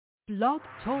Blog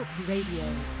Talk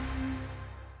Radio.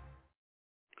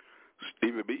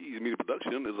 Stevie B's Media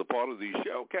Production is a part of the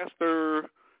Shellcaster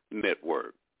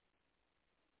Network.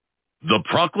 The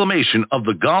proclamation of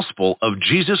the gospel of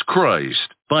Jesus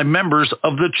Christ by members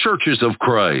of the Churches of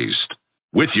Christ.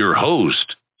 With your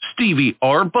host, Stevie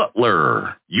R.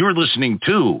 Butler. You're listening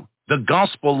to the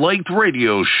Gospel Light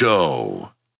Radio Show.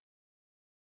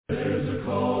 There's a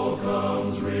call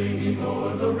comes ringing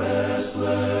o'er the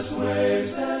restless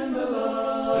waves. Send the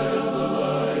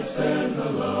light, send the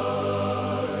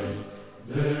light.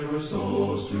 There are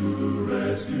souls to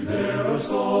rescue, there are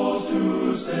souls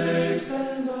to save.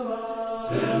 Send the light,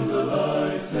 send the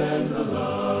light, send the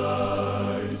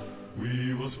light.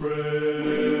 We will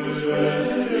spread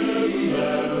the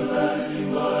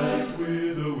everlasting light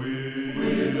with the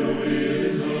wind,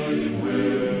 leading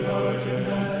with heart and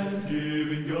hand,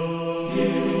 giving God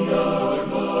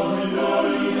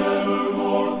glory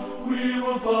evermore. We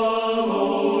will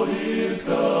follow His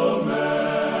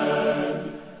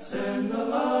command. Send the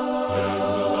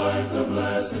light, the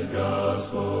blessed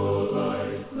gospel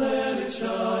light. Let it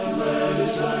shine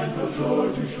from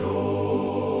shore to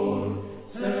shore.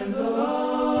 Send the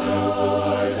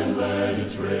light, and let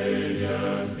its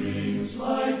radiant beams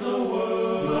light the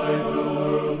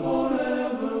world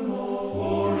forevermore.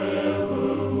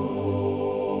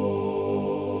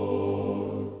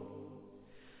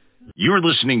 You're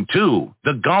listening to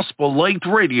the Gospel Light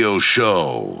Radio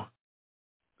Show.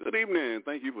 Good evening.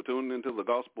 Thank you for tuning into the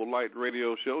Gospel Light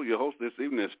Radio Show. Your host this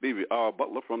evening is Stevie R.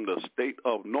 Butler from the state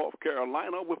of North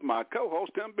Carolina with my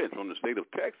co-host Tim Bench from the state of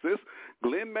Texas,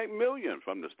 Glenn McMillian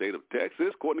from the state of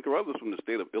Texas, Courtney Carruthers from the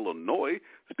state of Illinois,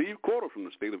 Steve Corder from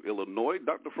the state of Illinois,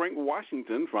 Dr. Frank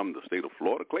Washington from the state of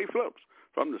Florida, Clay Phillips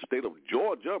from the state of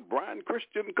Georgia, Brian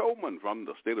Christian Coleman from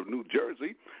the state of New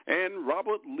Jersey, and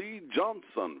Robert Lee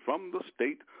Johnson from the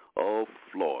state of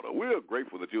Florida. We're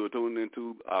grateful that you are tuning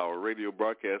into our radio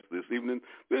broadcast this evening.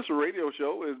 This radio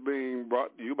show is being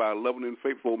brought to you by 11 and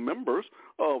faithful members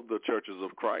of the Churches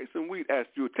of Christ, and we ask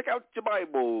you to take out your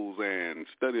Bibles and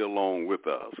study along with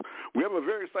us. We have a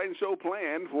very exciting show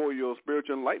planned for your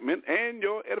spiritual enlightenment and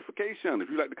your edification. If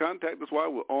you'd like to contact us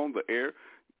while we're on the air,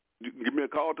 you can give me a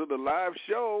call to the live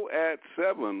show at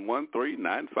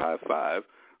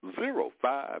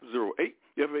 713-955-0508.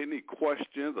 If you have any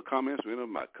questions or comments for any of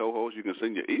my co-hosts, you can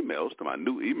send your emails to my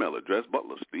new email address,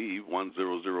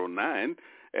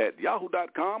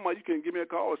 butlersteve1009@yahoo.com, or you can give me a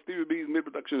call at Stevie B's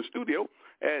Mid-Production Studio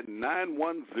at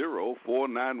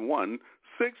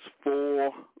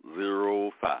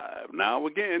 910-491-6405. Now,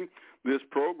 again, this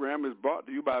program is brought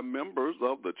to you by members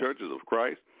of the Churches of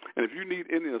Christ. And if you need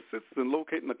any assistance in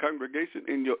locating a congregation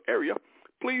in your area,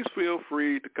 please feel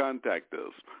free to contact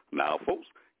us. Now, folks,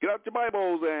 get out your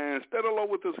Bibles and study along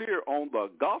with us here on the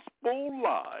Gospel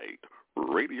Light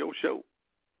Radio Show.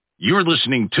 You're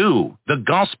listening to the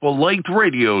Gospel Light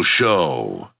Radio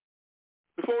Show.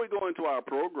 Before we go into our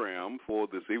program for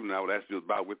this evening, I would ask you to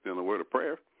bow with me in a word of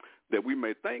prayer that we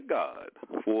may thank God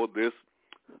for this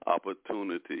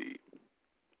opportunity.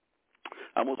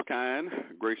 Our most kind,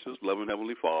 gracious, loving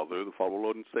Heavenly Father, the Father,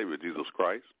 Lord, and Savior, Jesus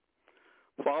Christ.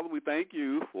 Father, we thank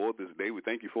you for this day. We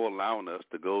thank you for allowing us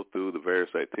to go through the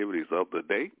various activities of the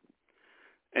day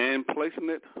and placing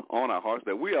it on our hearts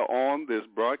that we are on this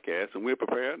broadcast and we're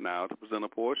prepared now to present a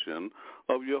portion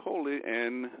of your holy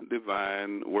and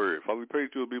divine word. Father, we pray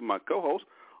that you will be my co-host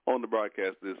on the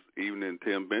broadcast this evening,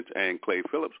 Tim Bench and Clay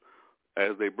Phillips,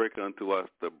 as they break unto us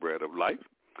the bread of life.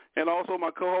 And also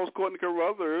my co-host, Courtney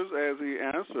Carruthers, as he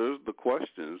answers the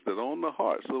questions that are on the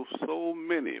hearts of so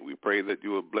many. We pray that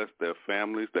you will bless their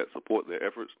families that support their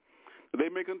efforts, that they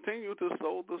may continue to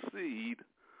sow the seed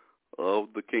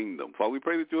of the kingdom. Father, we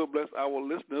pray that you will bless our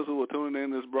listeners who are tuning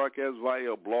in this broadcast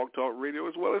via Blog Talk Radio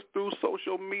as well as through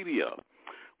social media.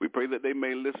 We pray that they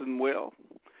may listen well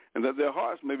and that their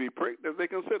hearts may be pricked as they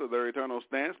consider their eternal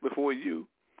stance before you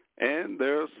and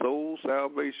their soul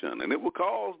salvation. And it will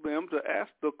cause them to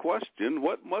ask the question,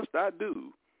 what must I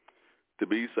do to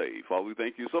be saved? Father, we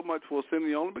thank you so much for sending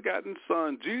the only begotten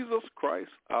Son, Jesus Christ,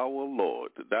 our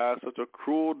Lord, to die such a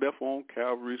cruel death on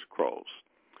Calvary's cross.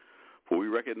 For we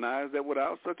recognize that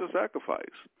without such a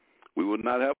sacrifice, we would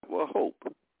not have a hope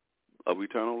of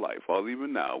eternal life. Father,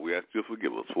 even now, we ask you to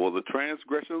forgive us for the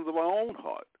transgressions of our own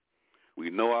heart. We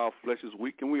know our flesh is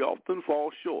weak and we often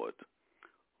fall short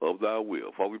of thy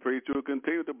will. Father, we pray that you will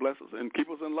continue to bless us and keep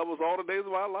us and love us all the days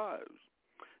of our lives.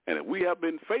 And if we have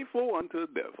been faithful unto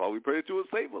death, Father, we pray that you will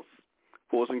save us.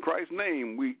 For us in Christ's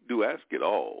name we do ask it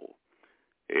all.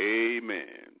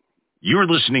 Amen. You're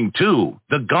listening to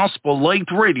the Gospel Light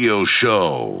Radio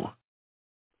Show.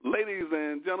 Ladies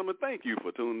and gentlemen, thank you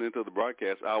for tuning into the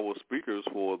broadcast. Our speakers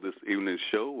for this evening's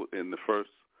show in the first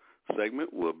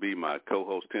segment will be my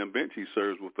co-host, Tim Bench. He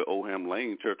serves with the Oham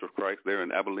Lane Church of Christ there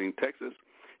in Abilene, Texas.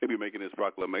 He'll be making his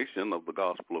proclamation of the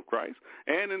gospel of Christ.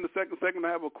 And in the second segment,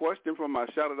 I have a question from my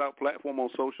shouted-out platform on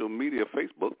social media,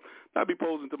 Facebook. I'll be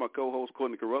posing to my co-host,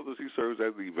 Courtney Carruthers. He serves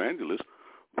as the evangelist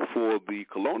for the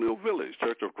Colonial Village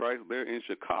Church of Christ there in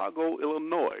Chicago,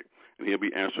 Illinois. And he'll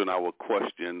be answering our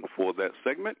question for that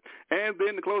segment. And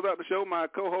then to close out the show, my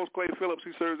co-host, Clay Phillips,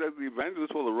 he serves as the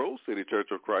evangelist for the Rose City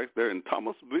Church of Christ there in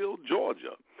Thomasville,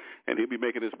 Georgia. And he'll be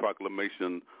making his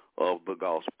proclamation of the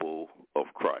gospel of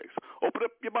Christ. Open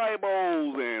up your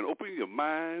Bibles and open your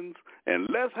minds, and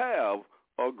let's have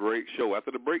a great show.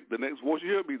 After the break, the next voice you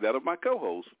hear will be that of my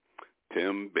co-host,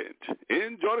 Tim Bench.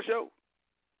 Enjoy the show.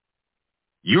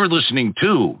 You're listening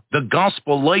to the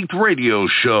Gospel Light Radio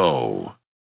Show.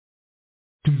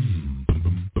 Send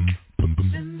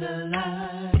the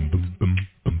light,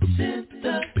 send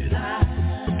the light,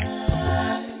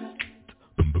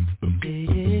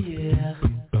 yeah.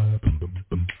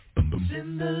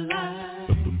 Send the light,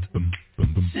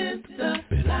 send the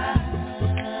light,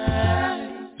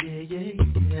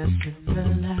 yeah. Send the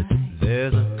light.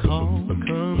 There's a call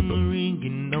come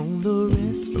ringing on the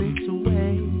restless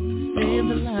way. Send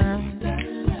the light,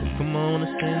 come on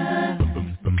and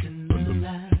send the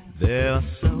light. There are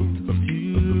souls to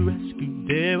rescue,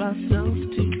 there are souls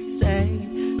to save.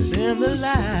 Send the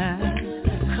light,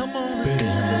 come on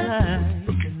and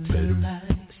send the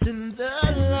light. Send the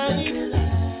light,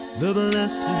 the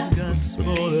blessed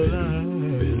gospel light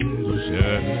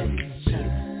shine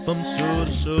from shore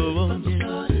to shore.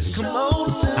 Come on,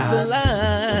 send the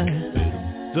light,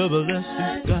 the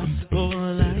blessed gospel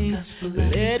light.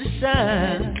 Let it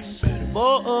shine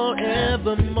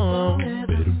forevermore.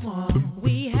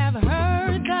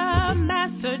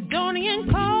 Macedonian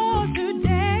call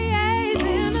today,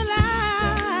 send the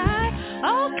light,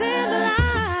 oh send the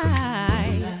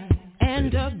light,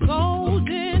 and a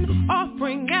golden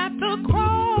offering at the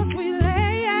cross we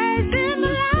lay, send the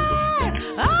light,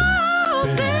 oh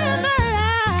send the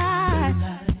light,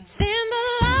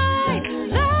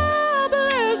 the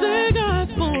blessed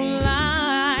gospel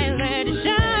light, let it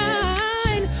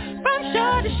shine from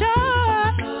shore to shore,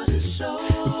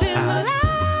 send the light.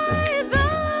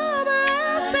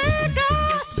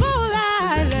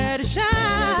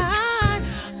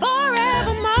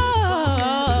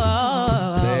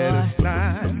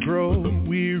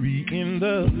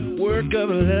 Of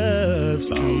love,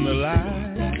 on the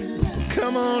line.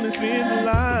 Come on and send the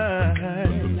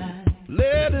light.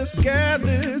 Let us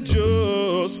gather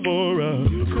just for a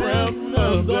crown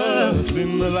of love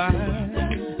in the light.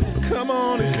 Come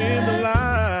on and send the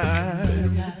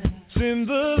light. Send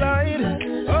the light.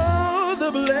 Oh,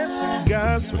 the blessed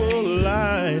gospel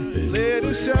light. Let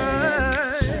it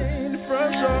shine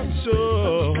from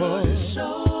shore to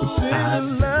shore. Send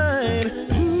the light.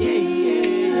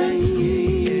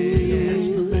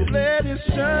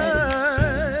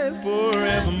 Shine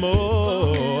forevermore.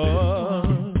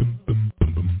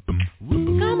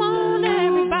 Come on,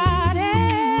 everybody.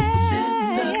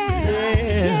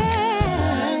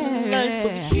 Life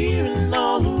of hearing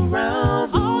all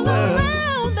around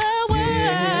the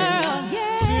world.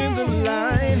 In the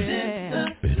light,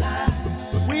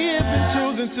 we have been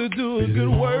chosen to do a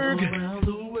good work.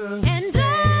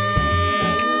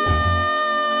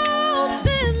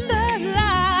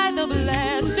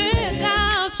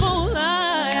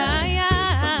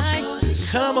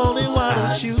 Come on and why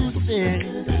don't you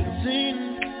sing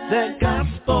that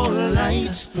gospel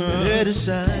light. Let it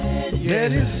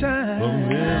shine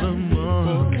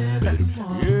forevermore.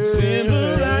 Sing the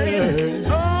light,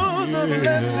 oh the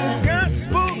blessed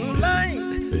gospel light.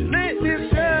 Let it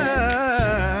shine,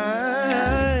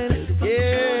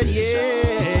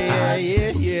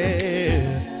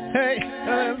 yeah. Hey,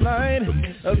 that light,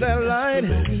 that light,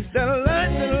 that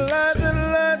light, that light, that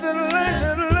light, that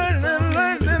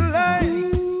light, that light.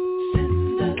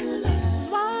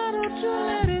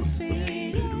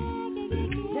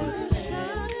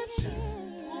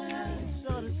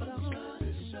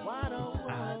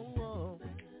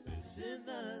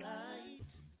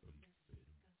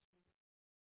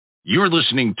 You're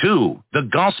listening to the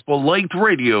Gospel Light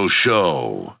Radio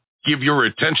Show. Give your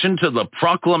attention to the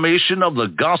proclamation of the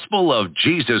gospel of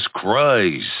Jesus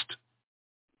Christ.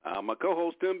 My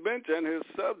co-host Tim Bench and his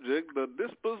subject, the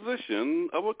disposition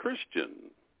of a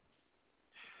Christian.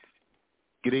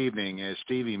 Good evening. As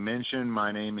Stevie mentioned,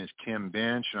 my name is Tim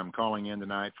Bench, and I'm calling in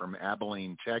tonight from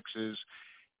Abilene, Texas.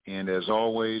 And as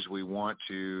always, we want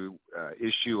to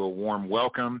issue a warm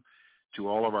welcome to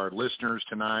all of our listeners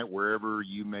tonight, wherever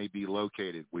you may be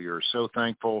located. We are so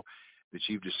thankful that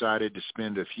you've decided to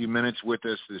spend a few minutes with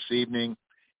us this evening,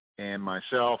 and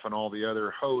myself and all the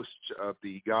other hosts of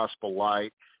the Gospel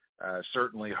Light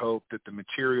certainly hope that the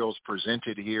materials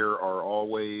presented here are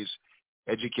always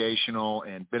educational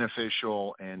and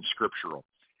beneficial and scriptural.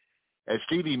 As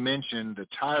Stevie mentioned, the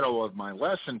title of my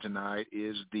lesson tonight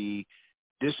is The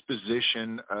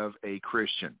Disposition of a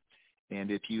Christian.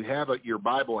 And if you have your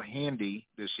Bible handy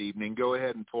this evening, go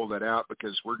ahead and pull that out,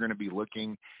 because we're going to be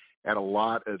looking at a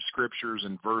lot of scriptures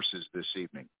and verses this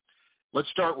evening. Let's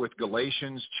start with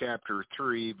Galatians chapter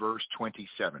 3, verse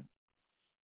 27.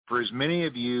 For as many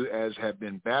of you as have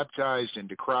been baptized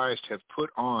into Christ have put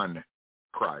on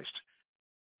Christ.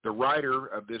 The writer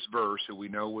of this verse, who we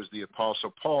know was the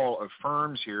Apostle Paul,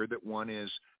 affirms here that one is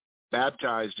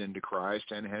baptized into Christ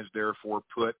and has therefore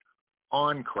put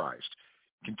on Christ.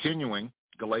 Continuing,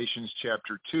 Galatians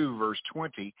chapter 2, verse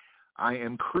 20, I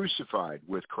am crucified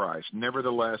with Christ.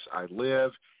 Nevertheless, I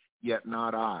live, yet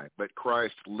not I, but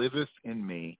Christ liveth in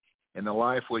me. In the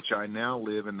life which I now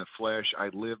live in the flesh, I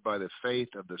live by the faith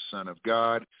of the Son of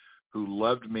God, who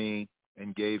loved me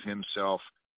and gave himself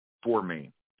for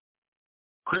me.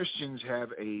 Christians have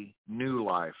a new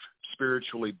life,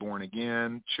 spiritually born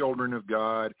again, children of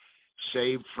God,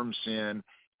 saved from sin,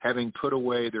 having put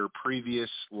away their previous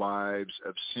lives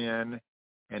of sin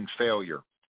and failure.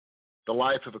 The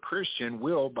life of a Christian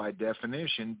will, by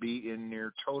definition, be in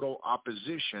near total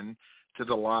opposition to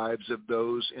the lives of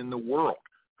those in the world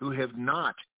who have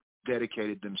not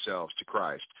dedicated themselves to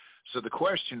Christ. So the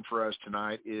question for us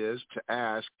tonight is to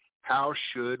ask, how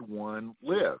should one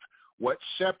live? What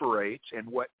separates and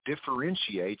what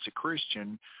differentiates a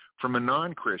Christian from a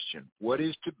non-Christian? What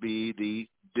is to be the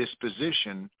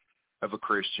disposition of a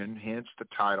Christian, hence the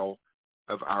title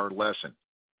of our lesson?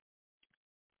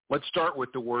 Let's start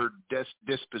with the word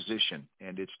disposition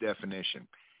and its definition.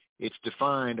 It's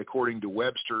defined according to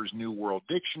Webster's New World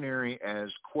Dictionary as,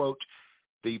 quote,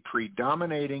 the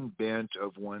predominating bent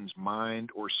of one's mind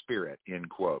or spirit, end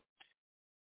quote.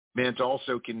 Bent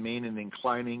also can mean an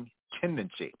inclining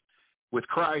tendency. With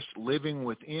Christ living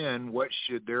within, what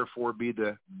should therefore be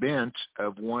the bent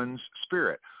of one's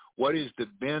spirit? What is the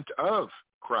bent of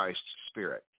Christ's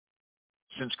spirit?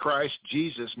 Since Christ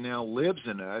Jesus now lives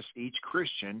in us, each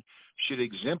Christian should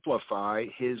exemplify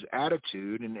his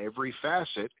attitude in every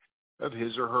facet of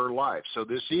his or her life. So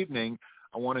this evening,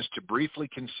 I want us to briefly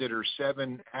consider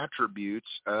 7 attributes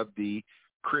of the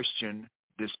Christian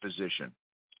disposition.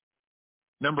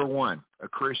 Number 1, a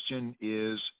Christian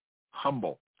is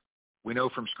humble. We know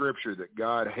from Scripture that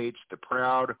God hates the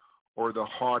proud or the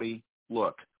haughty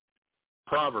look.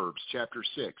 Proverbs chapter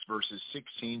 6, verses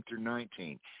 16 through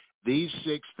 19. These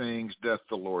 6 things doth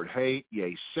the Lord hate,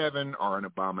 yea, 7 are an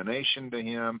abomination to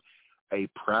him, a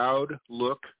proud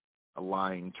look, a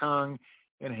lying tongue,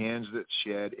 and hands that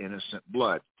shed innocent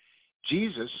blood.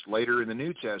 Jesus, later in the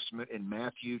New Testament, in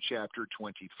Matthew chapter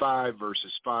 25,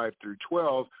 verses 5 through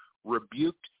 12,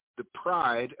 rebuked the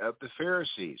pride of the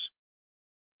Pharisees.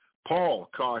 Paul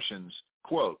cautions,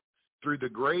 quote, through the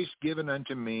grace given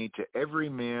unto me to every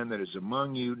man that is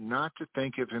among you, not to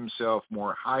think of himself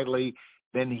more highly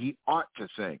than he ought to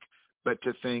think, but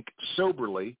to think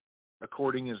soberly,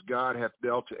 according as God hath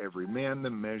dealt to every man the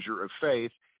measure of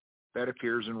faith. That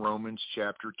appears in Romans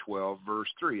chapter 12, verse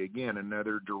 3. Again,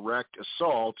 another direct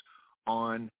assault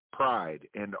on pride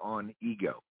and on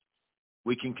ego.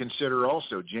 We can consider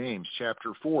also James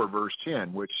chapter 4, verse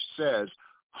 10, which says,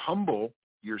 humble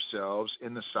yourselves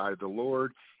in the sight of the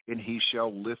Lord, and he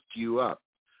shall lift you up.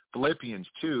 Philippians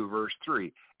 2, verse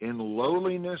 3, in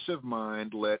lowliness of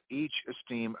mind let each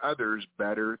esteem others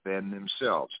better than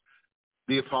themselves.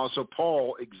 The Apostle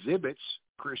Paul exhibits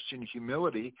Christian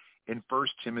humility in 1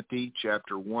 Timothy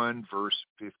chapter 1, verse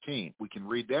 15. We can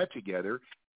read that together.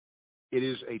 It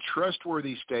is a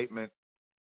trustworthy statement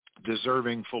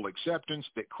deserving full acceptance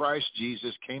that Christ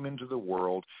Jesus came into the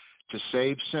world to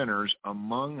save sinners,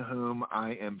 among whom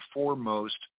I am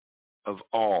foremost of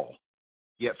all.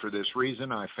 Yet for this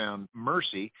reason I found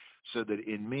mercy, so that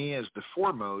in me as the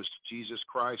foremost, Jesus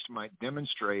Christ might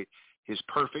demonstrate his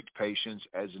perfect patience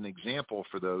as an example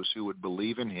for those who would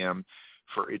believe in him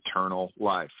for eternal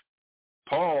life.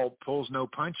 Paul pulls no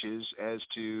punches as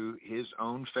to his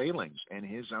own failings and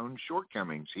his own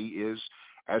shortcomings. He is,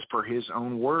 as per his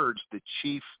own words, the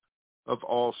chief of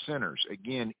all sinners.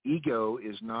 Again, ego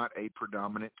is not a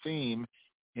predominant theme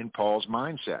in Paul's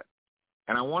mindset.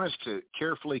 And I want us to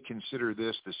carefully consider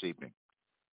this evening.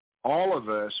 All of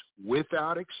us,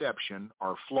 without exception,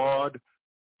 are flawed,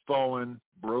 fallen,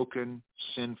 broken,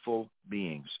 sinful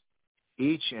beings.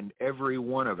 Each and every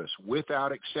one of us,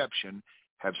 without exception,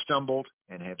 have stumbled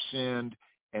and have sinned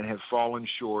and have fallen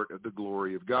short of the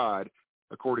glory of God,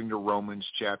 according to Romans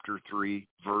chapter 3,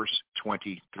 verse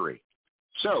 23.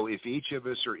 So if each of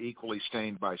us are equally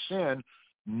stained by sin,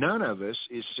 none of us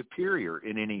is superior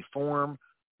in any form,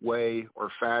 way, or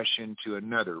fashion to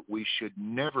another. We should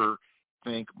never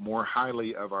think more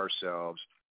highly of ourselves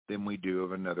than we do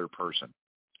of another person.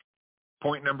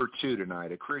 Point number 2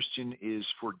 tonight, a Christian is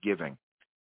forgiving.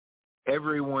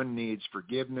 Everyone needs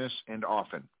forgiveness, and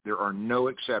often. There are no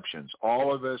exceptions.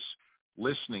 All of us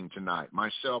listening tonight,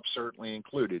 myself certainly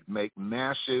included, make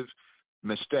massive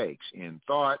mistakes in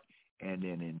thought and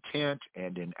in intent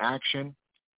and in action.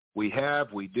 We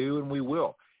have, we do, and we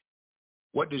will.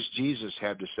 What does Jesus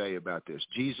have to say about this?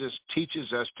 Jesus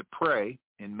teaches us to pray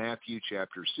in Matthew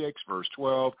chapter 6, verse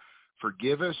 12,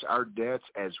 forgive us our debts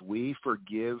as we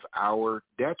forgive our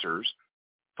debtors,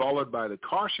 followed by the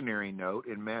cautionary note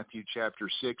in Matthew chapter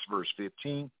 6, verse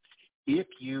 15, if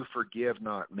you forgive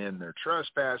not men their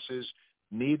trespasses,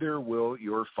 neither will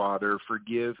your Father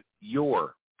forgive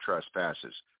your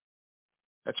trespasses.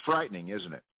 That's frightening,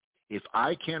 isn't it? If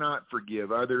I cannot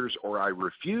forgive others or I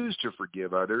refuse to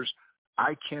forgive others,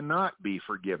 I cannot be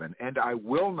forgiven, and I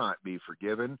will not be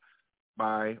forgiven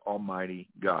by Almighty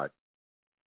God.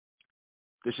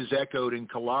 This is echoed in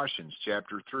Colossians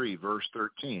chapter 3, verse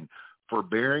 13.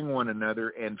 Forbearing one another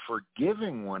and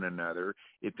forgiving one another,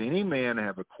 if any man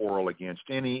have a quarrel against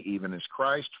any, even as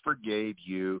Christ forgave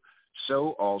you,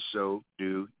 so also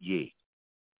do ye.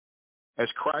 As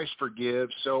Christ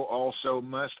forgives, so also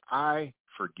must I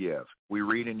forgive. We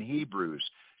read in Hebrews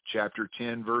chapter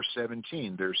 10, verse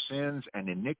 17, their sins and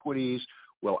iniquities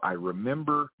will I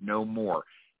remember no more.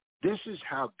 This is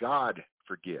how God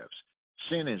forgives.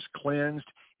 Sin is cleansed,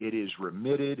 it is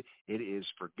remitted, it is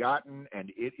forgotten,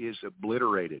 and it is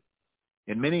obliterated.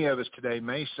 And many of us today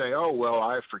may say, oh, well,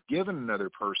 I've forgiven another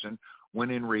person, when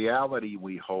in reality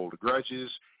we hold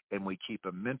grudges and we keep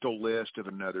a mental list of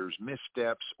another's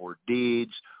missteps or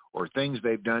deeds or things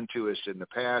they've done to us in the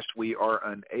past. We are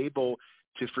unable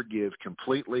to forgive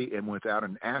completely and without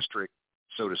an asterisk,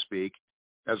 so to speak,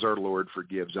 as our Lord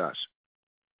forgives us.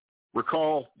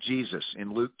 Recall Jesus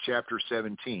in Luke chapter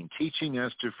 17 teaching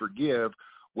us to forgive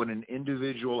when an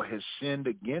individual has sinned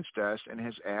against us and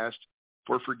has asked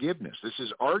for forgiveness. This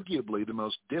is arguably the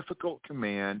most difficult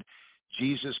command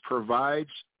Jesus provides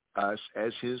us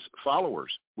as his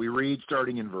followers. We read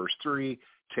starting in verse 3,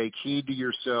 take heed to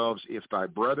yourselves, if thy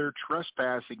brother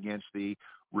trespass against thee,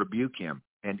 rebuke him,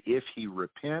 and if he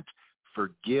repent,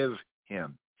 forgive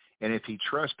him. And if he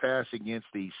trespass against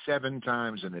thee 7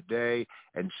 times in a day,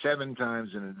 and 7 times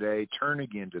in a day turn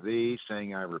again to thee,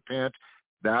 saying, I repent,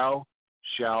 thou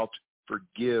shalt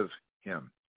forgive him.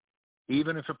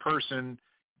 Even if a person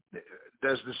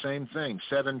does the same thing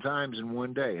 7 times in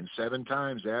one day, and 7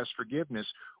 times asks forgiveness,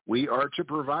 we are to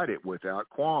provide it without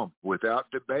qualm, without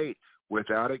debate,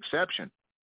 without exception.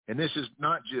 And this is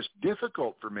not just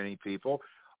difficult for many people.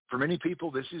 For many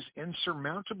people, this is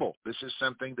insurmountable. This is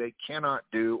something they cannot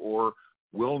do or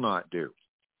will not do.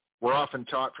 We're often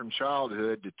taught from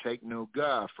childhood to take no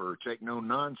guff or take no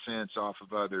nonsense off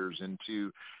of others and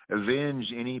to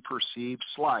avenge any perceived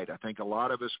slight. I think a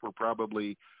lot of us were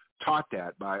probably taught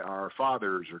that by our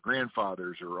fathers or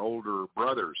grandfathers or older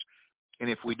brothers. And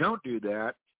if we don't do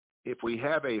that, if we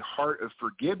have a heart of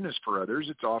forgiveness for others,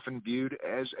 it's often viewed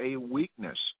as a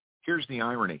weakness. Here's the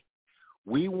irony.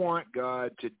 We want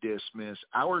God to dismiss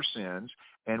our sins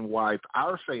and wipe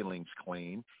our failings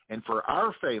clean, and for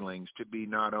our failings to be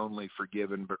not only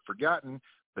forgiven but forgotten,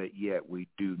 but yet we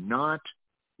do not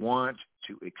want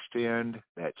to extend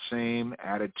that same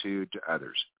attitude to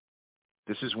others.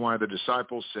 This is why the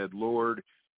disciples said, Lord,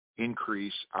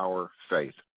 increase our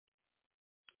faith.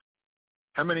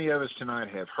 How many of us tonight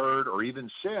have heard or even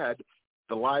said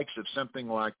the likes of something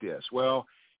like this? Well,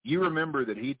 you remember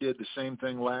that he did the same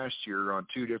thing last year on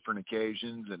 2 different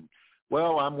occasions, and,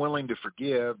 well, I'm willing to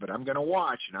forgive, but I'm going to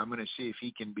watch, and I'm going to see if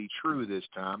he can be true this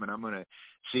time, and I'm going to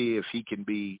see if he can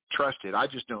be trusted. I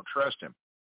just don't trust him.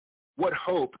 What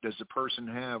hope does a person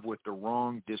have with the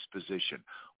wrong disposition?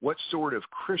 What sort of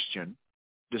Christian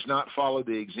does not follow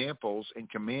the examples and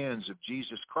commands of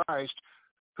Jesus Christ,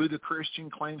 who the Christian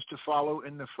claims to follow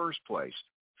in the first place?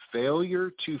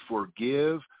 Failure to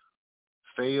forgive,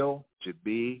 fail to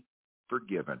be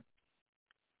forgiven.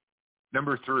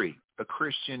 Number 3, a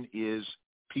Christian is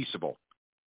peaceable.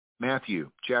 Matthew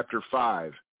chapter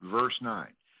 5, verse 9.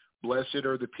 Blessed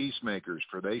are the peacemakers,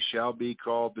 for they shall be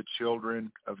called the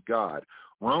children of God.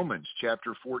 Romans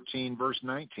chapter 14, verse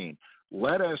 19.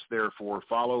 Let us therefore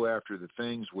follow after the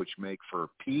things which make for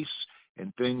peace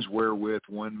and things wherewith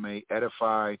one may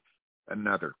edify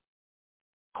another.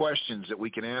 Questions that we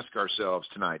can ask ourselves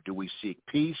tonight. Do we seek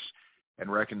peace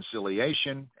and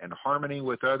reconciliation and harmony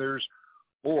with others,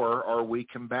 or are we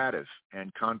combative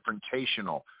and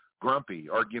confrontational, grumpy,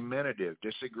 argumentative,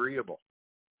 disagreeable?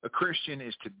 A Christian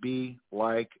is to be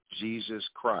like Jesus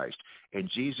Christ, and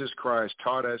Jesus Christ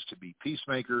taught us to be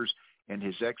peacemakers, and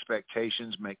his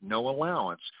expectations make no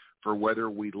allowance for whether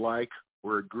we like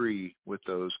or agree with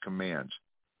those commands.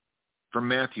 From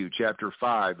Matthew chapter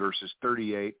 5, verses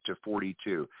 38 to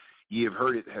 42. Ye have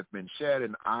heard it hath been said,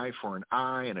 an eye for an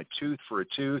eye and a tooth for a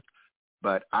tooth.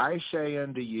 But I say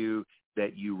unto you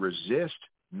that you resist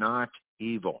not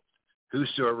evil.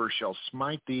 Whosoever shall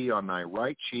smite thee on thy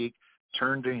right cheek,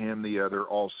 turn to him the other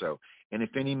also. And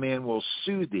if any man will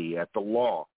sue thee at the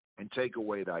law and take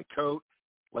away thy coat,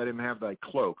 let him have thy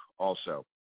cloak also.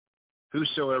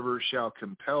 Whosoever shall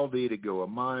compel thee to go a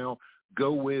mile,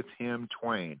 go with him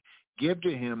twain. Give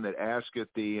to him that asketh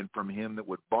thee, and from him that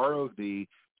would borrow thee,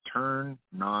 turn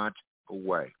not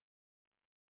away.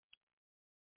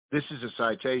 This is a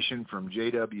citation from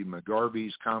J.W.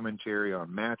 McGarvey's commentary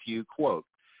on Matthew. Quote,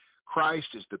 Christ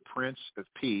is the Prince of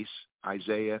Peace,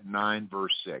 Isaiah 9,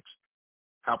 verse 6.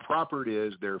 How proper it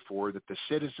is, therefore, that the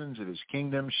citizens of his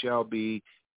kingdom shall be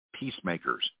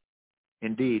peacemakers.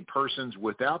 Indeed, persons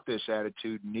without this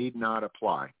attitude need not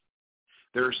apply.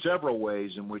 There are several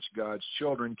ways in which God's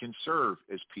children can serve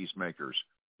as peacemakers.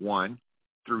 One,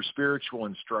 through spiritual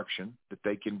instruction, that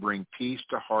they can bring peace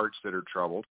to hearts that are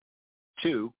troubled.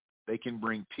 Two, they can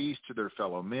bring peace to their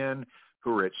fellow men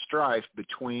who are at strife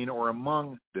between or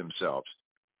among themselves.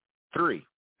 Three,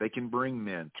 they can bring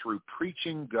men through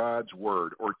preaching God's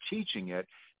word or teaching it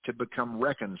to become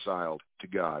reconciled to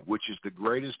God, which is the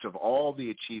greatest of all the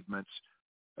achievements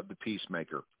of the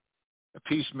peacemaker. A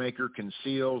peacemaker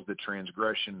conceals the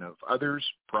transgression of others,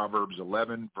 Proverbs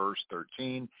 11, verse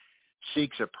 13,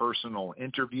 seeks a personal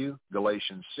interview,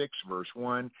 Galatians 6, verse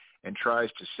 1, and tries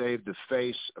to save the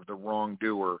face of the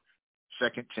wrongdoer,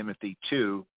 2 Timothy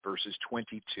 2, verses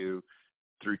 22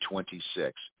 through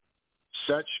 26.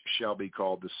 Such shall be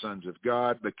called the sons of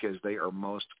God because they are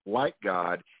most like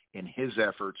God in his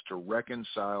efforts to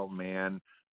reconcile man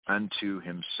unto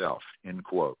himself, end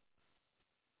quote.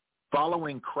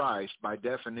 Following Christ, by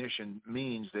definition,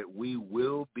 means that we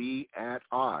will be at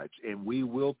odds and we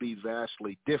will be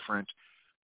vastly different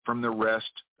from the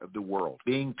rest of the world.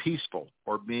 Being peaceful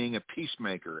or being a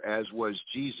peacemaker, as was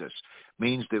Jesus,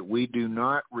 means that we do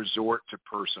not resort to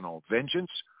personal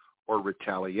vengeance or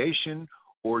retaliation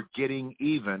or getting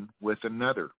even with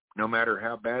another, no matter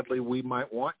how badly we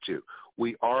might want to.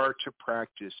 We are to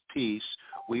practice peace,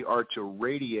 we are to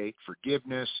radiate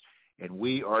forgiveness, and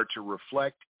we are to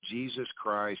reflect Jesus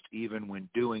Christ even when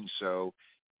doing so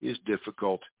is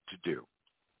difficult to do.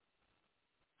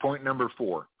 Point number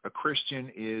 4, a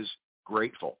Christian is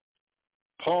grateful.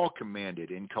 Paul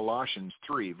commanded in Colossians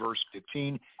 3, verse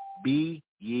 15, be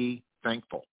ye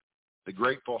thankful. The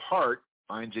grateful heart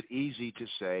finds it easy to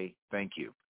say thank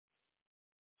you.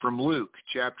 From Luke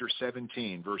chapter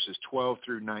 17, verses 12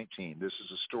 through 19, this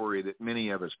is a story that many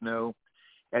of us know.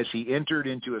 As he entered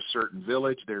into a certain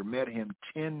village, there met him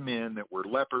 10 men that were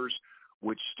lepers,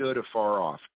 which stood afar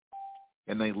off.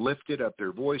 And they lifted up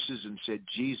their voices and said,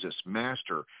 Jesus,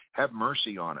 Master, have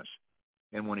mercy on us.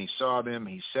 And when he saw them,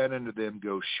 he said unto them,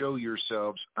 Go show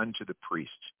yourselves unto the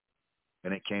priests.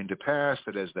 And it came to pass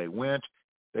that as they went,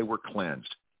 they were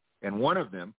cleansed. And one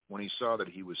of them, when he saw that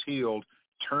he was healed,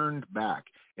 turned back,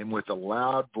 and with a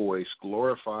loud voice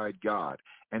glorified God,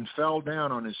 and fell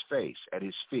down on his face at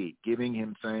his feet, giving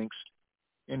him thanks,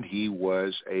 and he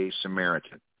was a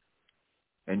Samaritan.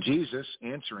 And Jesus,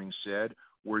 answering, said,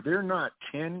 Were there not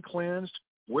 10 cleansed?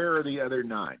 Where are the other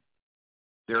 9?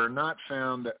 There are not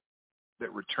found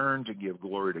that return to give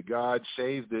glory to God,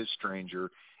 save this stranger.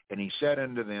 And he said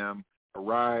unto them,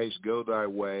 Arise, go thy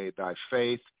way, thy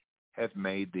faith hath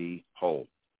made thee whole.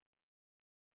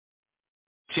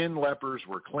 10 lepers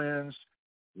were cleansed,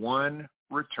 1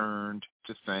 returned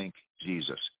to thank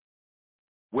Jesus.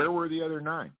 Where were the other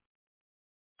 9?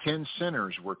 10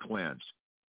 sinners were cleansed.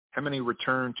 How many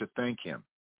returned to thank him?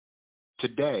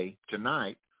 Today,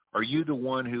 tonight, are you the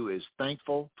one who is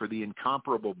thankful for the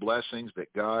incomparable blessings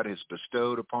that God has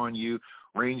bestowed upon you,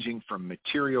 ranging from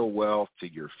material wealth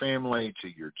to your family, to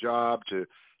your job, to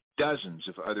dozens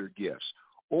of other gifts?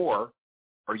 Or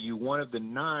are you one of the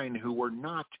 9 who were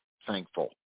not thankful,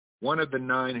 one of the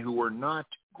 9 who were not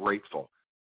grateful?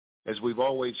 As we've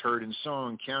always heard in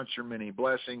song, count your many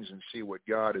blessings and see what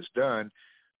God has done.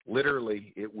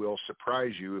 Literally, it will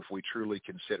surprise you if we truly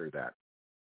consider that.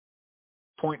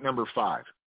 Point number 5,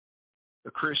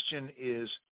 a Christian is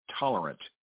tolerant.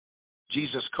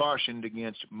 Jesus cautioned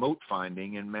against mote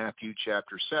finding in Matthew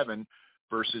chapter 7,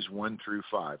 verses 1 through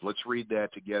 5. Let's read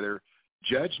that together.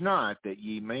 Judge not that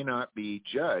ye may not be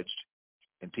judged.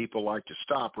 And people like to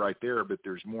stop right there, but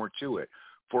there's more to it.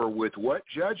 For with what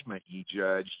judgment ye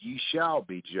judge, ye shall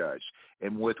be judged.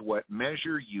 And with what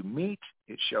measure you mete,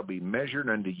 it shall be measured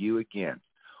unto you again.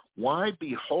 Why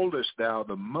beholdest thou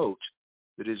the mote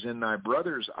that is in thy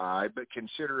brother's eye, but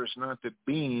considerest not the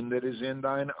beam that is in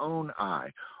thine own eye?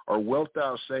 Or wilt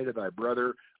thou say to thy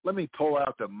brother, let me pull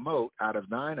out the mote out of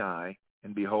thine eye,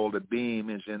 and behold, a beam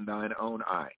is in thine own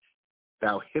eye?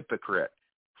 Thou hypocrite,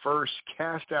 first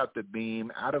cast out the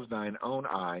beam out of thine own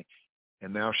eye,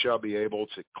 and thou shalt be able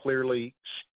to clearly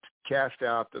cast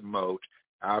out the mote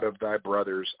out of thy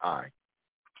brother's eye.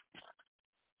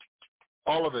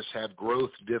 All of us have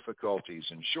growth difficulties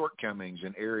and shortcomings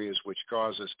in areas which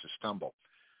cause us to stumble.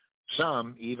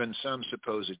 Some, even some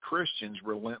supposed Christians,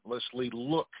 relentlessly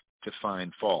look to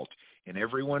find fault in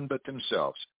everyone but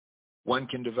themselves. One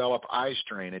can develop eye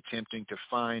strain attempting to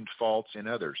find faults in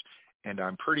others, and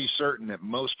I'm pretty certain that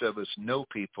most of us know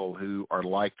people who are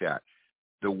like that.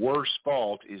 The worst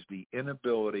fault is the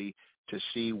inability to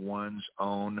see one's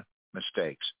own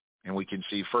mistakes. And we can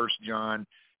see 1 John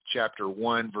chapter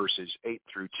 1, verses 8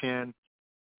 through 10,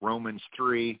 Romans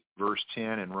 3, verse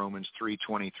 10, and Romans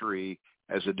 3:23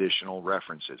 as additional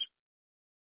references.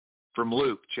 From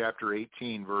Luke chapter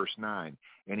 18, verse 9,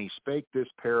 and he spake this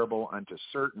parable unto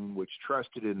certain which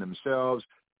trusted in themselves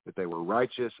that they were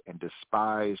righteous and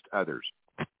despised others.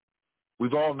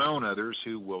 We've all known others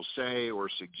who will say or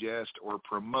suggest or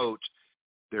promote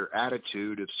their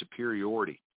attitude of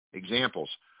superiority. Examples: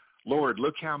 Lord,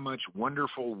 look how much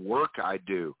wonderful work I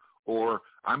do, or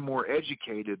I'm more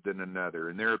educated than another,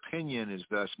 and their opinion is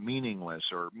thus meaningless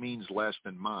or means less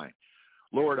than mine.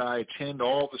 Lord, I attend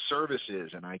all the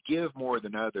services, and I give more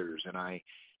than others, and I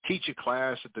teach a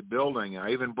class at the building.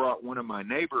 I even brought one of my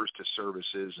neighbors to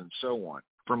services, and so on.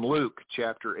 From Luke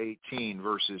chapter 18,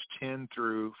 verses 10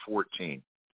 through 14.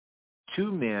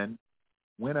 2 men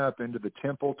went up into the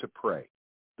temple to pray,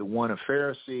 the one a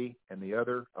Pharisee and the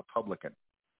other a publican.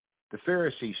 The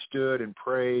Pharisee stood and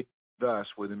prayed thus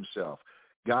with himself: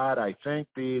 God, I thank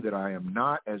thee that I am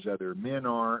not as other men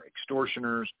are,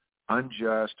 extortioners,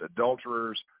 unjust,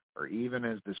 adulterers, or even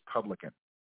as this publican.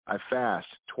 I fast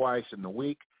twice in the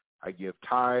week. I give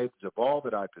tithes of all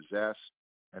that I possess.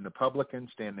 And the publican,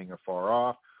 standing afar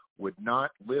off, would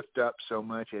not lift up so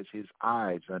much as his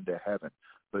eyes unto heaven,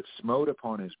 but smote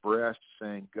upon his breast,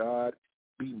 saying, God,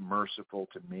 be merciful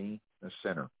to me, a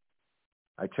sinner.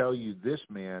 I tell you, this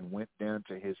man went down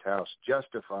to his house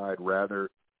justified rather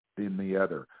than the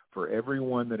other. For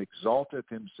everyone that exalteth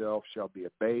himself shall be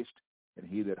abased, and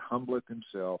he that humbleth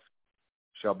himself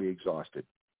shall be exalted.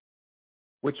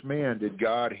 Which man did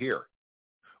God hear?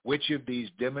 Which of these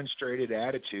demonstrated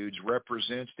attitudes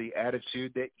represents the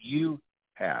attitude that you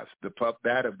have,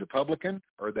 that of the publican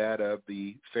or that of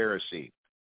the Pharisee?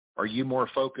 Are you more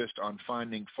focused on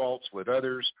finding faults with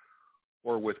others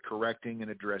or with correcting and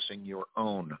addressing your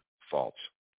own faults?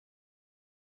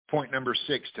 Point number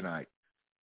 6 tonight.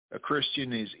 A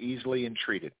Christian is easily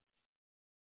entreated.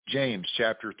 James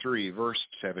chapter 3, verse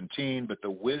 17, but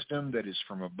the wisdom that is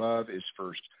from above is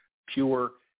first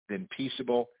pure, then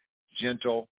peaceable,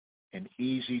 gentle, and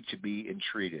easy to be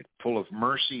entreated, full of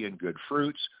mercy and good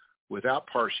fruits, without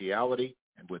partiality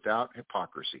and without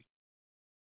hypocrisy.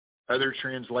 Other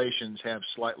translations have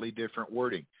slightly different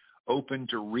wording. Open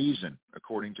to reason,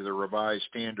 according to the Revised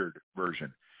Standard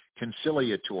Version.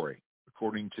 Conciliatory,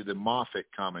 according to the Moffat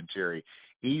commentary.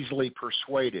 Easily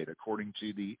persuaded, according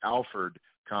to the Alford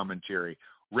commentary.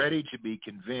 Ready to be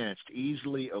convinced,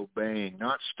 easily obeying,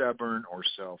 not stubborn or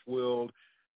self-willed.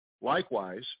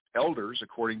 Likewise, elders,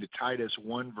 according to Titus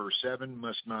 1, verse 7,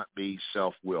 must not be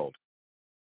self-willed.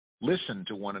 Listen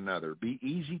to one another. Be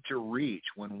easy to reach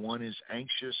when one is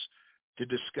anxious to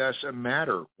discuss a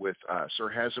matter with us or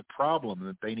has a problem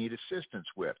that they need assistance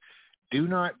with. Do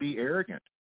not be arrogant.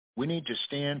 We need to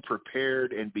stand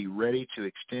prepared and be ready to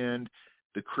extend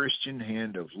the Christian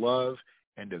hand of love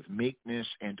and of meekness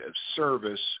and of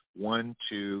service one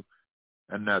to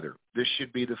another. This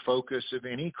should be the focus of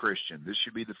any Christian. This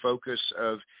should be the focus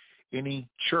of any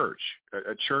church.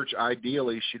 A church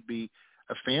ideally should be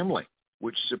a family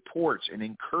which supports and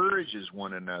encourages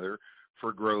one another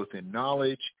for growth in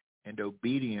knowledge and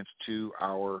obedience to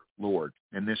our Lord.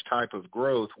 And this type of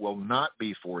growth will not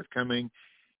be forthcoming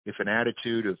if an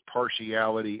attitude of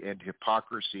partiality and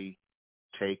hypocrisy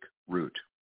take root.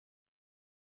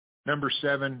 Number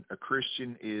 7, a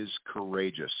Christian is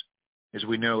courageous. As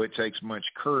we know, it takes much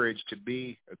courage to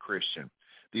be a Christian.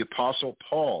 The Apostle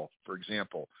Paul, for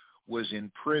example, was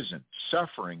in prison,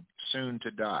 suffering, soon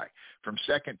to die. From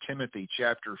 2 Timothy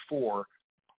chapter 4,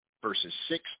 verses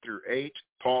 6 through 8,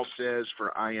 Paul says,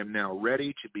 "For I am now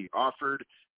ready to be offered.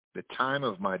 The time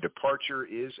of my departure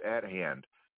is at hand.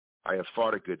 I have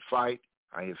fought a good fight.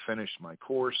 I have finished my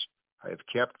course. I have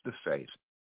kept the faith.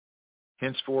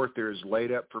 Henceforth there is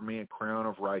laid up for me a crown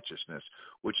of righteousness,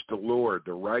 which the Lord,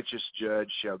 the righteous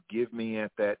judge, shall give me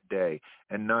at that day,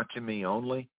 and not to me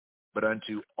only, but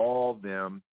unto all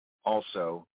them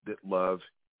also that love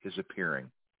his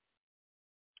appearing."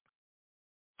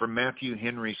 From Matthew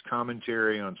Henry's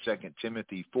commentary on 2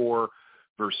 Timothy 4,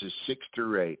 verses 6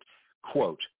 through 8,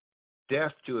 quote,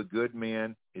 "Death to a good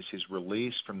man is his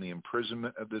release from the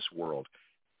imprisonment of this world,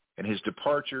 and his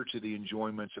departure to the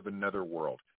enjoyments of another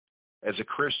world. As a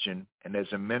Christian and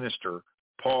as a minister,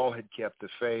 Paul had kept the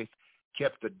faith,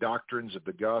 kept the doctrines of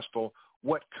the gospel.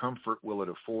 What comfort will it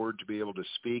afford to be able to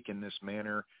speak in this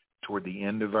manner toward the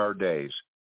end of our days?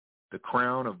 The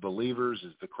crown of believers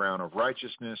is the crown of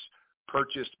righteousness,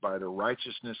 purchased by the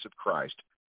righteousness of Christ.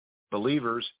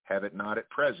 Believers have it not at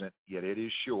present, yet it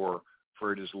is sure,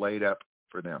 for it is laid up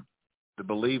for them. The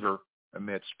believer,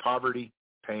 amidst poverty,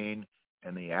 pain,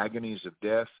 and the agonies of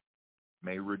death,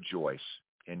 may rejoice."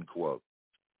 End quote.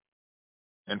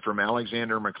 And from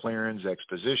Alexander Maclaren's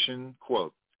exposition,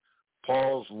 quote,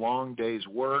 "Paul's long day's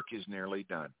work is nearly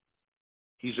done.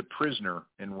 He's a prisoner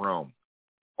in Rome,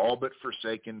 all but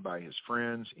forsaken by his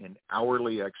friends in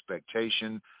hourly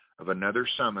expectation of another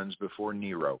summons before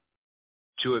Nero.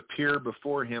 To appear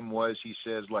before him was, he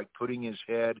says, like putting his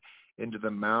head into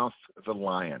the mouth of a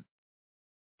lion.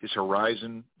 His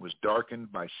horizon was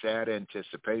darkened by sad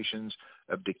anticipations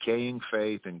of decaying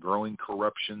faith and growing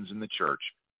corruptions in the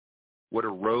church. What a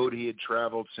road he had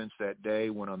traveled since that day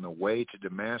when on the way to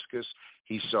Damascus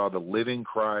he saw the living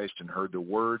Christ and heard the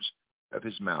words of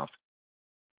his mouth.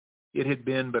 It had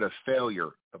been but a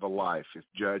failure of a life if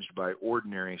judged by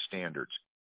ordinary standards.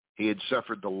 He had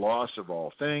suffered the loss of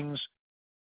all things,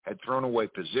 had thrown away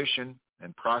position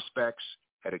and prospects,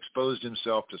 had exposed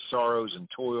himself to sorrows and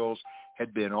toils,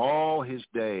 had been all his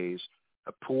days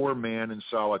a poor man and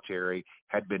solitary,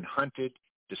 had been hunted,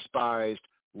 despised,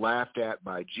 laughed at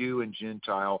by Jew and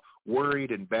Gentile,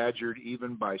 worried and badgered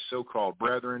even by so-called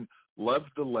brethren, loved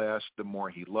the less the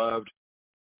more he loved,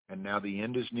 and now the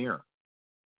end is near.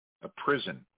 A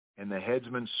prison and the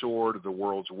headsman's sword of the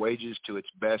world's wages to its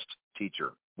best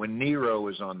teacher. When Nero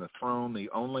is on the throne, the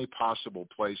only possible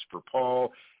place for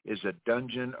Paul is a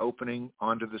dungeon opening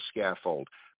onto the scaffold.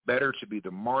 Better to be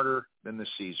the martyr than the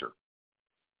Caesar.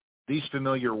 These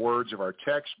familiar words of our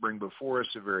text bring before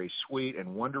us a very sweet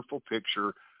and wonderful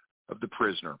picture of the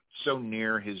prisoner, so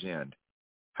near his end.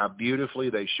 How beautifully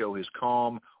they show his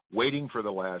calm, waiting for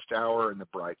the last hour, and the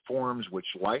bright forms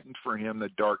which lightened for him the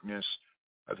darkness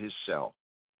of his cell.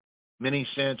 Many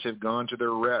since have gone to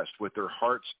their rest with their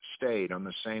hearts stayed on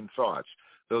the same thoughts,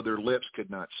 though their lips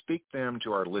could not speak them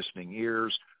to our listening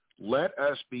ears. Let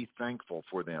us be thankful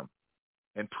for them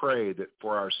and pray that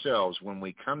for ourselves, when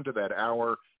we come to that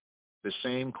hour, the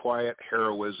same quiet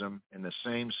heroism and the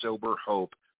same sober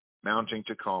hope mounting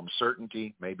to calm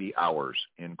certainty may be ours."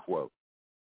 End quote.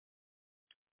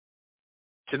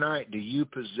 Tonight, do you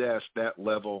possess that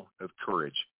level of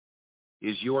courage?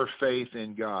 Is your faith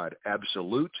in God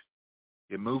absolute,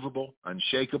 immovable,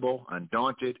 unshakable,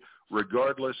 undaunted,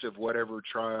 regardless of whatever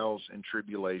trials and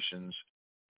tribulations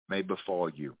may befall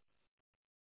you?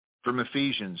 From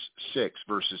Ephesians 6,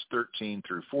 verses 13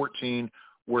 through 14,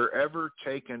 "Wherever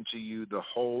take unto you the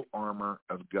whole armor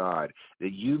of God,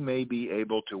 that you may be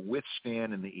able to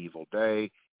withstand in the evil day,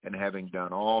 and having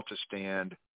done all to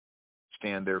stand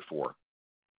therefore."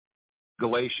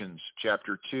 Galatians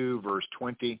chapter 2, verse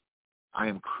 20, "I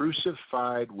am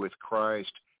crucified with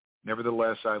Christ,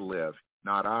 nevertheless I live.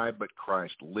 Not I, but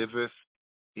Christ liveth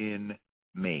in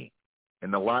me. In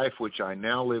the life which I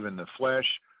now live in the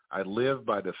flesh, I live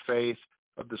by the faith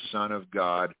of the Son of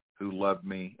God, who loved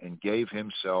me and gave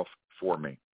himself for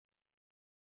me."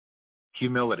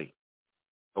 Humility,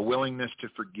 a willingness to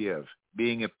forgive,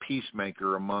 being a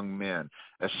peacemaker among men,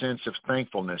 a sense of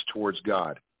thankfulness towards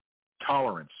God,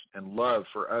 tolerance and love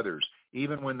for others,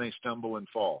 even when they stumble and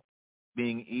fall,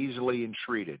 being easily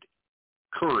entreated,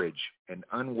 courage and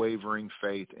unwavering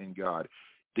faith in God.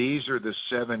 These are the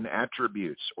 7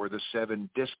 attributes or the 7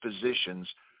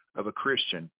 dispositions of a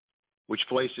Christian, which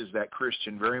places that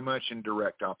Christian very much in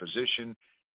direct opposition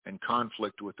and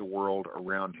conflict with the world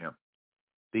around him.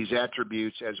 These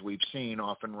attributes, as we've seen,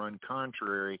 often run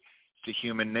contrary to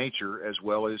human nature as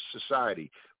well as society.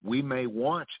 We may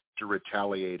want to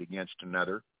retaliate against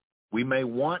another, We may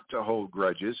want to hold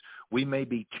grudges. We may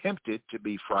be tempted to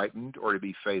be frightened or to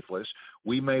be faithless.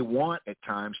 We may want at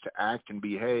times to act and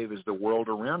behave as the world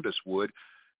around us would,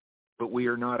 but we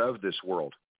are not of this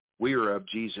world. We are of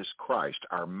Jesus Christ,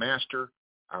 our Master,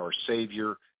 our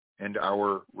Savior, and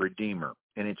our Redeemer.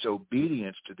 And it's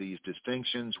obedience to these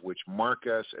distinctions which mark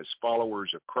us as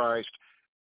followers of Christ,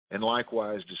 and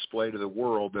likewise display to the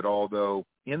world that although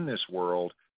in this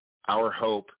world our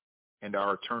hope and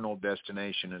our eternal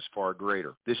destination is far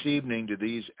greater. This evening, do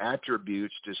these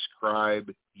attributes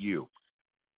describe you?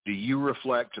 Do you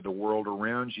reflect to the world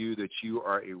around you that you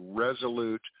are a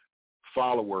resolute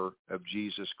follower of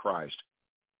Jesus Christ?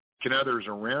 Can others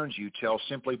around you tell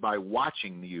simply by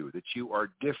watching you that you are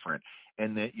different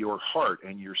and that your heart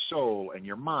and your soul and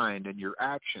your mind and your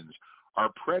actions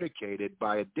are predicated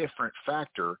by a different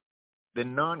factor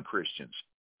than non-Christians?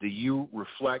 Do you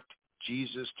reflect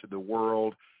Jesus to the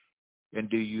world, and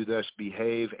do you thus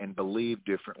behave and believe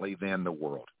differently than the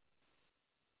world?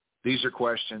 These are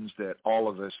questions that all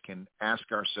of us can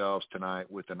ask ourselves tonight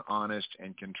with an honest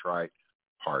and contrite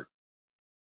heart.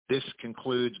 This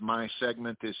concludes my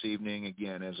segment this evening.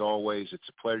 Again, as always, it's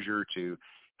a pleasure to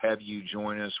have you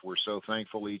join us. We're so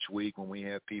thankful each week when we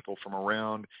have people from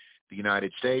around the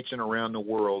United States and around the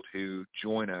world who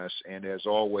join us. And as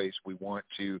always, we want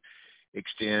to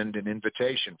extend an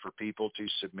invitation for people to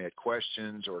submit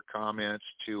questions or comments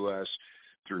to us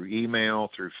through email,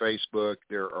 through Facebook.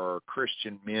 There are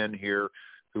Christian men here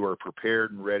who are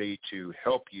prepared and ready to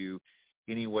help you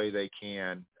any way they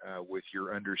can with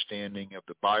your understanding of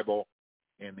the Bible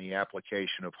and the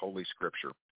application of Holy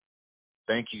Scripture.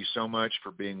 Thank you so much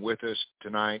for being with us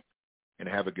tonight, and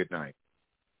have a good night.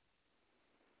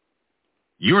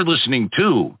 You're listening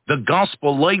to the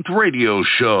Gospel Light Radio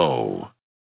Show.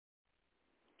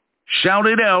 Shout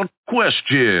it out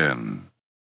question.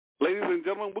 Ladies and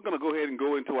gentlemen, we're going to go ahead and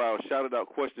go into our Shout It Out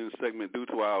questions segment due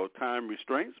to our time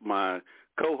restraints. My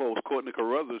co-host, Courtney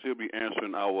Carruthers, he'll be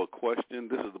answering our question.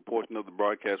 This is the portion of the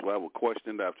broadcast where I have a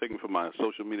question that I've taken from my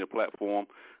social media platform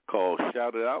called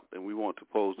Shout It Out, and we want to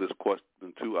pose this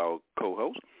question to our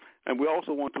co-host. And we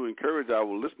also want to encourage our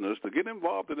listeners to get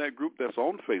involved in that group that's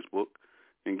on Facebook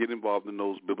and get involved in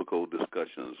those biblical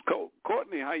discussions.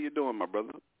 Courtney, how you doing, my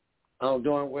brother? I'm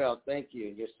doing well, thank you.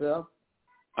 Yourself?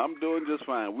 I'm doing just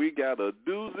fine. We got a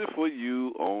doozy for you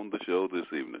on the show this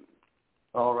evening.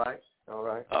 All right.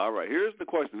 Here's the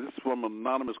question. This is from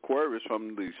Anonymous Queries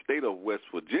from the state of West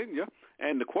Virginia.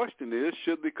 And the question is,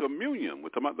 should the communion, we're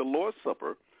talking about the Lord's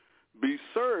Supper, be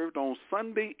served on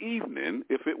Sunday evening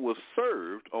if it was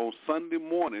served on Sunday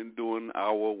morning during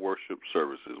our worship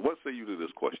services? What say you to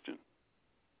this question?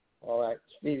 All right,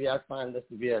 Stevie, I find this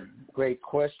to be a great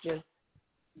question.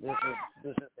 This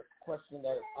is a question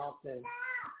that is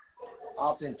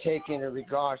often taken in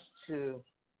regards to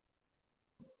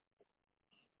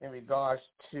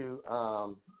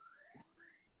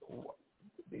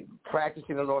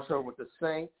practicing the Lord's Supper with the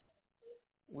saints.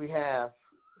 We have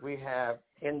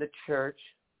in the Church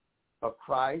of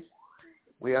Christ,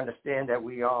 we understand that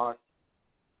we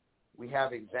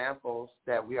have examples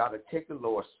that we ought to take the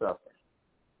Lord's Supper.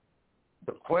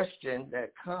 The question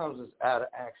that comes is out of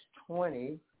Acts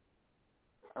 20,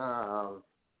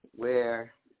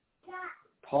 where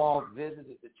Paul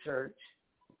visited the church,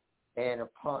 and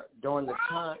during that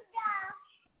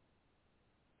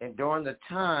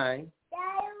time,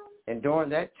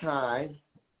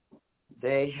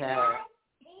 they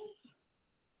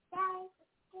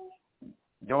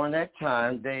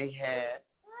had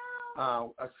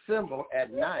assembled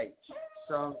at night.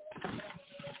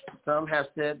 Some have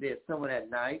said they assembled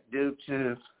at night due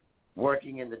to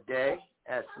working in the day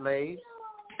as slaves.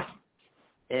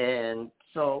 And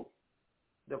so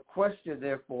the question,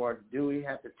 therefore, do we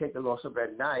have to take the Lord's Supper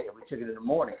at night if we took it in the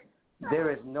morning?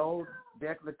 There is no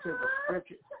declarative of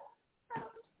Scripture.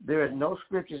 There is no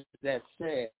Scripture that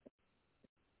says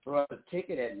for us to take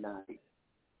it at night.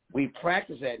 We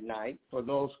practice at night for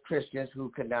those Christians who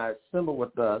cannot assemble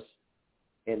with us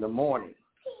in the morning.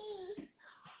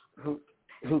 Who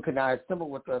cannot assemble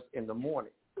with us in the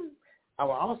morning. I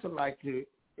would also like to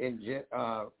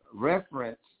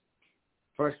reference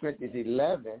 1 Corinthians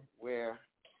 11, where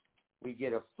we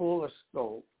get a fuller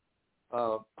scope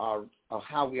of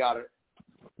how we ought to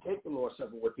take the Lord's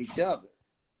Supper with each other.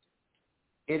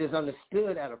 It is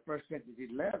understood out of 1 Corinthians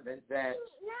 11 that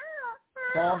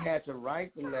Paul had to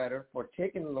write the letter for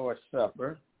taking the Lord's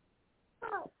Supper,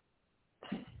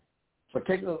 for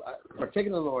taking the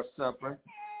Lord's Supper.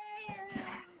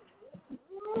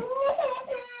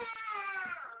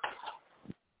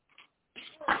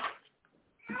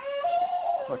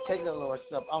 For taking the Lord's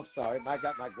Supper, I'm sorry, I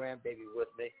got my grandbaby with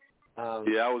me.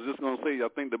 Yeah, I was just going to say, I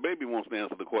think the baby wants to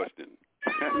answer the question.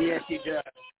 Yeah, she does.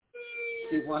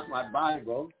 She wants my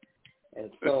Bible,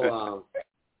 and so I'm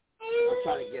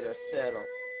trying to get her settled.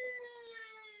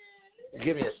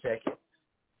 Give me a second.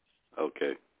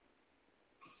 Okay.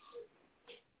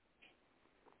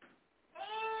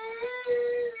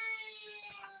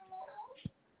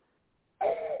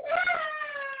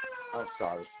 I'm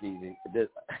sorry, Stevie. Hey,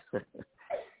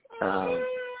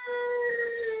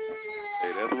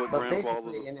 that's what grandfathers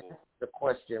basically, are in for. the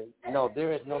question, no,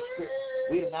 there is no script.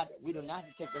 We do not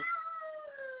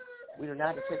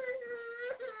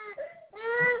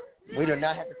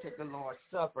have to take the Lord's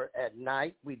Supper at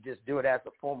night. We just do it as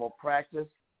a formal practice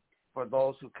for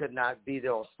those who could not be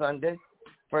there on Sunday.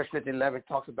 1 Corinthians 11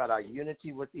 talks about our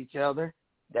unity with each other,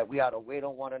 that we ought to wait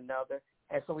on one another.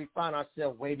 And so we find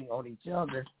ourselves waiting on each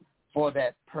other for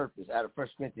that purpose out of 1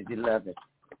 Corinthians 11.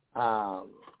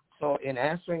 So in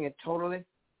answering it totally,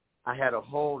 I had a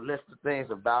whole list of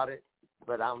things about it,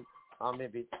 but I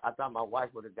thought my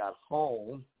wife would have got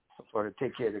home for her to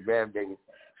take care of the grandbabies.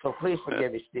 So please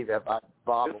forgive me, Steve, if I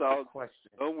bobbled the question.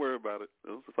 Don't worry about it.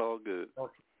 It's all good.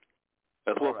 Okay.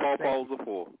 That's All what right, pawpaws are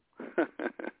for.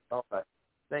 All right.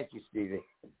 Thank you, Stevie.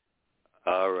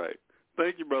 All right.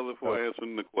 Thank you, brother, for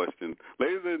answering the question.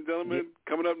 Ladies and gentlemen,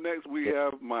 coming up next, we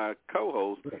have my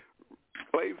co-host,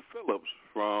 Clay Phillips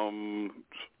from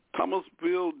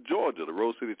Thomasville, Georgia, the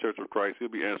Rose City Church of Christ. He'll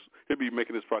be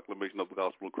making his proclamation of the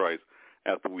gospel of Christ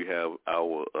after we have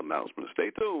our announcement. Stay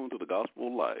tuned to the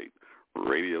Gospel Light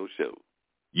Radio Show.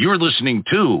 You're listening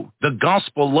to the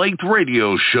Gospel Light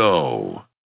Radio Show.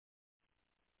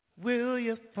 Will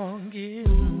you forgive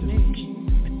me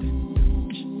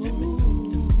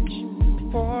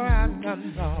for I've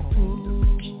done wrong?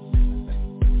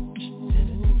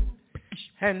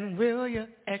 And will you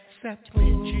accept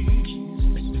me, Jesus,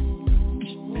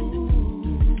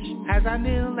 as I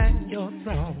kneel at your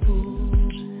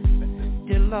throne,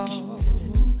 dear Lord?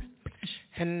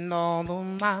 And although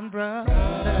my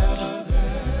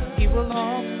brother, he will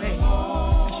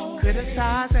always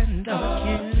criticize and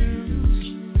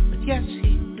accuse, but yes,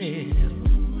 he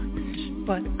will.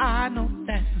 But I know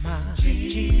that my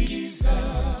Jesus,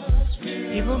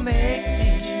 he will make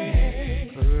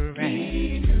me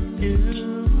brand new.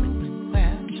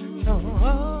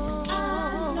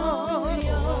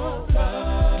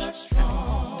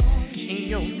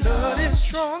 Your blood is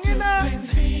strong enough to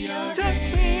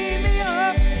clean me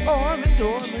up or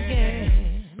restore me again.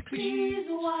 Please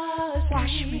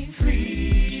wash me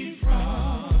free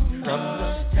from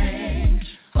the stain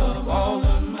of all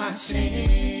of my sin.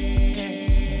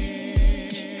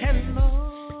 And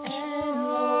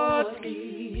Lord,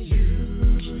 please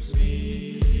use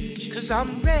me, 'cause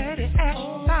I'm ready at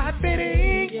thy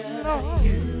bidding, Lord.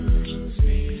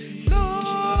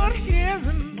 Lord, here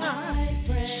am I,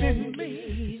 send me.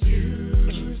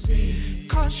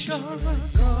 'Cause you're a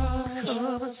God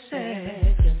of a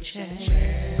second chance.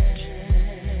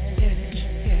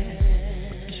 Yeah.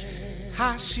 I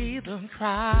see them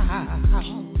crowd,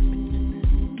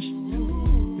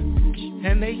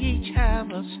 and they each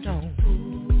have a stone,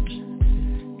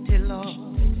 dear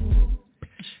Lord.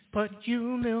 But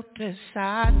you knelt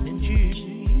beside me,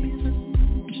 Jesus,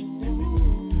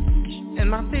 and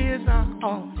my fears are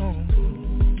all gone.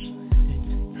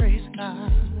 Praise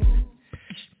God.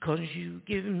 'Cause you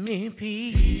give me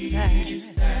peace that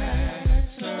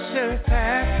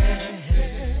surpasses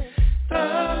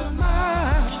the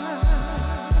mind.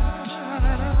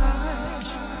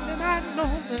 And I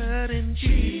know that in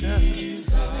Jesus'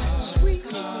 sweet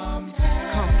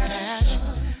compassion,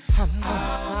 I'm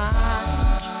gonna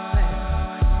find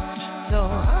that. So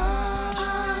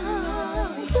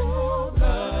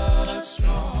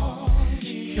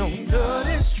your blood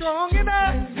is strong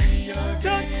enough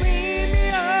to clean me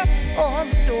up or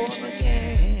restore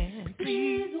again.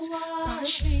 Please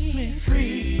wash me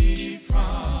free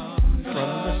from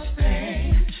the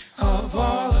stain of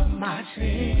all of my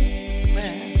sin.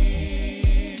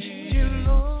 Dear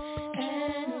Lord,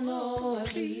 and Lord,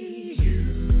 please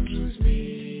use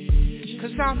me,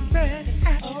 'cause I'm ready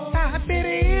at thy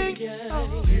bidding.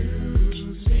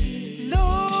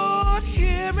 Lord,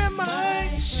 here am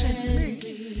I, send me.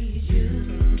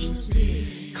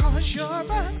 'Cause you're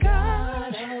a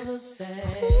God of a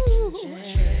second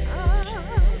chance.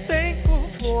 I'm thankful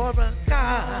for a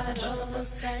God of a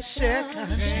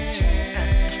second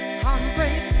chance. I'm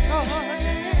grateful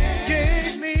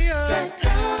gave me a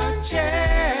second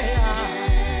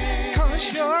chance. 'Cause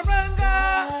you're a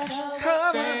God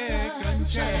of a second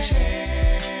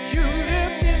chance. You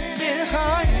lifted me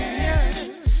higher,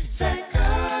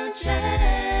 second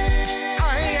chance. I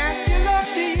ask you, Lord,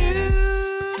 to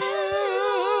use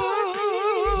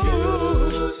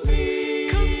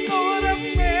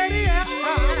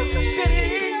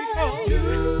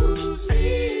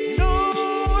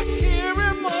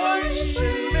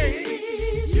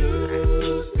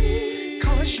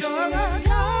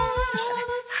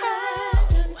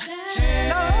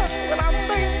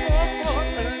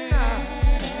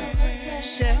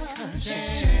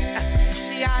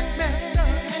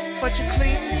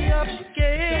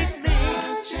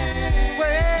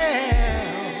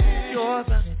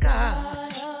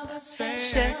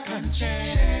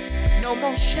No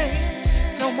more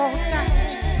shame, no more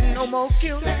doubt, no more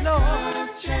guilt, Lord.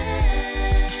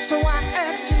 So I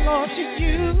ask you, Lord, to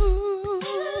use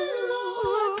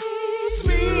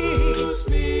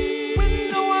me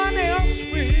when no one else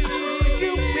will.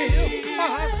 You will,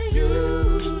 Father.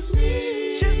 Use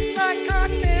me just like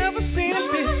I've never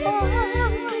seen before.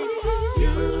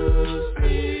 Use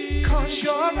me 'cause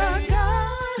you're a God.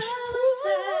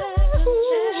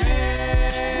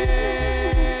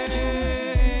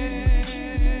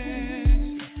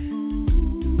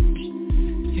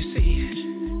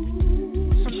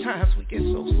 Sometimes we get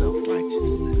so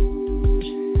self-righteous.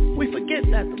 We forget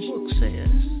that the book says,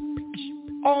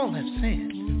 all have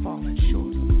sinned and fallen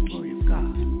short of the glory of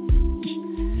God.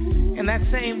 And that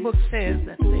same book says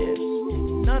that there's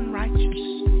none righteous,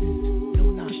 no,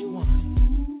 not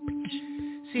one.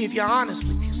 See, if you're honest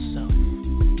with yourself,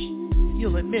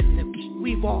 you'll admit that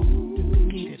we've all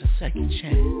needed a second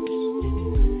chance.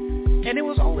 And it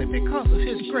was only because of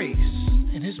his grace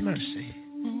and his mercy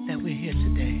that we're here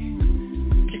today.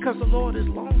 Because the Lord is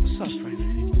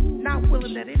long-suffering, not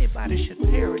willing that anybody should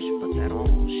perish, but that all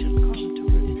should come to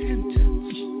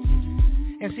repentance.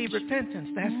 And see,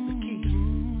 repentance, that's the key.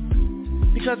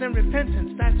 Because in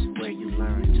repentance, that's where you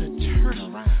learn to turn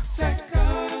around.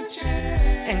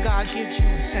 And God gives you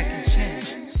a second chance.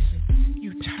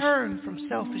 You turn from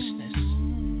selfishness,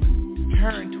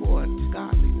 turn toward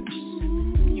godliness.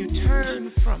 You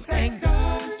turn from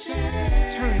anger,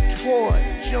 turn toward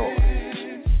joy.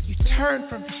 Turn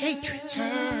from hatred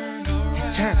and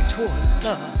turn toward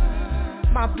love.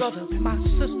 My brother, my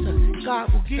sister,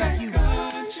 God will give you a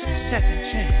second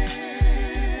chance.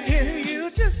 If you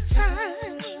just turn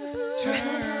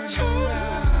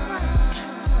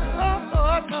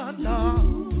around,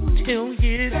 Lord, He'll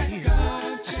give you.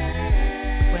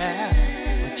 Well,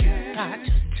 but you got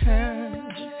to turn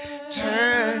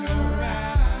around,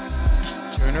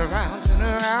 turn around, turn around, turn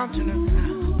around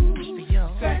for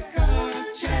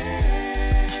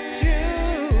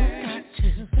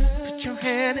your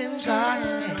hand in God's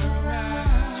hand.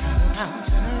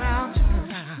 Turn around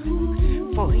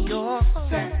for your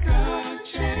second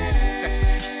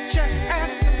chance. Just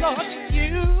ask the Lord to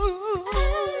use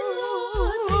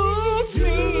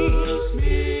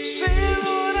me. Say,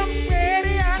 Lord, I'm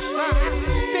ready. I'm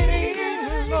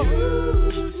sitting, Lord.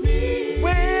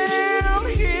 Well,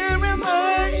 hear Him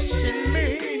urging me.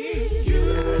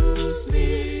 Use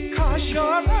me. 'Cause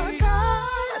you're a God.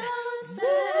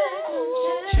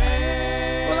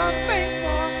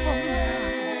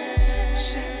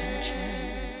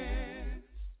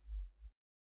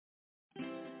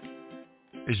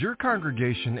 Is your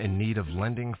congregation in need of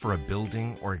lending for a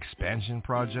building or expansion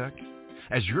project?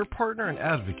 As your partner and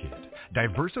advocate,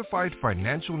 Diversified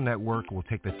Financial Network will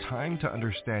take the time to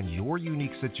understand your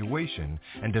unique situation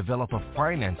and develop a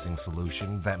financing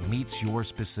solution that meets your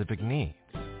specific needs.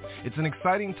 It's an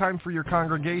exciting time for your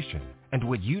congregation, and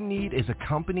what you need is a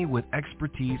company with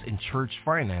expertise in church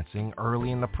financing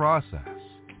early in the process.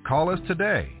 Call us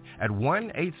today at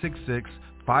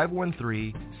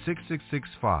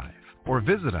 1-866-513-6665 or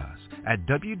visit us at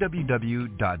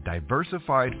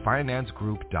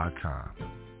www.diversifiedfinancegroup.com.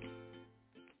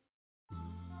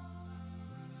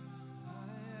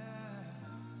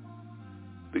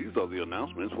 These are the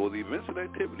announcements for the events and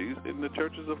activities in the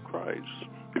Churches of Christ.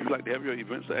 If you'd like to have your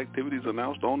events or activities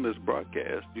announced on this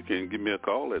broadcast, you can give me a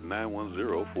call at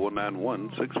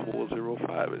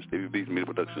 910-491-6405 at Stevie B's Media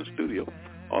Production Studio.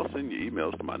 Or send your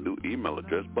emails to my new email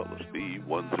address,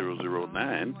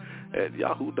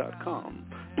 butlersteve1009@yahoo.com.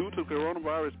 Due to the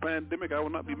coronavirus pandemic, I will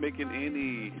not be making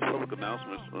any public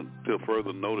announcements until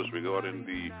further notice regarding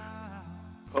the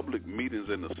public meetings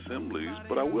and assemblies,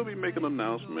 but I will be making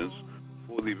announcements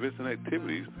for the events and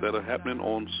activities that are happening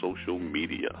on social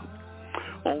media.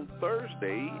 On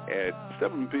Thursday at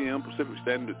 7 p.m. Pacific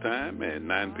Standard Time and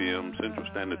 9 p.m. Central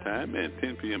Standard Time and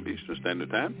 10 p.m. Eastern Standard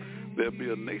Time, there'll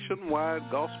be a nationwide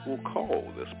gospel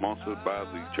call that's sponsored by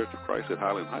the Church of Christ at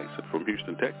Highland Heights from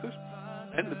Houston, Texas.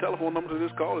 And the telephone number to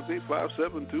this call is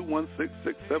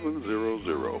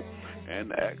 857-216-6700.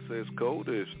 And the access code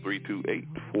is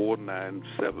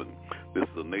 328497. This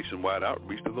is a nationwide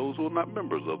outreach to those who are not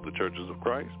members of the Churches of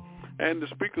Christ. And the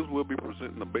speakers will be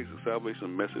presenting a basic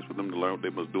salvation message for them to learn what they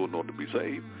must do in order to be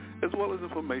saved, as well as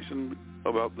information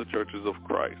about the Churches of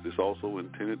Christ. It's also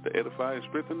intended to edify and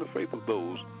strengthen the faith of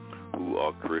those who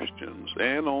are Christians.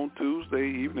 And on Tuesday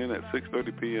evening at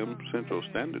 6:30 p.m. Central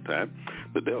Standard Time,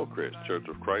 the Delcrest Church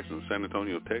of Christ in San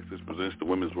Antonio, Texas presents the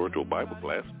Women's Virtual Bible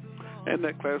Class. And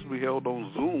that class will be held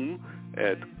on Zoom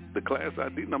at the class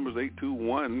ID numbers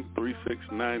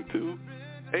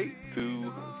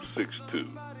 821-3692-8262.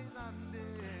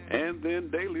 And And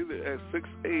then daily at 6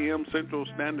 a.m. Central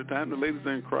Standard Time, the Ladies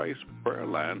in Christ prayer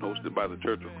line hosted by the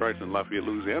Church of Christ in Lafayette,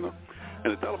 Louisiana.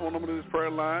 And the telephone number to this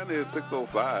prayer line is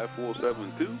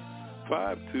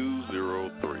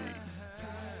 605-472-5203.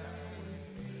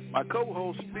 My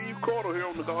co-host Steve Cordell here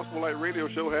on the Gospel Light Radio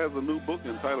Show has a new book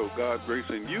entitled God, Grace,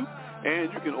 and You.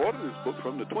 And you can order this book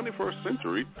from the 21st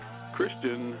Century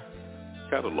Christian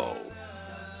Catalog.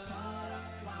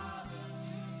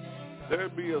 There'll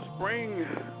be a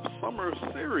spring-summer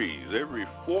series every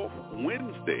fourth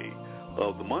Wednesday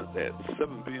of the month at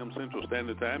 7 p.m. Central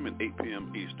Standard Time and 8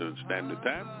 p.m. Eastern Standard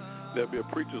Time. There'll be a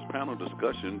preacher's panel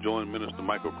discussion. Join Minister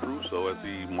Michael Crusoe as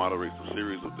he moderates a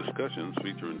series of discussions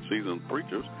featuring seasoned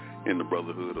preachers in the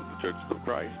Brotherhood of the Churches of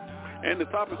Christ. And the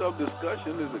topic of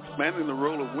discussion is expanding the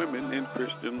role of women in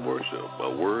Christian worship, a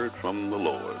word from the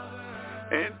Lord.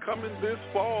 And coming this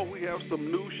fall, we have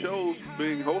some new shows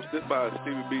being hosted by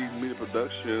Stevie B's Media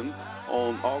Production.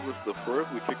 On August the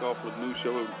 1st, we kick off a new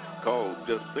show called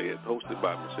Just Say It, hosted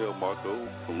by Michelle Marco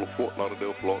from Fort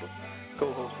Lauderdale, Florida,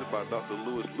 co-hosted by Dr.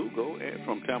 Louis Lugo and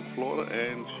from Tampa, Florida,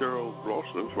 and Cheryl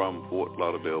Glosser from Fort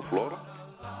Lauderdale, Florida.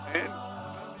 And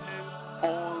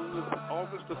on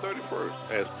August the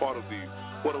 31st, as part of the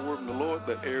What a Word from the Lord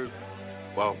that airs,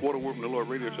 What a Word from the Lord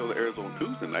radio show that airs on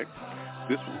Tuesday night,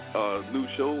 this new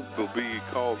show will be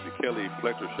called the Kelly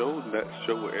Fletcher Show, and that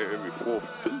show will air every fourth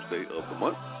Tuesday of the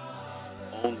month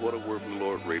on What a Word from the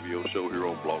Lord radio show here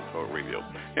on Blog Talk Radio.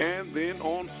 And then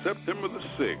on September the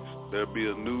 6th, there'll be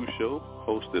a new show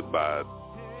hosted by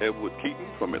Edward Keaton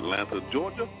from Atlanta,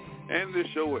 Georgia. And this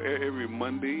show will air every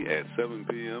Monday at 7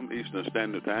 p.m. Eastern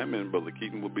Standard Time, and Brother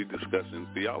Keaton will be discussing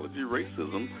theology,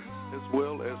 racism, as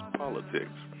well as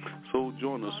politics. So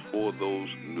join us for those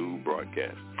new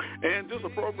broadcasts. And just a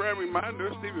program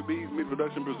reminder, Stevie B's Media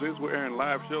Production presents, we're airing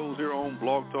live shows here on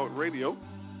Blog Talk Radio.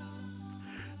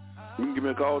 You can give me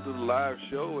a call to the live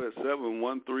show at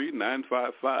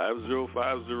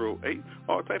 713-955-0508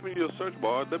 or type in your search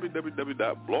bar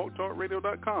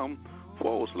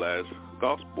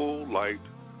www.blogtalkradio.com/Gospel Light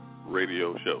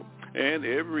Radio Show. And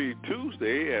every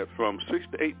Tuesday from 6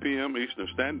 to 8 p.m. Eastern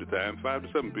Standard Time, 5 to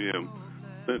 7 p.m.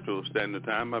 Central Standard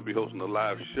Time, I'll be hosting a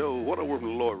live show, What a Word from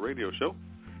the Lord radio show.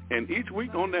 And each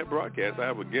week on that broadcast, I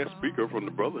have a guest speaker from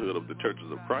the Brotherhood of the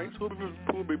Churches of Christ who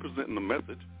will be presenting a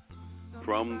message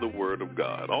from the Word of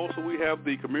God. Also, we have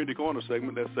the Community Corner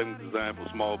segment. That segment is designed for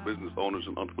small business owners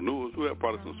and entrepreneurs who have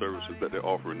products and services that they're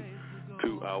offering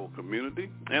to our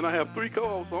community. And I have three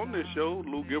co-hosts on this show.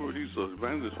 Lou Gilbert, he's an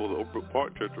evangelist for the Oak Brook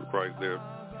Park Church of Christ there in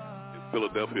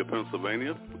Philadelphia,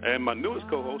 Pennsylvania. And my newest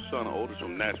co-host, Shauna Otis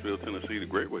from Nashville, Tennessee, the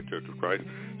Great Way Church of Christ.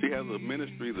 She has a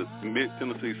ministry, the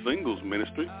Mid-Tennessee Singles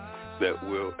Ministry, that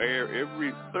will air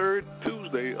every third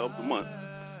Tuesday of the month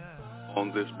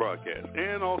on this broadcast.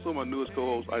 And also my newest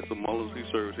co-host, Isa Mullins, he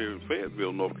serves here in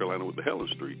Fayetteville, North Carolina with the Helen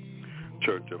Street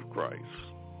Church of Christ.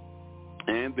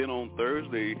 And then on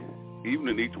Thursday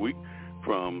evening each week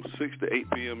from 6 to 8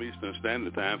 p.m. Eastern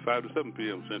Standard Time, 5 to 7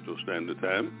 p.m. Central Standard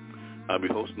Time, I'll be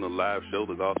hosting a live show,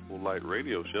 the Gospel Light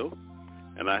Radio Show.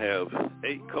 And I have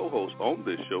 8 co-hosts on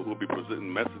this show who will be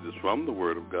presenting messages from the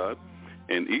Word of God.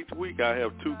 And each week I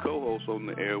have 2 co-hosts on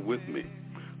the air with me.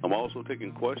 I'm also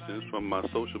taking questions from my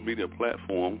social media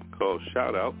platform called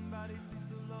Shout Out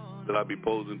that I'll be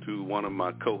posing to one of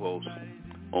my co-hosts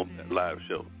on that live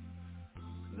show.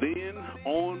 Then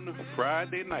on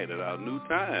Friday night at our new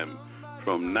time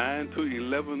from 9 to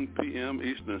 11 p.m.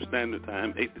 Eastern Standard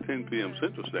Time, 8 to 10 p.m.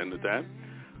 Central Standard Time,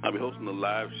 I'll be hosting a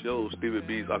live show, Stevie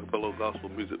B's Acapella Gospel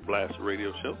Music Blast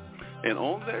Radio Show. And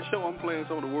on that show, I'm playing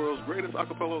some of the world's greatest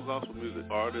acapella gospel music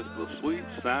artists, the sweet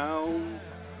sound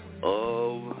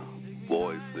of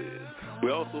voices. We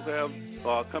also have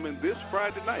coming this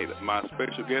Friday night, my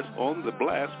special guest on the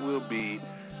blast will be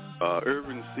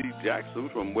Irvin C. Jackson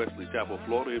from Wesley Chapel,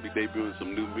 Florida. He'll be debuting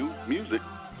some new music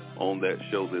on that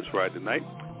show this Friday night.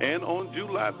 And on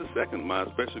July the 2nd, my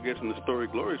special guest in the Story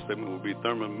Glory segment will be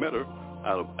Thurman Metter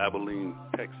out of Abilene,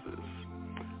 Texas.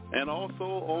 And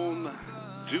also on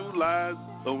July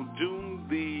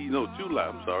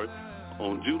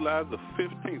the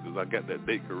 15th, as I got that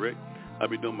date correct, I'll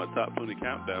be doing my Top 20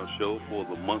 Countdown show for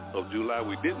the month of July.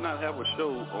 We did not have a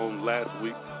show on last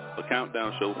week, a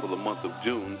countdown show for the month of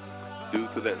June, due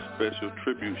to that special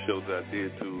tribute show that I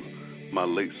did to my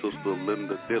late sister,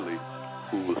 Linda Dilly,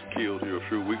 who was killed here a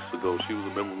few weeks ago. She was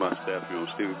a member of my staff here on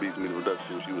Stevie B's Media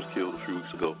Production. She was killed a few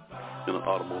weeks ago in an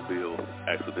automobile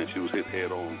accident. She was hit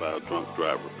head-on by a drunk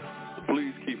driver. So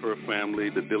please keep her family,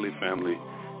 the Dilly family,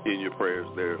 in your prayers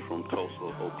there from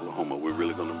Tulsa, Oklahoma. We're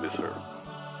really going to miss her.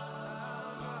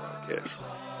 Yes.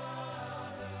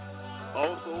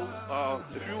 Also,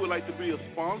 if you would like to be a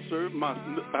sponsor, I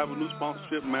have a new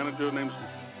sponsorship manager named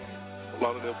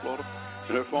Lauderdale, Florida.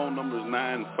 And her phone number is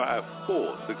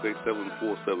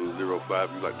 954-687-4705.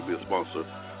 If you'd like to be a sponsor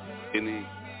any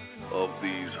of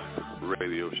these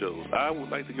radio shows. I would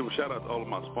like to give a shout out to all of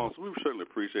my sponsors. We certainly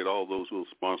appreciate all those who are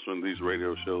sponsoring these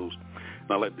radio shows.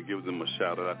 And I'd like to give them a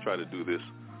shout out. I try to do this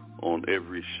on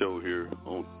every show here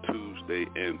on Tuesday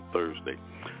and Thursday.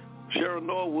 Cheryl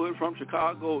Norwood from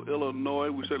Chicago,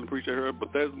 Illinois. We certainly appreciate her.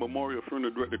 Bethesda Memorial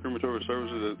Funeral Director, Crematory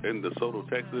Services in DeSoto,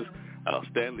 Texas.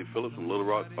 Stanley Phillips from Little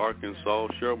Rock, Arkansas.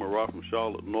 Cheryl Murrah from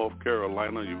Charlotte, North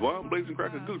Carolina. Yvonne Blazing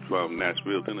Cracker Gooch from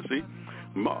Nashville, Tennessee.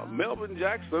 Melvin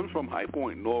Jackson from High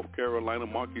Point, North Carolina.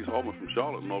 Marquise Hallman from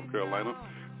Charlotte, North Carolina.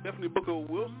 Stephanie Booker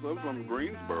Wilson from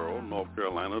Greensboro, North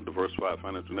Carolina. Diversified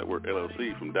Financial Network,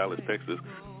 LLC from Dallas, Texas.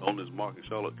 Owners Mark and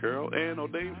Charlotte Carroll. And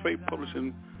Ordained Faith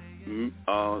Publishing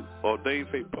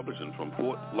from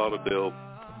Fort Lauderdale,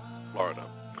 Florida.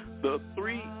 The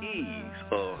 3 E's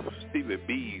of Stevie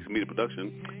B's Media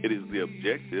Production. It is the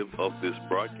objective of this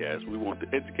broadcast. We want to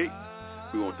educate.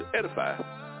 We want to edify.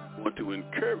 We want to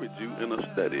encourage you in a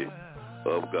study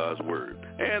of God's Word.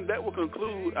 And that will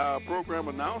conclude our program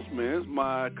announcements.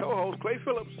 My co-host, Clay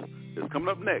Phillips, is coming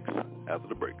up next after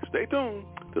the break. Stay tuned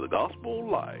to the Gospel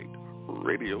Light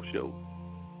Radio Show.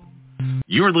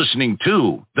 You're listening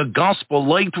to the Gospel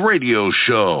Light Radio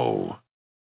Show.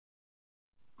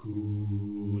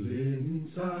 Cool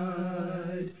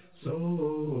inside,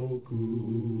 so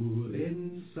cool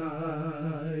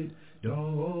inside.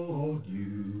 Don't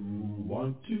you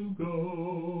want to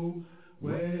go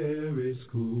where it's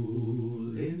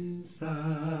cool inside?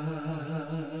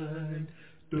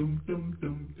 Dum dum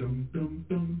dum dum dum dum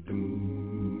dum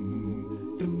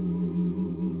dum dum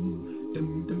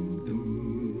dum.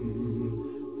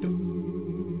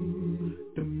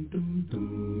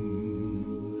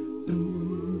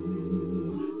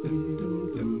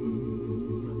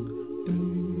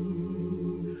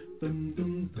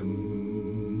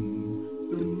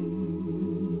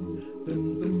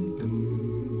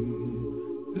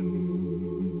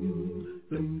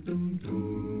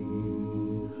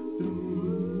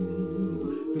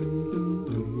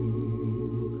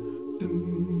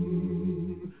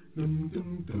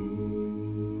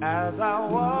 As I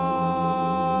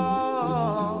walk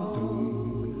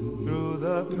through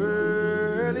the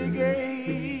pearly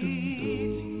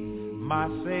gate, my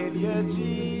Savior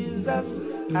Jesus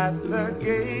at the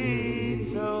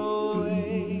gate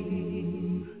away.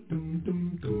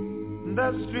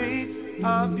 The streets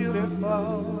are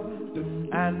beautiful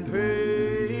and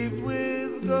paved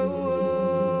with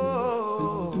gold.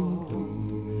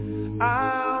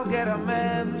 I'll get a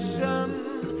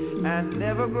mansion and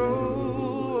never grow.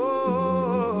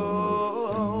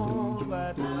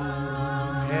 But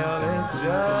hell is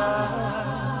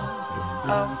just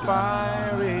a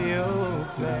fiery old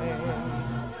place.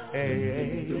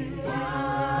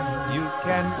 You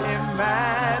can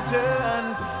imagine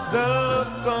the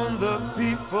look on the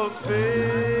people's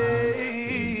face.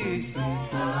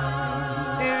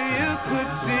 If you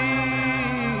could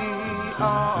see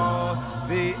all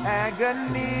the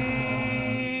agony,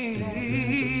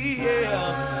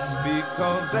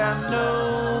 because there's no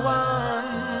one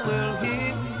will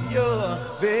hear your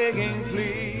begging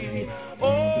plea.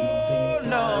 Oh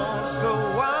no, so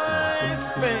why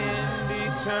spend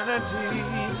eternity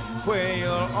where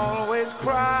you'll always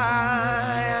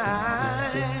cry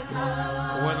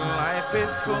when life is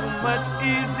so much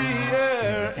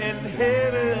easier in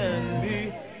heaven?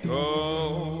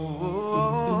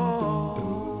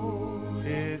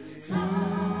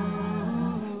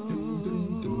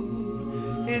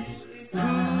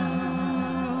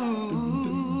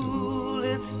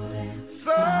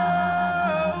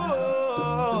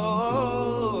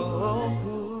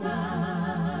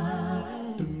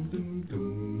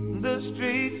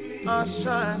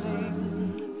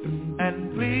 Shining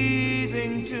and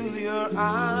pleasing to your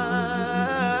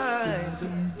eyes,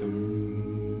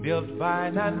 built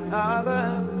by none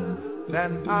other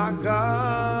than our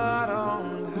God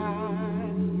on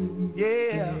high.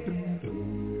 Yeah,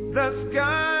 the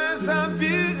skies are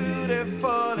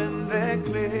beautiful and they're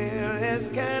clear as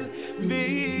can be.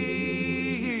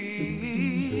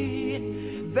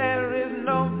 There is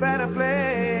no better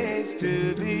place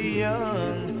to be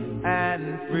young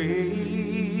and free.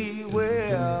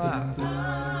 Well,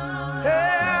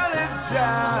 hell is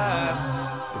just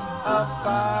a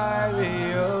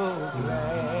fiery old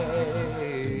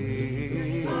place.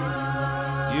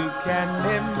 You can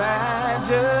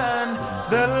imagine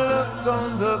the look on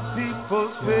the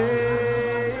people's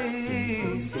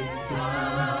face.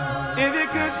 If you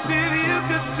could see, you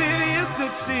could see, you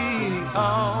could see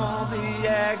all the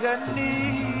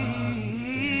agony,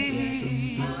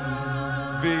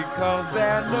 because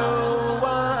there's no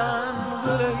one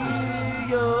will hear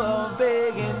your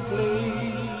begging plea.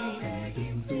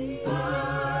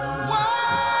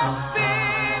 Once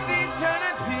in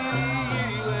eternity,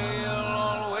 we'll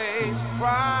always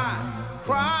cry,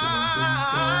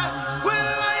 cry. When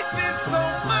life is so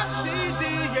much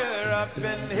easier up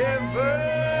in heaven.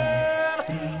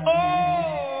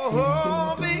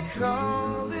 Oh,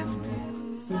 because it's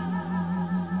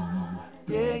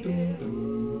yeah, yeah.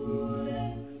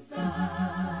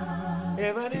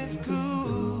 Heaven is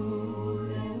cool.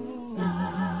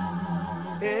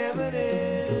 Heaven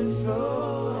is so.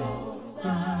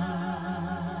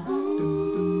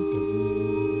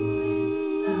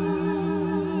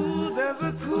 Ooh, there's a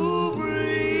cool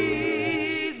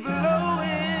breeze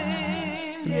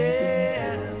blowing,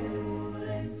 yeah.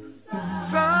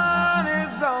 Sun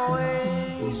is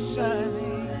always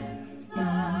shining.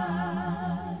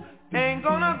 Ain't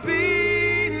gonna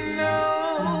be no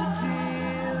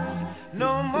tears,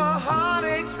 no more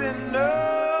heartaches and no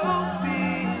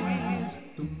fears.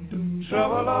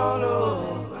 Trouble all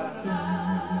over,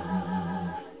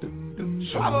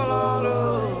 trouble all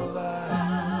over.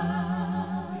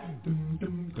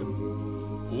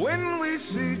 When we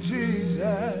see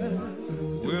Jesus,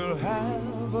 we'll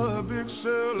have a big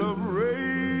celebration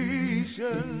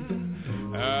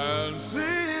and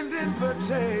send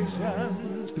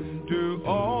invitations to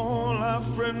all our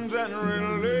friends and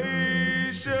relations.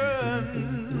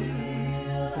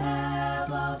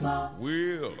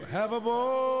 We'll have a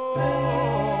ball,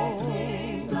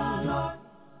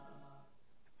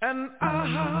 and our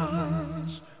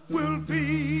hearts will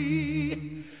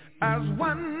be as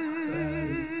one.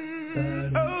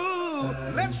 Oh,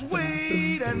 let's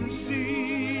wait and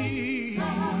see.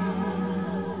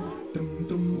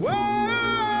 Whoa,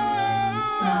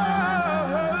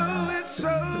 it's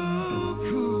so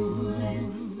cool.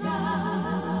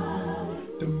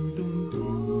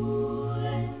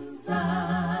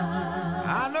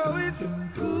 I know it's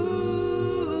cool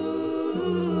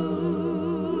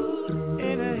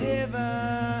in a heaven.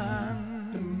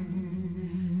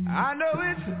 I know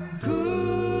it's cool.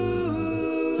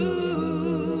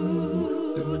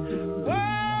 Whoa,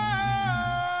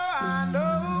 I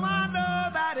know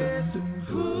that it's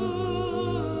cool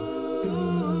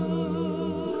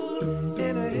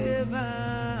in a heaven.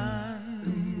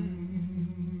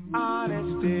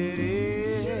 Honest it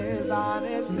is,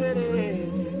 honest it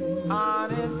is,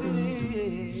 honest it is.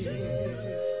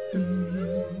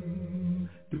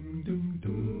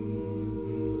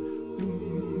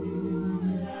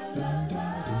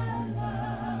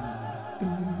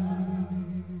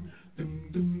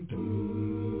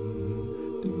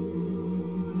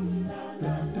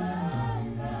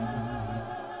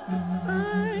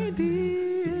 I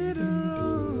did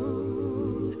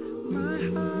wrong, my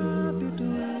heart did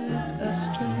went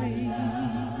astray,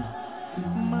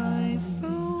 my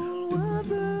soul was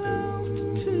lost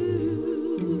too.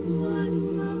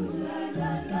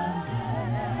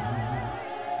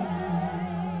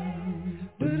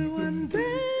 But one day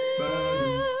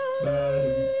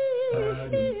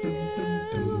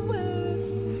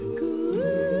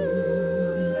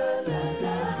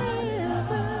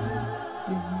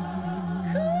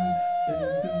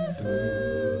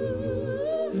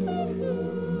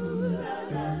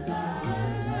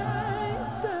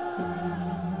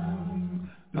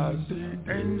I see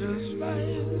angels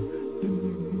flying,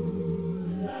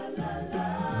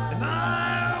 and I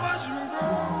watch them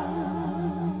go.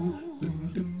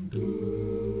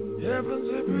 Heaven's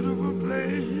a beautiful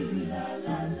place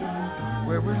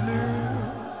where we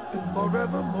live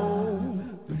forevermore.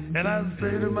 And I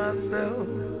say to myself,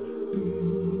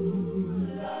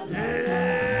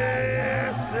 yeah,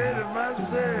 I say to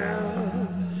myself,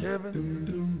 heaven,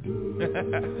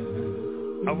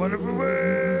 a wonderful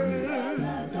world.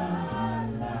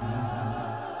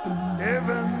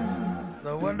 Heaven, a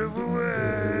wonderful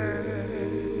world.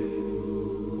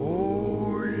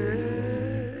 Oh, yeah.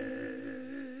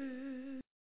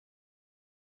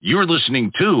 You're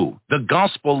listening to the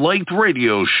Gospel Light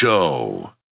Radio Show.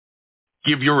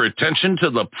 Give your attention to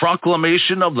the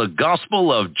proclamation of the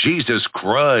gospel of Jesus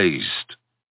Christ.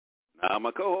 Now,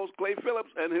 my co-host Clay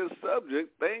Phillips and his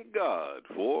subject, Thank God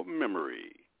for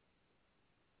Memory.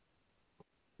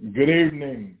 Good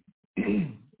evening.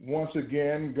 Once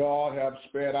again, God has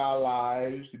spared our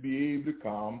lives to be able to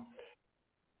come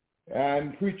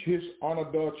and preach his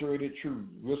unadulterated truth.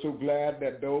 We're so glad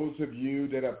that those of you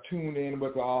that have tuned in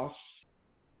with us,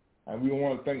 and we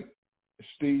want to thank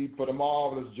Steve for the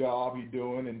marvelous job he's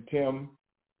doing, and Tim,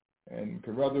 and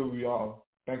Carruthers, we are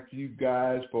Thank you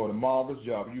guys for the marvelous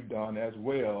job you've done as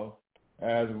well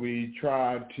as we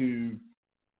try to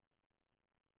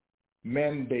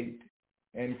mandate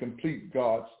and complete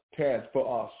God's task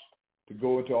for us to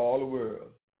go into all the world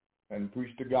and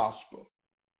preach the gospel.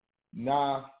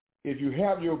 Now, if you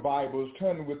have your Bibles,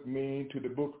 turn with me to the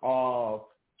book of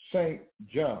St.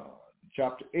 John,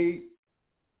 chapter 8.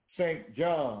 St.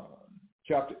 John,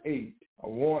 chapter 8. I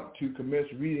want to commence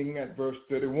reading at verse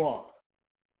 31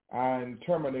 and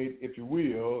terminate, if you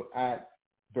will, at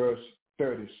verse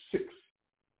 36.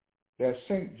 That's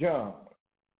St. John,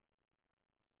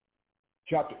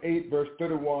 chapter 8, verse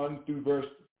 31 through verse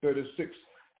 36.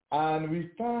 And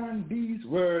we find these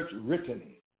words written.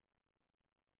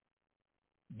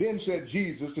 Then said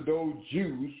Jesus to those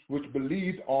Jews which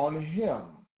believed on him,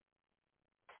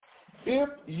 if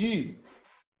ye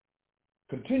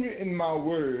continue in my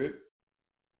word,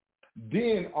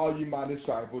 then are ye my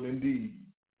disciple indeed.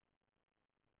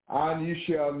 And ye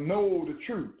shall know the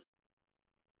truth,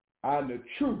 and the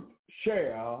truth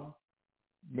shall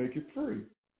make you free.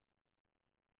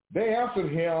 They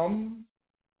answered him,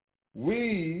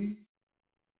 we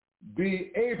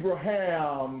be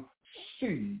Abraham's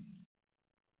seed,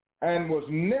 and was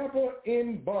never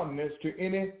in bondage to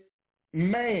any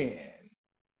man.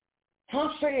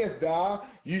 How sayest thou,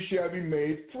 ye shall be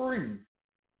made free?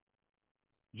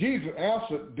 Jesus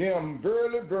answered them,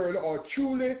 verily, verily, or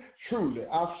truly, truly,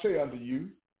 I say unto you,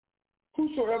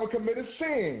 whosoever committeth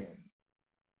sin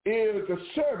is the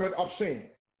servant of sin.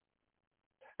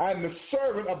 And the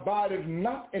servant abideth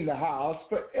not in the house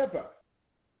forever,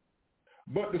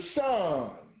 but the Son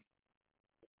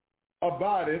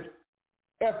abideth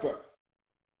ever.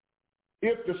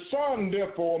 If the Son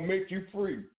therefore make you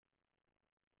free,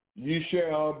 ye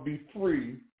shall be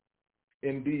free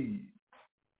indeed.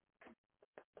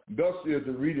 Thus is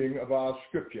the reading of our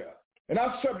scripture. And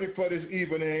our subject for this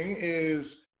evening is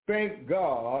thank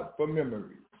God for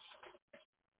memories.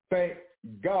 Thank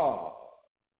God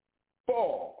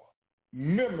for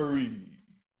memories.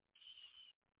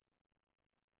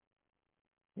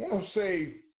 I want to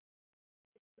say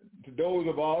to those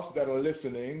of us that are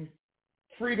listening,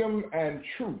 freedom and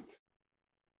truth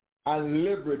and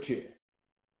liberty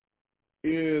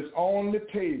is on the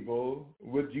table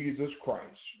with Jesus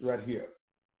Christ right here.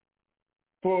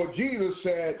 For Jesus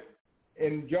said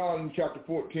in John chapter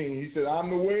 14, he said,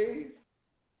 I'm the way,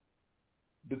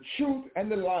 the truth,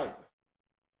 and the life.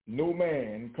 No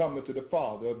man cometh to the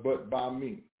Father but by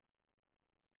me.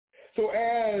 So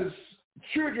as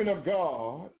children of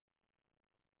God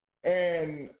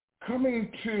and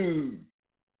coming to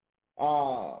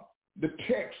the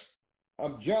text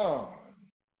of John,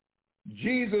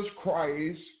 Jesus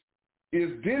Christ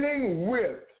is dealing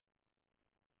with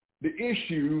the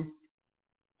issue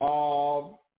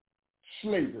of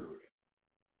slavery.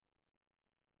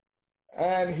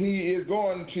 And he is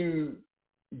going to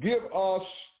give us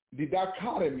the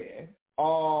dichotomy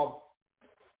of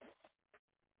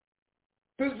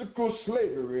physical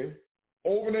slavery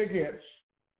over and against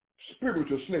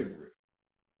spiritual slavery.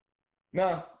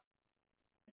 Now,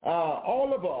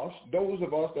 all of us, those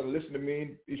of us that are listening to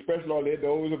me, especially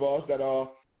those of us that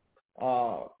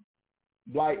are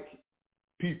black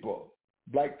people,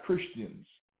 black Christians,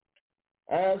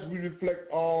 as we reflect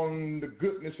on the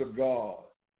goodness of God,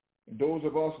 those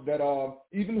of us that are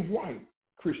even white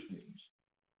Christians,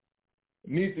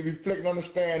 need to reflect and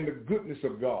understand the goodness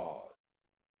of God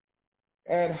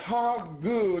and how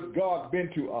good God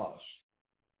been to us.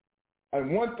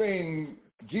 And one thing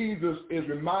Jesus is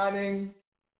reminding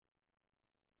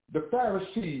the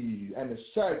Pharisees and the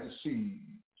Sadducees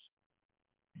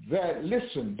that,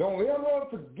 listen, don't ever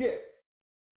forget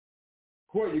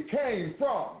where you came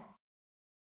from.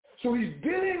 So he's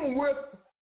dealing with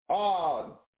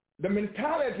the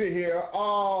mentality here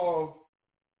of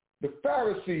the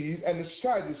Pharisees and the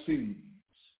Sadducees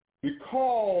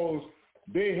because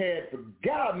they had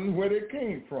forgotten where they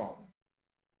came from.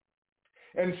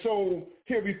 And so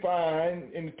here we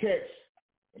find in the text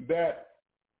that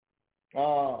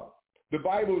the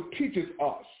Bible teaches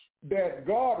us that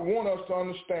God wants us to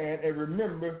understand and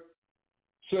remember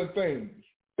certain things.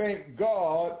 Thank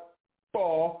God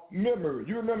for memory.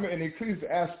 You remember in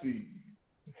Ecclesiastes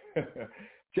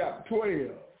chapter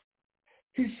 12,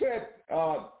 he said,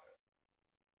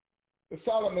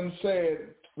 Solomon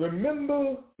said,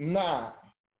 remember now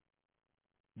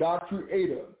thy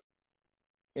Creator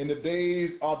in the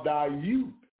days of thy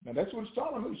youth. Now that's what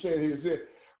Solomon said here. He said,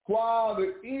 while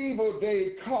the evil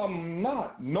day come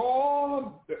not,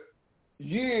 nor the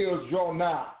years draw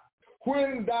nigh,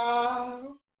 when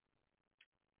thou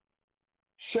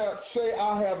shalt say,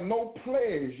 I have no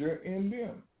pleasure in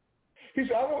them. He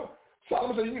said,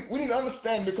 Solomon said, we need to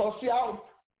understand because, see, I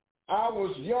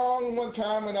was young one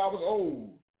time and I was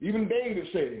old. Even David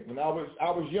said, when I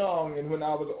was young and when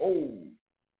I was old.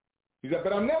 He said,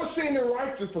 but I've never seen the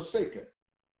righteous forsaken.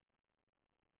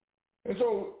 And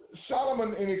so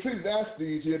Solomon in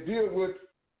Ecclesiastes,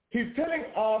 he's telling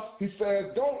us, he says,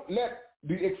 don't let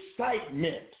the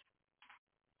excitement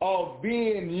of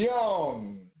being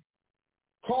young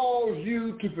cause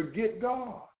you to forget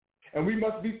God. And we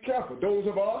must be careful. Those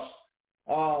of us,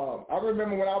 I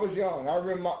remember when I was young, I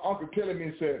remember my uncle telling me,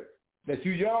 he said, that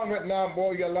you're young right now,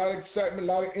 boy, you got a lot of excitement,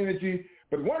 a lot of energy,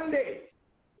 but one day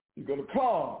you're going to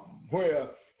come where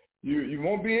you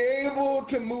won't be able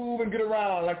to move and get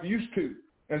around like you used to.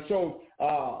 And so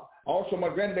also my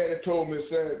granddaddy told me,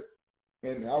 said,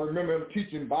 and I remember him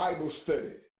teaching Bible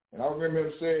study, and I remember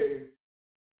him saying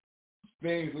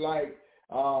things like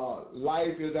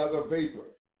life is as a vapor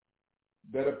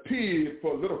that appears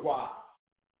for a little while,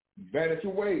 vanish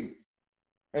away.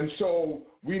 And so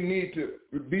we need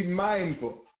to be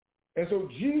mindful. And so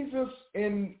Jesus,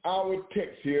 in our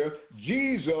text here,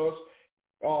 Jesus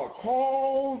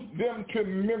calls them to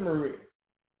memory,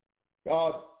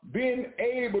 being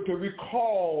able to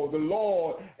recall the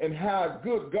Lord and how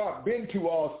good God been to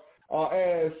us.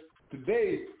 As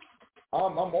today,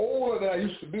 I'm older than I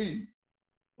used to be.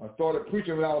 I started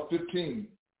preaching when I was 15.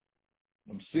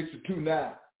 I'm 62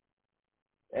 now.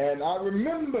 And I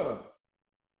remember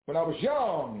when I was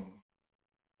young,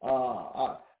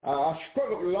 I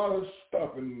struggled with a lot of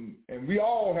stuff, and we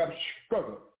all have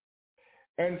struggled.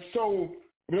 And so,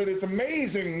 but it's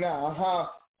amazing now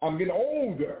how I'm getting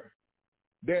older,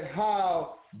 that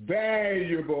how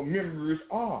valuable memories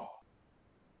are.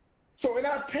 So in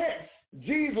our text,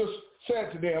 Jesus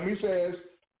said to them, he says,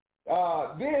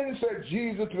 then said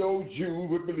Jesus to those Jews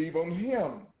would believe on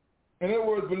him. In other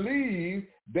words, believe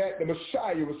that the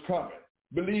Messiah was coming.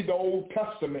 Believe the Old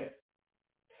Testament.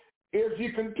 If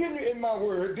you continue in my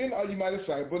word, then are you my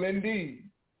disciple indeed.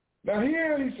 Now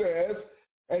here he says,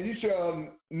 and you shall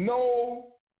know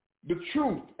the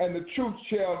truth, and the truth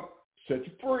shall set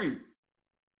you free.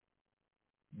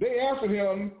 They answered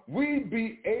him, we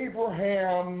be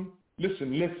Abraham,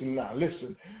 listen now,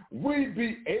 we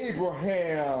be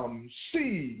Abraham's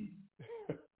seed.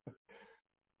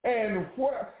 And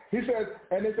where, he says,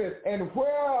 and it says, and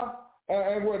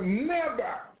were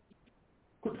never,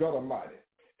 good God Almighty,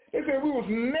 it said we was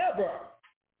never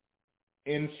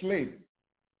enslaved.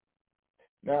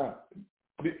 Now,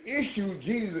 the issue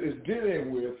Jesus is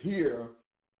dealing with here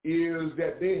is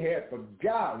that they had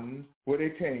forgotten where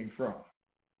they came from.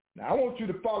 Now, I want you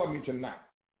to follow me tonight.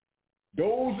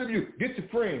 Those of you, get your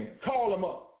friend, call them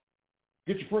up.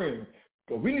 Get your friend.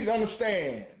 Because we need to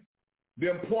understand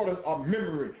the importance of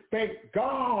memory. Thank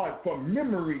God for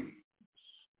memory.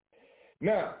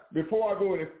 Now, before I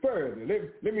go any further,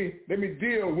 let me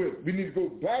deal with, we need to go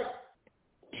back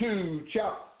to in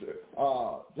chapter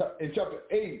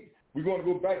 8. We're going to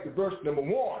go back to verse number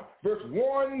 1. Verse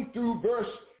 1 through verse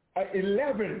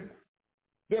 11.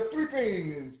 There are 3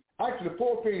 things, actually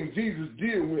 4 things Jesus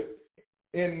deal with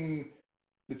in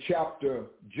the chapter,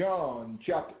 John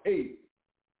chapter 8.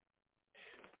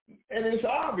 And it's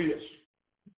obvious.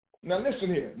 Now listen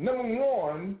here. Number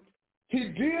 1, he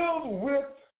deals with,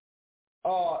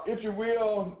 if you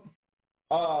will,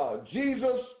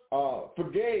 Jesus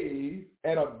forgave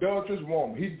an adulterous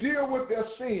woman. He deals with their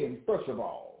sin, first of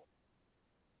all.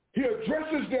 He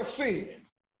addresses their sin.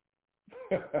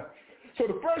 So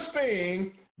the first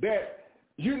thing that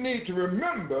you need to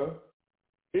remember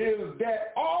is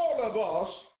that all of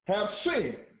us have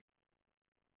sinned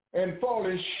and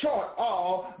fallen short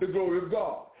of the glory of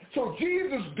God. So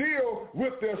Jesus deals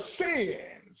with their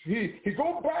sins. He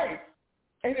goes back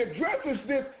and addresses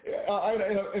this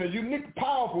in a unique,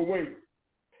 powerful way.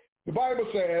 The Bible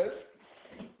says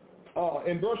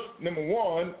in verse number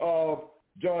 1 of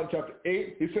John chapter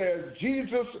 8, he says,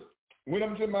 Jesus went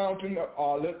up to the mountain of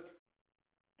Olives.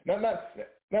 Now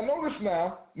notice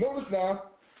now,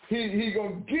 he's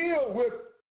going to deal with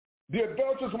the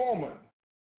adulterous woman.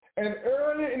 And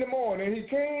early in the morning, he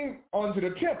came unto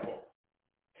the temple.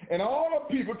 And all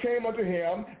the people came unto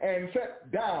him and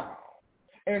sat down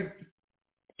and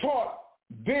taught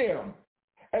them.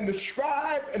 And the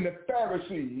scribes and the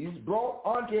Pharisees brought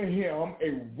unto him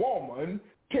a woman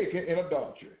taken in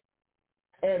adultery.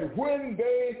 And when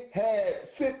they had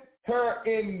set her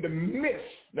in the midst,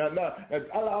 now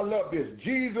I love this.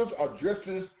 Jesus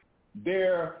addresses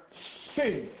their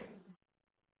sin.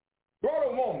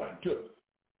 Brought a woman to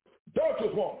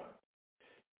adulterous woman.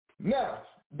 Now,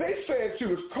 they said she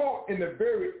was caught in the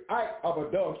very act of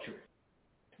adultery.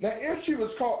 Now, if she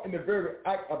was caught in the very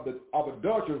act of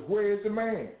adultery, where is the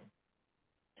man?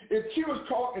 If she was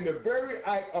caught in the very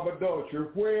act of adultery,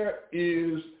 where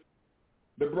is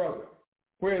the brother?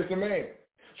 Where is the man?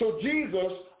 So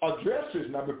Jesus addresses,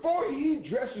 now before he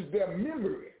addresses their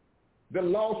memory, the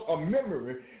loss of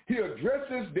memory, he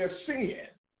addresses their sin.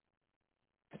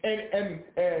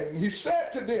 And he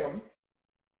said to them,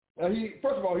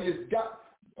 first of all, he just got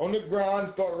on the ground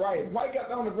and started writing. Why he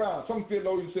got on the ground? Some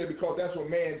theologians say because that's where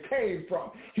man came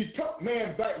from. He took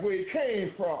man back where he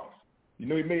came from. You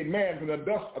know, he made man from the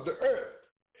dust of the earth.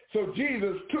 So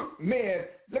Jesus took man,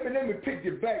 let me pick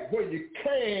you back where you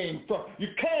came from. You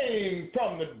came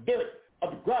from the dirt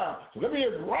of the ground. So let me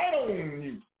just write on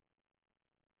you.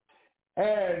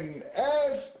 And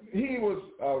as he was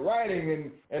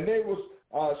writing and they was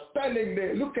standing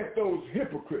there, look at those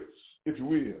hypocrites, if you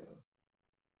will.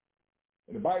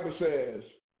 And the Bible says,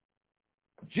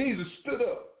 Jesus stood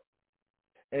up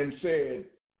and said,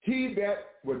 he that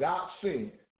without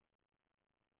sin,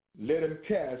 let him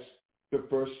cast the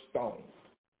first stone.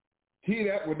 He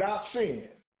that without sin,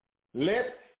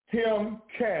 let him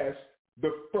cast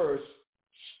the first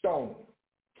stone.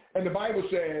 And the Bible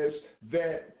says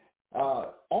that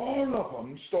all of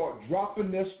them start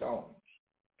dropping their stones.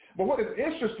 But what is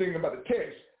interesting about the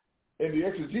text in the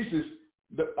exegesis,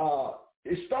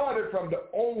 it started from the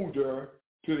older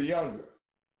to the younger.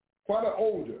 Why the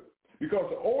older? Because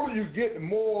the older you get, the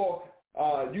more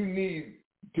you need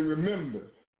to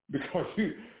remember. Because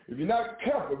if you're not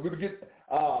careful, we'll get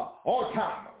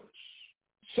all-timers,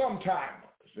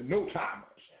 some-timers, and no-timers.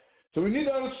 So we need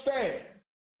to understand.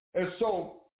 And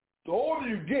so the older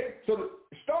you get, so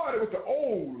it started with the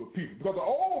older people. Because the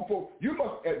old folks, you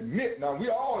must admit, now we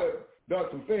all have done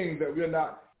some things that we're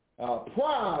not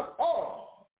proud of.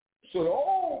 So the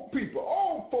old people,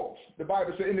 old folks, the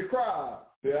Bible said in the crowd,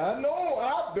 say, I know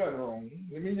I've done wrong.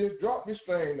 Let me just drop this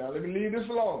thing now. Let me leave this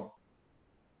alone.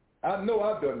 I know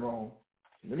I've done wrong.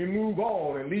 Let me move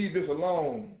on and leave this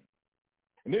alone.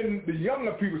 And then the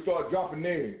younger people start dropping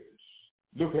theirs.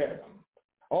 Look at them.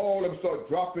 All of them start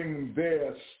dropping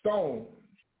their stones.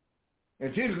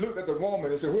 And Jesus looked at the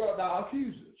woman and said, who are thy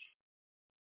accusers?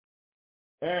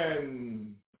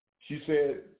 And she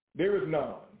said, there is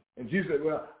none. And Jesus said,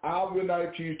 well, I will not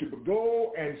accuse you, but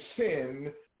go and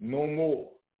sin no more.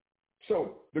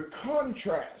 So the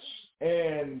contrast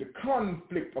and the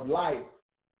conflict of life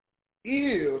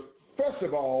is, first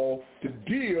of all, to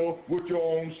deal with your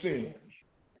own sins.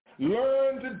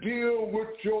 Learn to deal with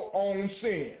your own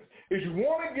sins. If you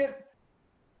want to get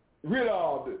rid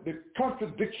of the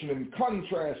contradiction and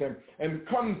contrast and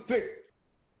conflict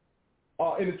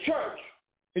in the church,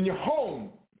 in your home,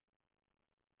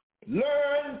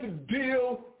 learn to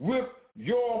deal with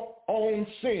your own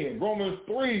sin. Romans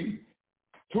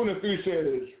 3:23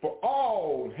 says, for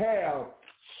all have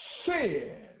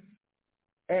sinned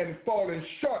and fallen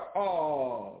short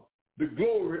of the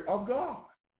glory of God.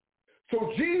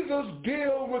 So Jesus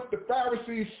deals with the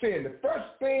Pharisees' sin. The first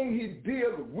thing he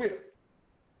deals with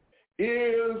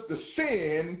is the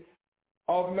sin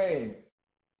of man.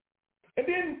 And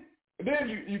then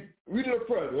you read a little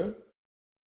further.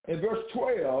 In verse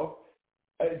 12,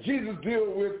 Jesus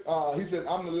deals with, he said,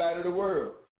 I'm the light of the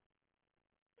world.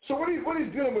 So what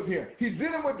he's dealing with here? He's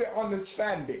dealing with the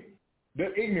understanding,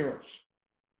 the ignorance.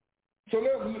 So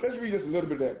let's read just a little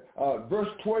bit of that. Verse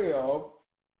 12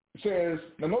 says,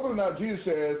 now notice now Jesus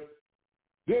says,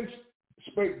 then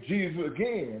spake Jesus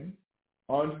again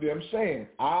unto them, saying,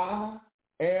 I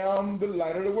am the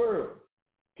light of the world.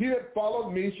 He that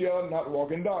followeth me shall not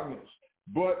walk in darkness,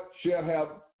 but shall have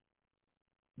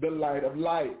the light of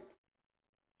life.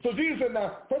 So Jesus said,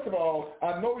 now, first of all,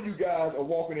 I know you guys are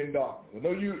walking in darkness. I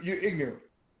know you're ignorant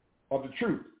of the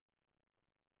truth.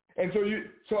 And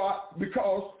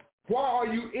because why are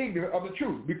you ignorant of the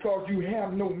truth? Because you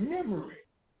have no memory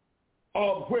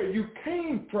of where you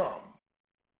came from.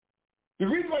 The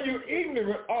reason why you're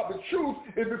ignorant of the truth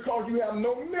is because you have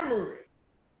no memory.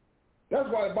 That's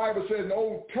why the Bible says in the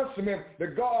Old Testament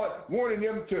that God wanted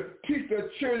them to teach their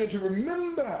children to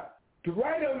remember, to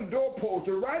write it on the doorpost,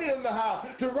 to write it in the house,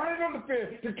 to write it on the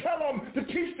fence, to tell them, to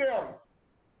teach them.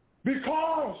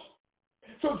 Because,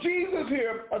 so Jesus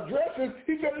here addresses,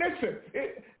 he said, listen,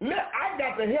 I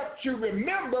got to help you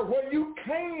remember where you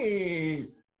came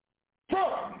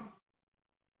from.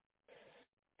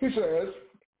 He says,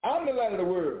 I'm the light of the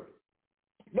world.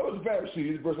 Notice the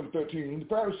Pharisees, verse 13. The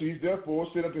Pharisees therefore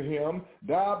said unto him,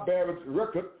 thou bearest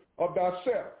record of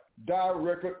thyself. Thy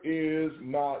record is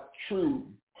not true.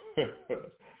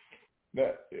 Now,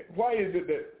 why is it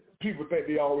that people think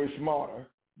they're always smarter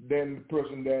than the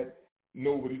person that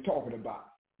knows what he's talking about?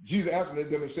 Jesus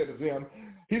answered them and said to them,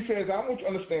 he says, I want you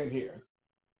to understand here,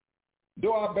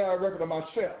 though I bear a record of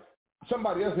myself,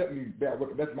 somebody else helped me bear a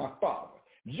record. That's my Father.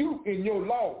 You in your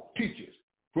law teaches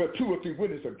where 2 or 3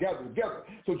 witnesses are gathered together.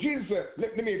 So Jesus said,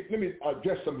 let me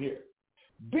address them here.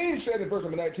 Then said in verse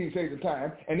number 19, says the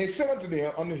time, and they said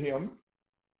unto him,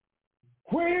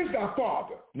 where is thy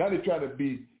Father? Now they're trying to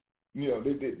be,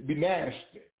 they be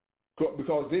nasty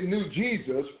because they knew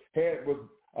Jesus was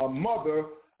a mother,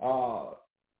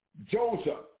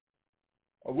 Joseph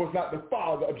was not the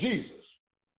father of Jesus.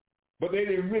 But they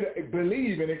didn't really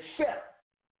believe and accept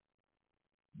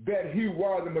that he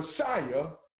was the Messiah,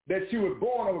 that she was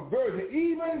born of a virgin,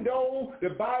 even though the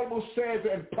Bible says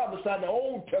and prophesied in the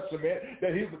Old Testament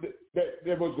that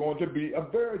there was going to be a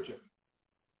virgin.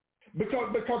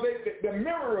 Because the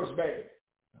memory was bad.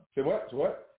 Say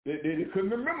what? They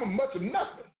couldn't remember much of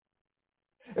nothing.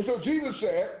 And so Jesus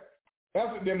said,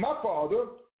 answered them, my Father,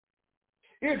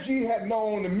 if ye had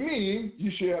known me,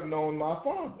 you should have known my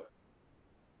Father.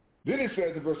 Then it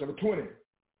says in verse number 20,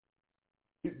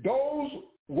 those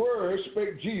words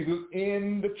spake Jesus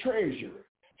in the treasury.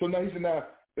 So now he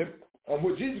said,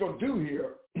 what Jesus is going to do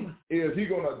here is he's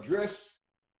going to address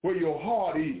where your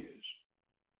heart is.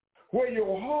 Where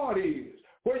your heart is.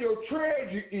 Where your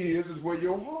treasure is where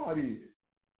your heart is.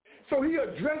 So he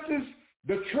addresses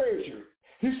the treasury.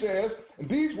 He says,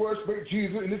 these words spake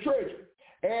Jesus in the treasury,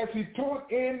 as he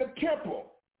taught in the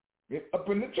temple, up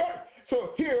in the church.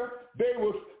 So here,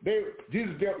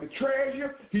 Jesus dealt with the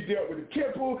treasure, he dealt with the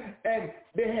temple, and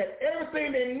they had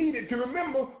everything they needed to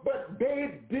remember, but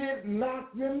they did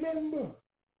not remember.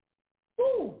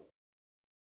 Ooh.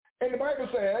 And the Bible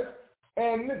says,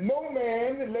 and no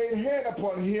man laid hand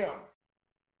upon him.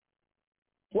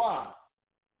 Why?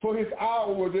 For his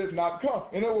hour is not come.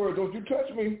 In other words, don't you touch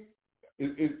me.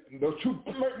 Don't you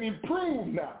make me prove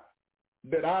now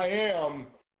that I am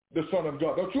the Son of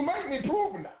God. Don't you make me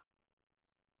prove now.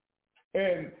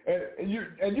 And you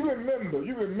remember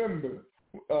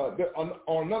that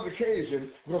on another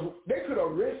occasion, because they could have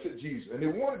arrested Jesus, and they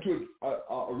wanted to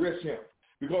arrest him.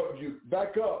 Because if you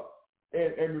back up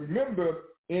and remember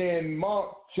in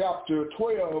Mark chapter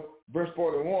 12, verse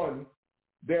 41,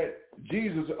 that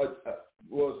Jesus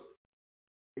was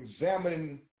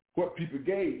examining what people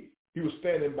gave. He was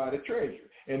standing by the treasure.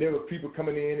 And there were people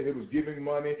coming in, and they was giving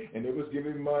money, and they was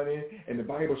giving money. And the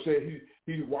Bible said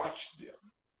he watched them.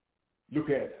 Look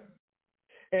at them.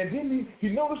 And then he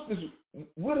noticed this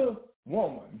widow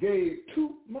woman gave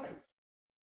 2 mites.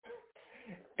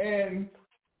 And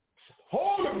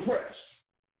hold the press.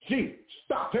 Jesus,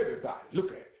 stop everybody. Look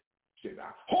at it. Said,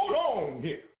 now, hold on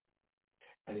here.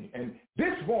 And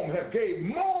this woman have gave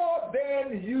more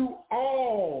than you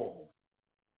all.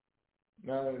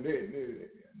 Now,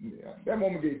 that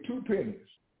woman gave 2 pennies.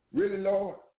 Really,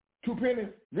 Lord? 2 pennies?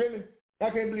 Really? I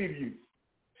can't believe you.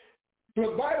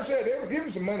 But the Bible said they were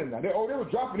giving some money now. They were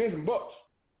dropping in some bucks.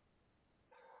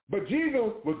 But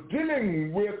Jesus was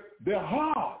dealing with their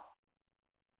heart.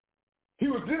 He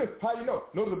was dealing, how you know?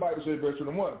 Notice the Bible says, verse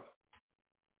 21.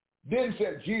 Then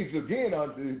said Jesus again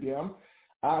unto them,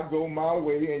 I go my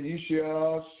way, and ye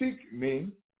shall seek me,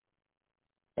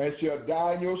 and shall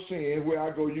die in your sin. Where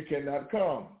I go, you cannot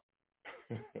come.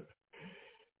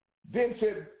 Then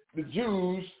said the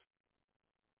Jews,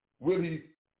 will he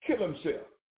kill himself?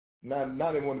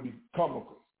 Now they want to be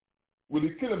comical. Will he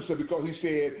kill himself because he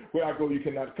said, where I go, you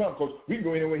cannot come? Because we can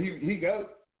go anywhere he goes.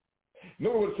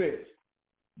 Notice what it says.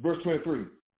 Verse 23.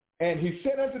 And he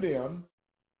said unto them,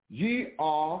 ye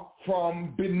are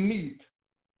from beneath.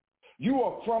 You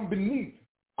are from beneath.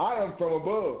 I am from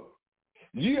above.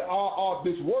 Ye are of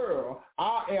this world.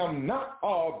 I am not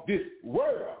of this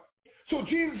world. So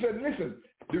Jesus said, listen,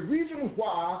 the reason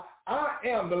why I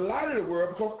am the light of the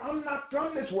world, because I'm not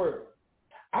from this world.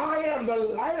 I am the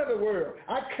light of the world.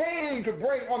 I came to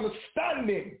bring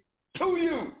understanding to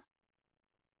you.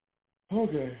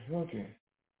 Okay.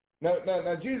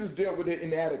 Now Jesus dealt with their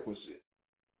inadequacy.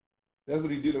 That's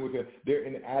what he's dealing with, their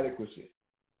inadequacy.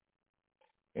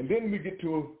 And then we get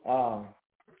to our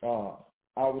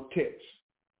text.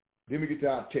 Then we get to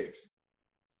our text.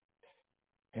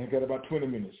 And I've got about 20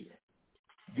 minutes here.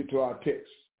 Get to our text.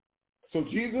 So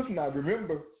Jesus, now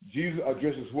remember, Jesus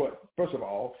addresses what? First of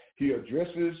all, he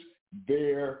addresses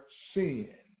their sin.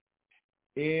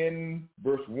 In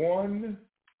verse 1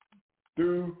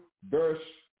 through verse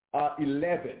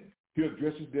 11, he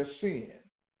addresses their sin.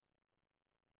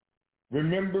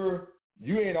 Remember,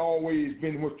 you ain't always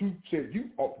been what you said you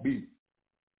ought to be.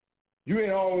 You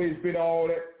ain't always been all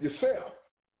that yourself.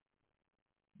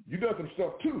 You done some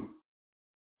stuff too.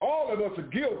 All of us are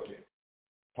guilty.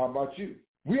 How about you?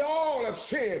 We all have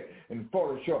sinned and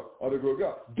fallen short of the glory of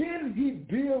God. Then he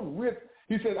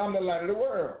said, I'm the light of the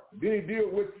world. Then he deal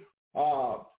with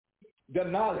the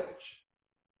knowledge,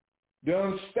 the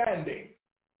understanding.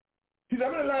 He said,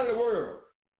 I'm the light of the world.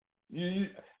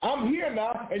 I'm here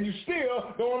now, and you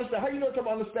still don't understand. How you know what I'm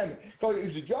talking about understanding? Because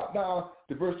if you drop down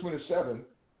to verse 27,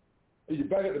 if you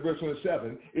back up to verse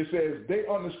 27, it says, they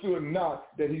understood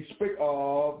not that he spake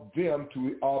of them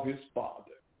of his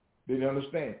Father. They didn't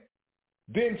understand.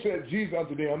 Then said Jesus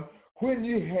unto them, when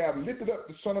ye have lifted up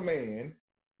the Son of Man,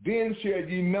 then shall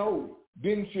ye know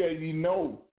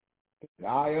that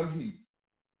I am he,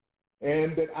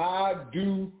 and that I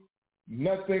do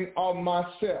nothing of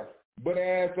myself, but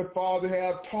as the Father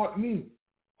hath taught me,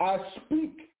 I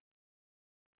speak.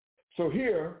 So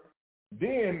here,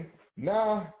 then,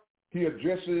 now he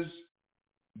addresses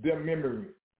their memory.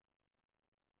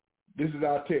 This is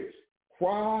our text.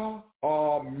 Why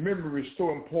are memories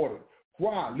so important?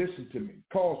 Why? Listen to me.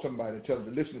 Call somebody and tell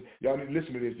them to listen. Y'all need to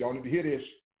listen to this. Y'all need to hear this.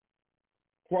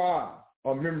 Why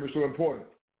are memories so important?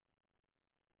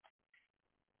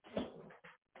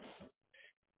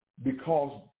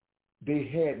 Because they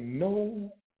had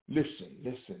no, listen,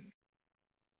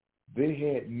 they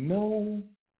had no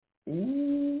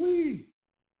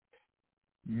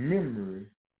memory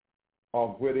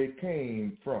of where they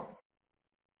came from,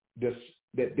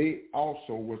 that they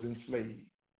also was enslaved.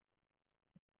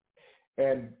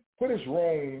 And what is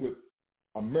wrong with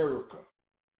America?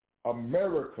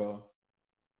 America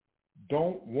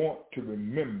don't want to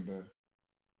remember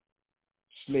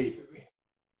slavery.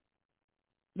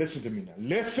 Listen to me now.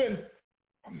 Listen.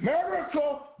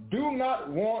 America do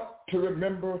not want to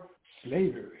remember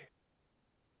slavery.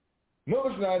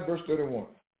 Notice now in verse 31.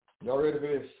 Y'all ready for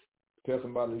this? Tell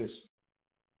somebody, listen.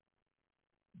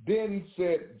 Then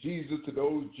said Jesus to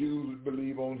those Jews who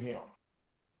believe on him.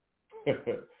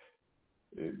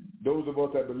 Those of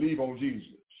us that believe on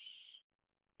Jesus.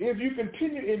 If you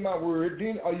continue in my word,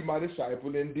 then are you my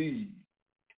disciple indeed.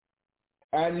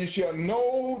 And you shall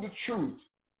know the truth,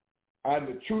 and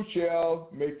the truth shall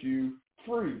make you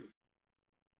free.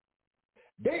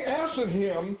 They answered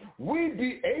him, we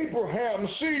be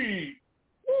Abraham's seed.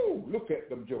 Woo, look at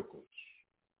them jokers.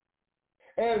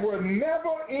 And were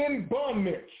never in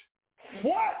bondage.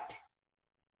 What?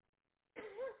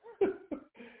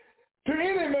 To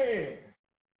any man.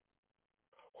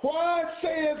 Why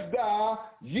sayest thou,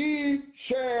 ye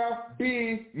shall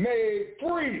be made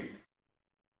free?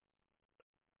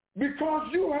 Because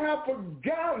you have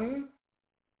forgotten,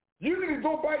 you need to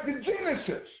go back to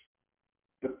Genesis.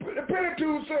 The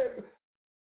Pentateuch said,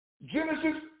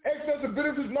 Genesis, Exodus,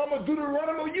 Leviticus, Numbers,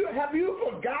 Deuteronomy, have you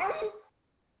forgotten?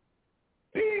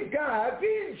 These guys,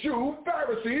 these Jews,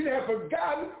 Pharisees, have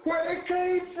forgotten where they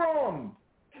came from.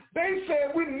 They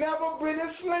said, we've never been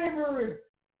in slavery.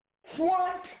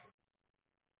 What?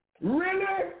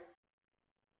 Really?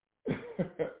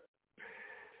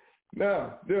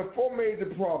 Now, there are four major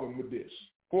problems with this.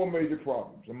 Four major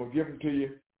problems. I'm going to give them to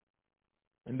you,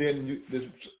 and then this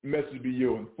message will be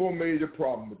yours. Four major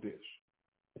problems with this.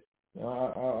 I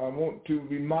want to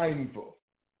be mindful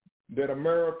that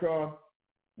America,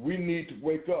 we need to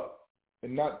wake up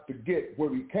and not forget where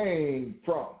we came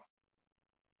from.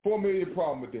 Four major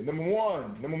problems with this. Number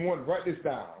one, write this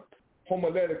down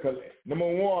homiletically.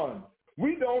 Number one,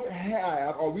 we don't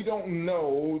have or we don't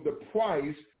know the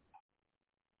price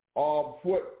of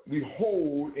what we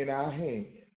hold in our hand.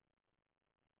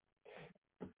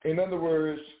 In other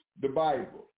words, the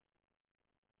Bible,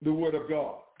 the Word of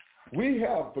God. We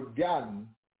have forgotten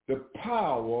the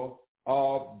power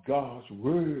of God's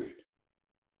Word.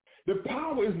 The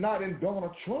power is not in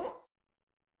Donald Trump.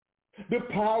 The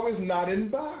power is not in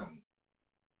Biden.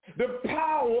 The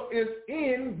power is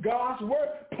in God's Word.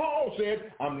 Paul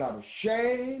said, I'm not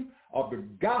ashamed of the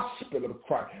gospel of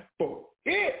Christ, for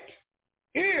it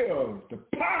is the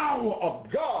power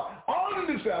of God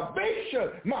unto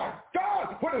salvation. My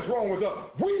God, what is wrong with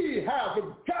us? We have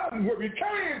forgotten where we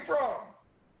came from.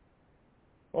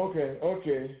 Okay.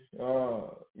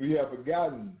 We have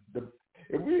forgotten.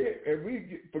 If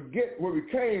we forget where we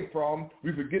came from,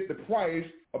 we forget the price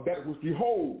of that which we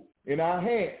hold in our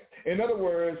hand. In other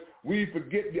words, we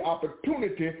forget the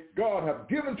opportunity God has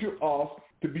given to us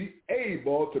to be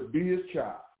able to be his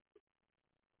child.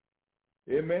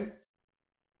 Amen.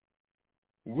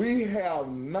 We have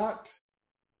not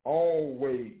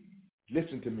always,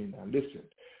 listen to me now, listen,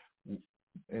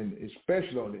 and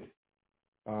especially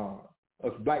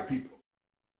us black people,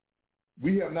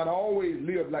 we have not always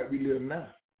lived like we live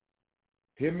now.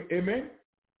 Amen?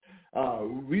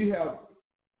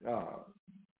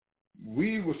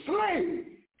 We were slaves.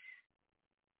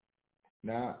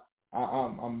 Now,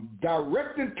 I'm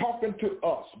directly talking to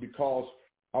us because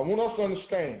I want us to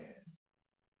understand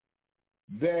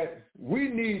that we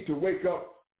need to wake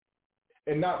up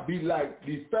and not be like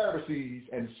these Pharisees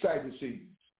and Sadducees.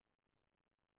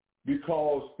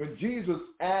 Because when Jesus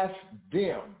asked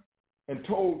them and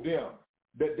told them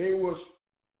that they was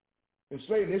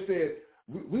enslaved, they said,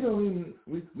 we ain't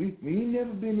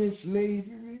never been in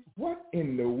slavery. What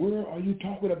in the world are you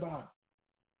talking about?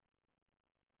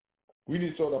 We need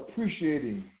to start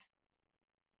appreciating.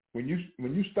 When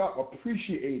you start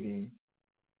appreciating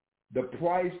the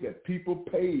price that people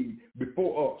paid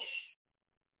before us,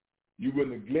 you will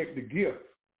neglect the gift.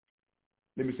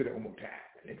 Let me say that one more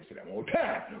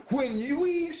time. When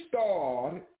we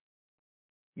start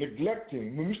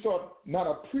neglecting, when we start not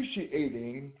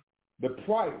appreciating the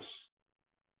price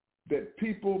that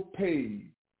people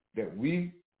paid that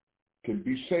we can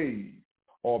be saved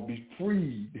or be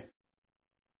freed,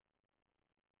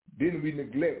 then we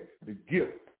neglect the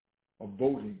gift of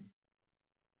voting.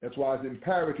 That's why it's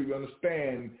imperative to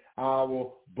understand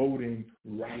our voting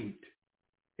right.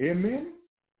 Amen?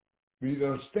 We need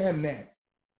to understand that.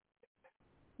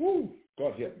 Woo,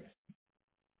 God help me.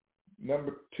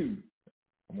 Number 2,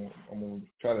 I'm gonna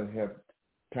try to have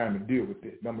time to deal with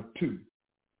this. Number 2,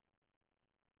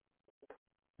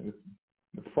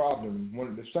 the problem,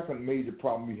 the second major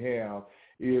problem we have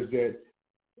is that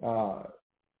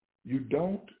you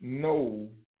don't know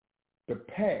the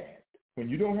path. When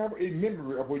you don't have a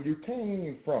memory of where you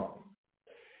came from,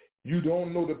 you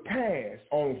don't know the path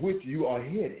on which you are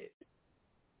headed.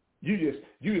 You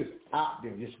just out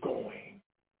there, just going.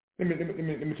 Let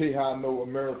me tell you how I know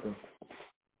America.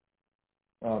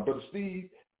 Brother Steve,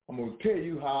 I'm going to tell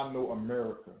you how I know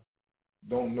America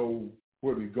don't know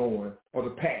where we're going or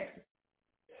the path.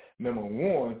 Number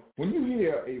 1, when you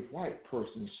hear a white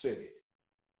person say,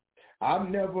 I've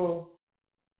never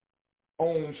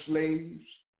owned slaves.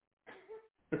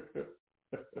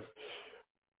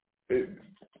 This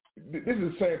is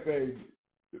the same thing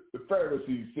the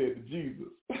Pharisees said to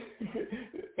Jesus.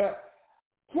 Now,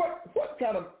 what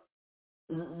kind of,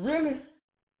 really?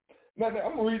 Now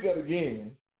I'm going to read that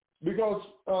again because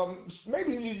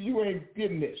maybe you ain't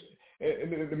getting this.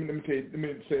 And let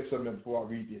me say something before I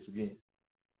read this again.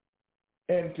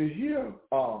 And to hear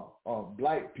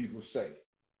black people say,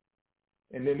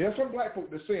 and then there's some black folk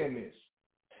that's saying this,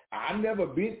 I've never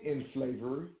been in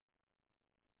slavery.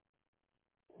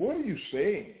 What are you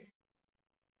saying?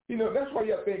 You know, that's why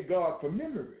you have to thank God for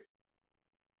memory.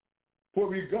 Where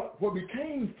we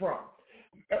came from.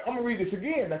 I'm going to read this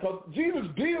again because Jesus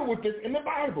deals with this in the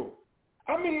Bible.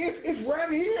 I mean, it's right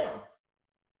here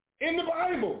in the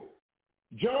Bible.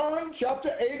 John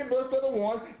chapter 8 and verse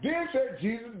 31, then said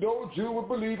Jesus, those Jews would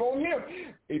believe on him.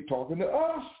 He's talking to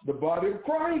us, the body of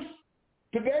Christ.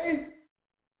 Today,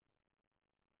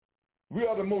 we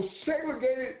are the most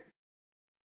segregated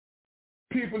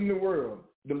people in the world,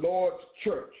 the Lord's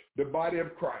church, the body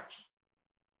of Christ.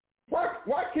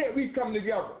 Why can't we come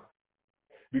together?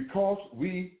 Because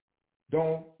we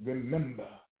don't remember.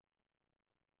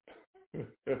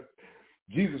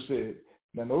 Jesus said,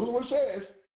 now notice what it says.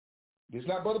 This is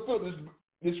not Brother Philip,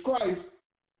 this is Christ.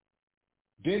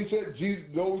 Then said Jesus,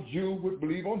 those Jews would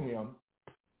believe on him.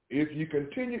 If you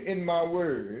continue in my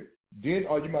word, then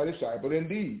are you my disciple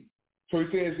indeed. So he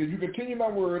says, if you continue my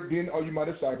word, then are you my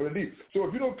disciple indeed. So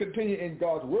if you don't continue in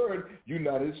God's word, you're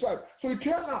not a disciple. So he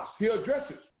tells us, he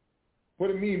addresses what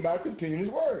it means by continuing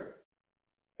his word.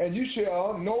 And you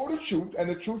shall know the truth, and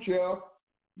the truth shall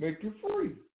make you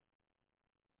free.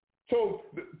 So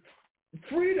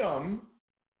freedom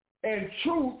and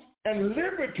truth and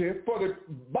liberty for the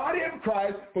body of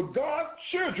Christ, for God's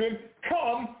children,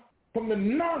 come from the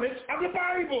knowledge of the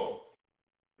Bible.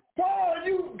 Why are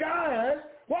you guys,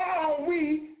 why are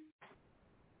we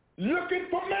looking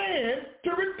for man to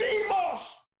redeem us?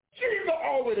 Jesus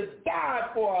already died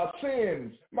for our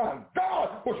sins. My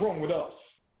God, what's wrong with us?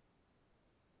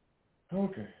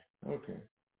 Okay.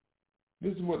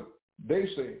 This is what they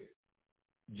say.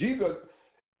 Jesus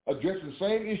addressed the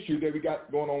same issue that we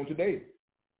got going on today.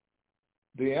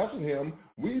 They answered him,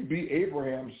 we be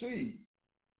Abraham's seed,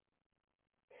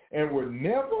 and were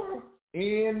never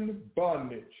in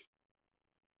bondage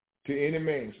to any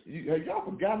man. Have y'all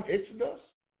forgotten Exodus?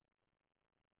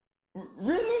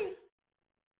 Really?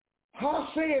 How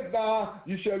saith thou,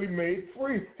 you shall be made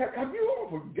free? Have you all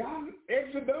forgotten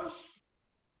Exodus?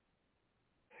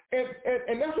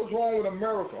 And that's what's wrong with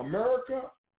America. America,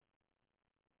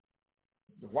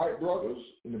 the white brothers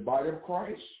in the body of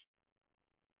Christ,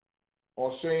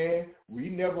 are saying we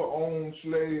never owned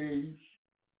slaves.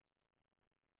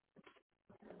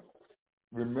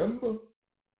 Remember,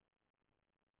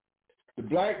 the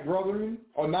black brethren,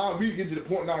 or now we get to the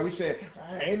point now we saying,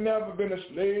 I ain't never been a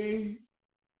slave.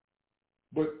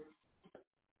 But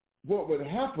what would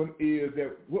happen is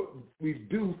that what we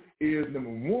do is, number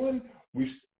one,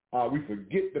 we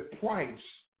forget the price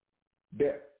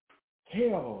that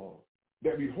hell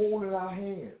that we hold in our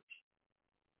hands.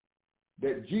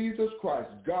 That Jesus Christ,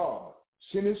 God,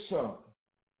 sent his son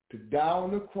to die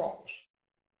on the cross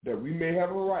that we may have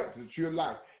a right to the tree of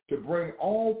life, to bring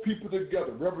all people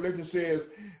together. Revelation says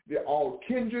that all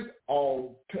kindreds,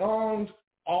 all tongues,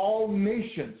 all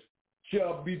nations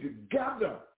shall be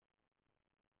together.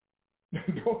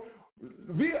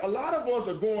 A lot of us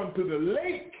are going to the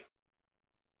lake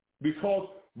because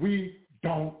we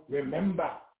don't remember.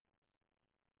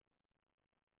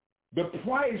 The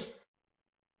price,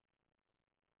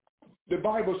 the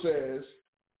Bible says,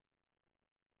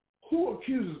 who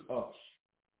accuses us?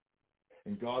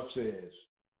 And God says,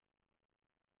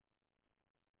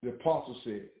 the apostle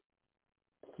said,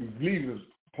 we believe it was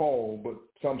Paul, but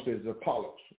some say it's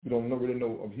Apollos. We don't really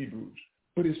know of Hebrews.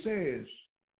 But it says,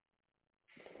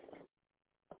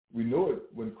 we know it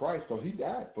when Christ, because he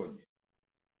died for you.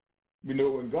 We know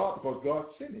it when God, because God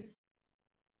sent him.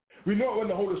 We know it when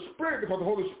the Holy Spirit, because the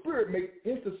Holy Spirit makes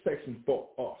intercession for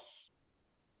us.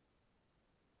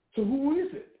 So who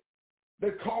is it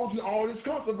that causes all this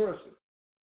controversy?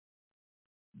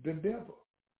 The devil.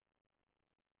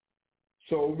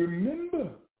 So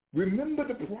remember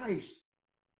the price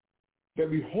that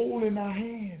we hold in our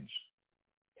hands.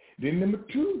 Then number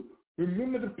two,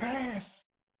 remember the past,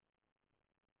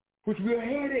 which we're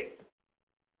headed.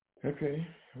 Okay,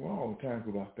 well, all the time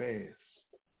go by fast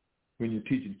when you're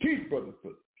teaching. Teach, brother.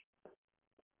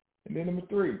 And then number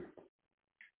three,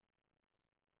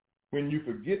 when you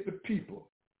forget the people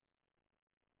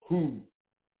who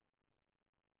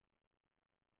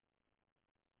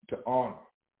to honor.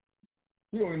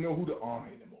 We don't even know who to honor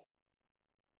anymore.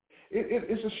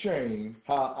 It's a shame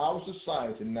how our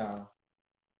society now,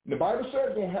 the Bible says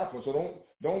it's going to happen, so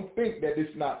don't think that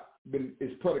it's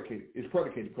predicated. It's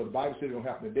predicated because the Bible says it's going to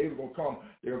happen. The day is going to come,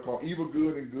 they're going to call evil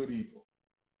good and good evil.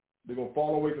 They're going to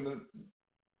fall away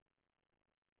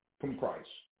from Christ,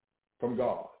 from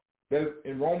God. That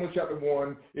in Romans chapter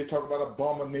 1, it talks about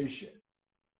abomination.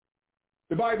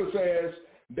 The Bible says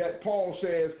that Paul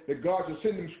says that God should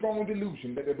send them strong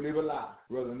delusion that they believe a lie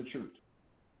rather than the truth.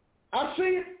 I see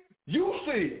it. You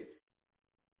see it.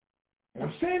 And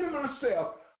I'm saying to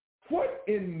myself, what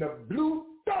in the blue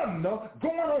thunder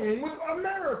going on with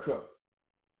America?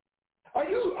 Are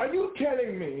you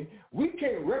telling me we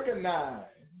can't recognize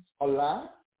a lie?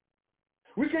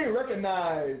 We can't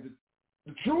recognize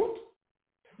the truth?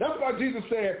 That's why Jesus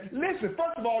said, listen,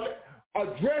 first of all,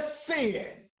 address sin.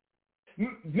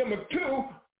 Number two,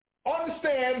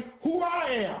 understand who I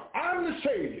am. I'm the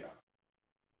Savior.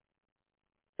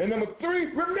 And number three,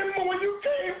 remember where you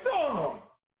came from.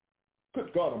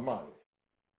 Good God Almighty.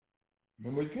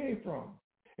 Remember where you came from.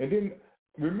 And then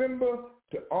remember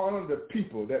to honor the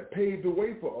people that paved the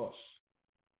way for us.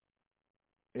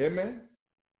 Amen?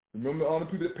 Remember to honor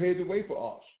the people that paved the way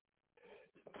for us.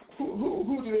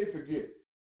 Who do they forget?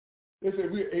 They say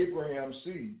we're Abraham's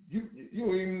seed. You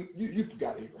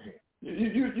forgot Abraham.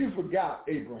 You forgot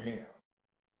Abraham.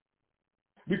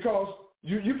 Because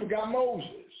you forgot Moses.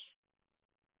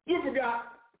 You forgot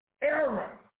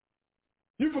Aaron.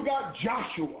 You forgot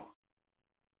Joshua.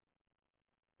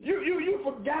 You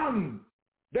forgotten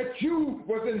that you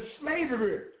was in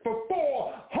slavery for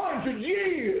 400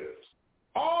 years,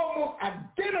 almost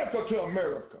identical to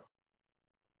America.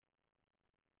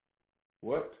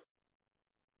 What?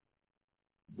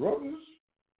 Brothers,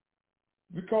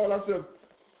 we call ourselves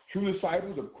true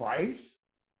disciples of Christ,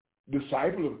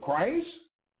 disciples of Christ,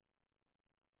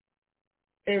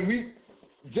 and we,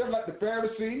 just like the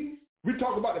Pharisees, we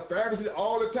talk about the Pharisees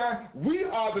all the time. We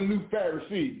are the new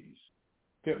Pharisees.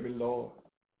 Help me, Lord.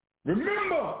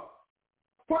 Remember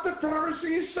what the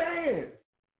Pharisees said.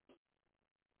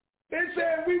 They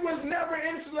said we was never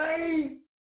enslaved.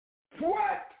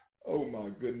 What? Oh, my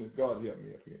goodness. God help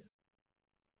me up here.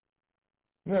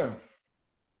 Now,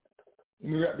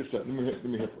 let me wrap this up. Let me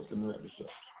wrap this up.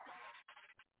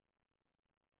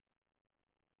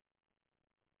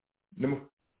 Number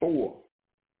 4.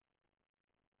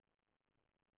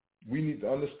 We need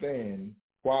to understand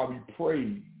why we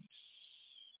praise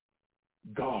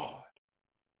God.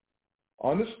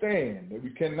 Understand that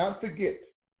we cannot forget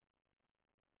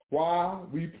why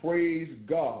we praise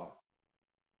God.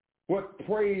 What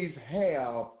praise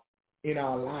have in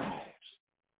our lives.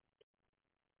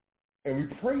 And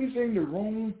we're praising the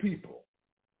wrong people.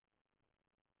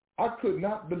 I could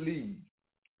not believe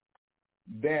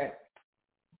that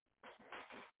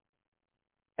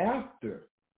after,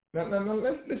 now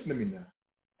let's listen to me now.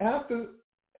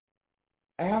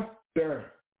 After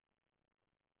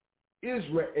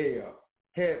Israel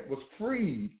was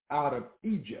freed out of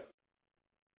Egypt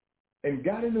and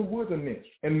got in the wilderness,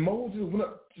 and Moses went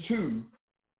up to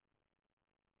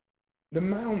the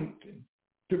mountain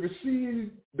to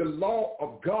receive the law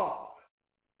of God,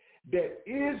 that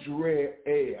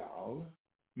Israel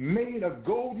made a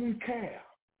golden calf.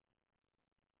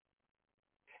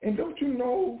 And don't you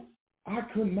know, I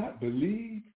could not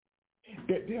believe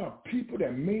that there are people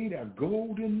that made a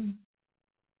golden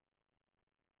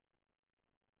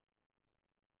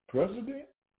president?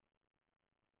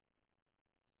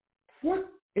 What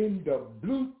in the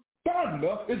blue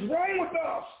thunder is wrong with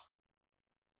us?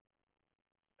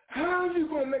 How are you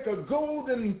going to make a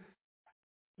golden?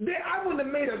 I wouldn't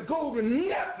have made a golden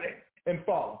nothing and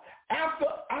fall. After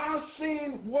I've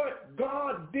seen what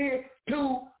God did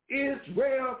to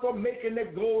Israel for making the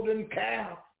golden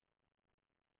calf.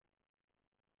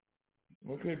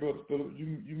 Okay, Brother Philip,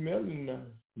 you meddling now.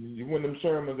 You one of them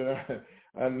sermons that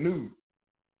I knew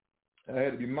I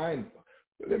had to be mindful.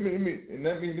 Let me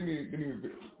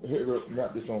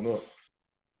wrap this on up.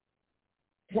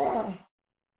 Why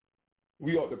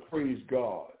we ought to praise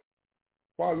God?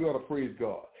 Why we ought to praise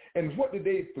God? And what did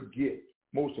they forget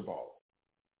most of all?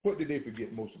 What did they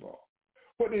forget most of all?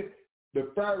 What did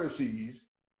the Pharisees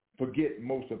forget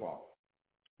most of all?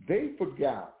 They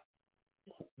forgot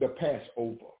the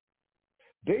Passover.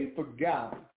 They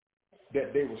forgot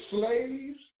that they were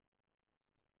slaves.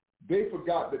 They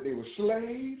forgot that they were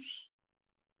slaves.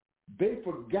 They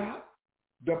forgot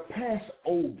the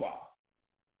Passover.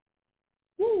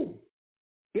 Woo!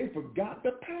 They forgot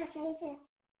the Passover.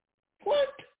 What?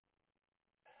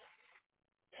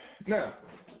 Now,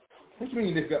 what do you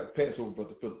mean they got the Passover,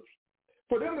 Brother Phillips?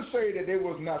 For them to say that they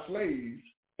was not slaves,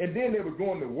 and then they were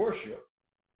going to worship,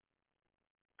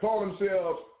 call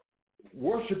themselves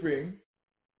worshiping,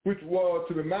 which was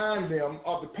to remind them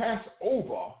of the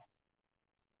Passover,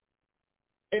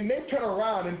 and they turn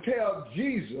around and tell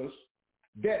Jesus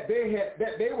that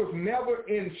they was never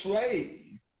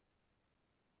enslaved.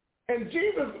 And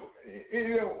Jesus,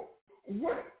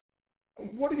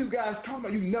 what are you guys talking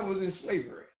about? You never was in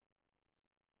slavery.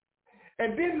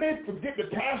 And then they forget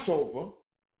the Passover.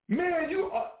 Man,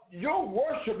 your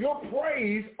worship, your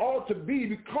praise ought to be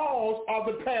because of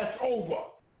the Passover.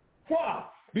 Why?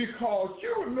 Because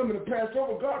you remember the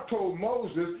Passover, God told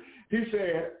Moses, he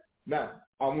said, now,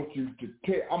 I want you to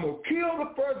tell, I'm going to kill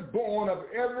the firstborn of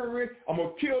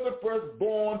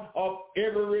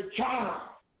every child,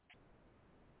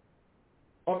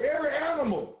 of every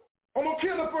animal. I'm going to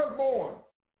kill the firstborn.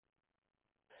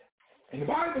 And the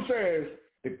Bible says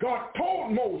that God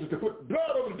told Moses to put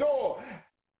blood on the door,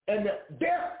 and the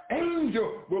death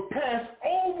angel will pass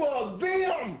over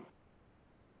them.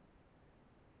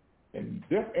 And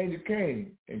the death angel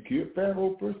came and killed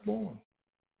Pharaoh's firstborn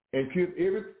and killed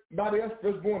everybody else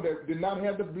firstborn that did not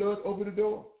have the blood over the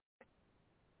door,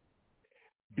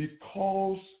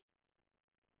 because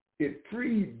it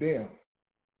freed them.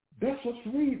 That's what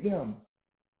freed them.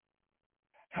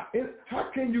 How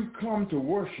can you come to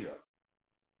worship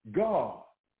God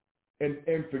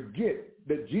and forget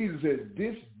that Jesus says,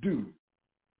 this do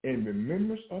in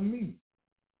remembrance of me?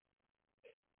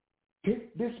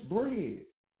 Take this bread,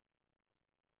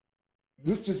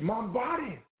 which is my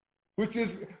body, which is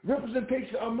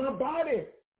representation of my body,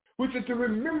 which is the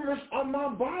remembrance of my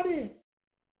body.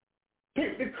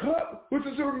 Take the cup, which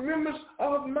is the remembrance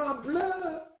of my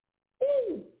blood.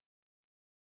 Ooh.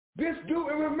 This do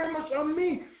in remembrance of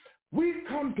me. We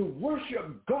come to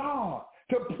worship God,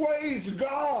 to praise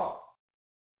God.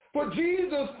 For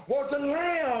Jesus was the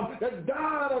lamb that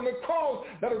died on the cross,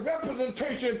 that a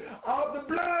representation of the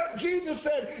blood. Jesus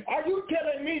said, are you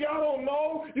telling me y'all don't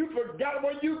know? You forgot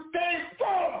where you came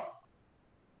from.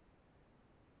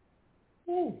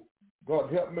 Ooh,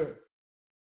 God, help me.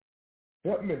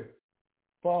 Help me.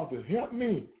 Father, help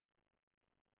me.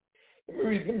 Let me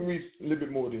read a little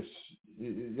bit more of this.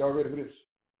 Y'all ready for this?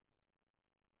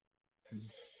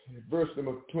 Verse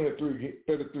number 33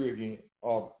 again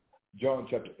of John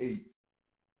chapter 8.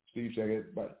 Steve said I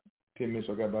got about 10 minutes,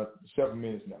 so I got about 7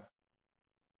 minutes now.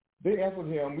 They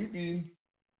answered him, we be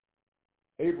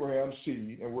Abraham's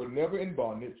seed, and were never in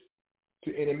bondage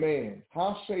to any man.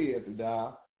 How sayest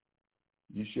thou,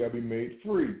 ye shall be made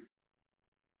free?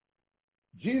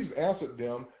 Jesus answered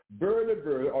them, verily,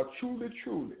 verily, or truly,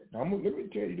 truly. Now, let me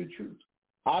tell you the truth.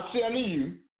 I say unto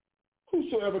you,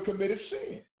 whosoever committed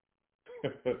sin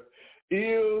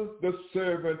is the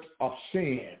servant of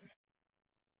sin.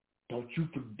 Don't you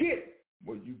forget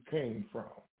where you came from.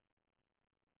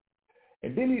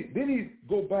 And then he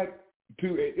go back to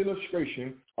an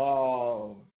illustration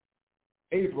of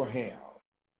Abraham.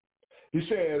 He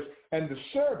says, and the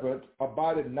servant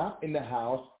abideth not in the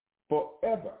house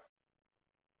forever,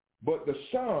 but the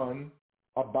son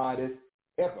abideth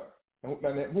ever. And what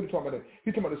are you talking about?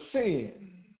 He's talking about the sin.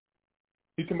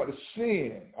 He's talking about the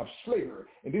sin of slavery.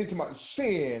 And then he's talking about the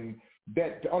sin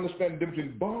that to understand the difference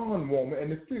between bondwoman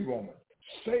and the free woman,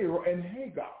 Sarah and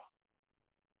Hagar.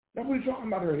 That's what he's talking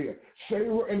about here.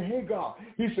 Sarah and Hagar.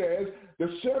 He says,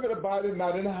 the servant abideth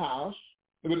not in the house,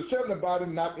 but the servant abideth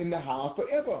not in the house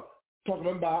forever.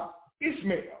 Talking about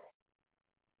Ishmael.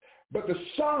 But the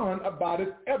son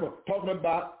abideth ever. Talking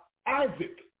about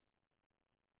Isaac.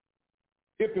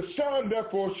 If the son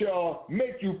therefore shall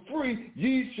make you free,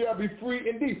 ye shall be free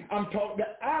indeed. I'm talking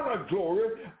the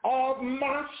allegory of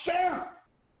myself.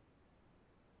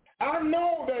 I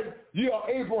know that ye are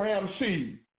Abraham's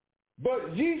seed,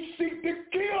 but ye seek to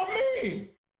kill me,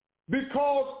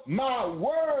 because my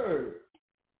word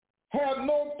have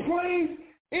no place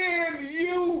in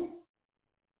you.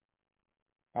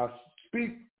 I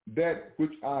speak that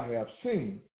which I have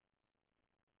seen,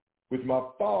 which my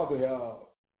father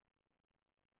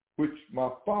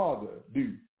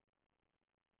do,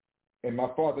 and my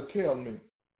father tell me.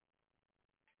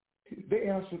 They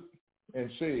answered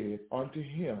and said unto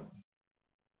him,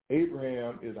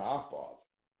 Abraham is our father.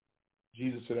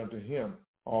 Jesus said unto him,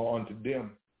 or unto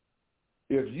them,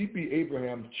 if ye be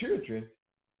Abraham's children,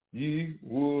 ye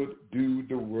would do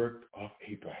the work of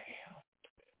Abraham.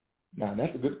 Now,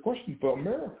 that's a good question for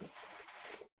America.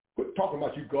 Quit talking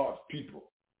about you God's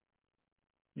people.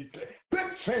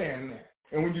 Quit saying that.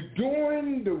 And when you're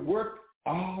doing the work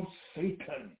of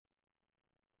Satan,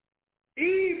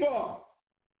 evil,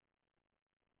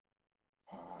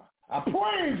 I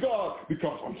praise God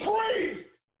because I'm free.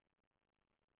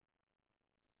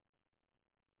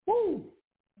 Woo!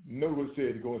 Notice what it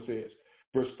says. It goes and says,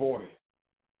 verse 40.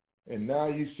 And now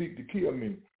you seek to kill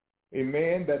me, a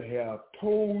man that have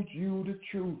told you the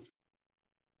truth,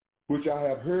 which I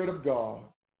have heard of God.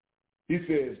 He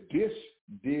says, this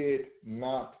did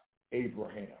not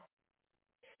Abraham.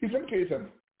 He said, let me tell you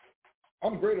something.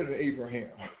 I'm greater than Abraham.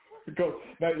 Because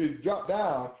now you drop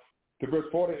down to verse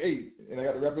 48, and I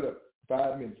got to wrap it up.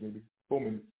 5 minutes, maybe 4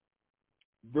 minutes.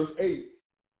 Verse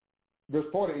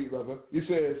 48, rather. He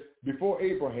says, before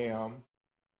Abraham,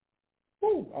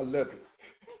 I love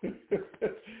it.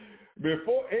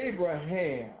 Before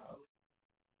Abraham,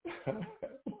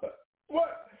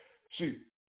 what? See,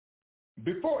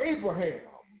 before Abraham,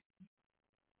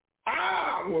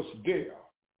 I was there.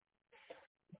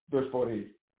 Verse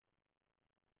 48.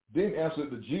 Then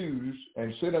answered the Jews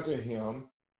and said unto him,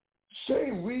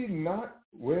 say we not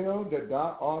well that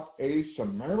thou art a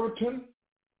Samaritan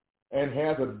and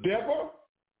has a devil?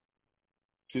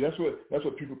 See, that's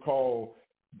what people call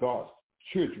God's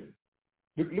children.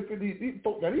 Look at these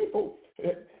folks. Now, these folks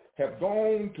have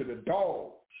gone to the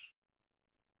dogs.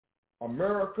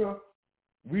 America,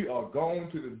 we are gone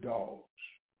to the dogs.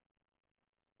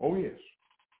 Oh, yes.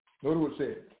 Notice what it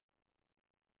says.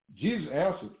 Jesus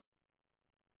answered,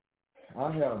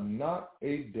 I have not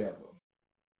a devil,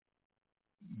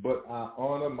 but I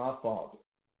honor my Father,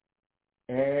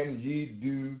 and ye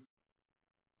do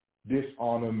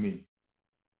dishonor me.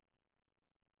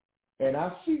 And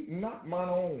I seek not mine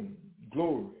own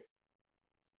glory.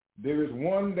 There is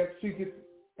one that seeketh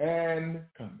and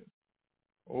cometh.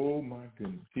 Oh, my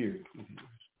goodness. Here it is.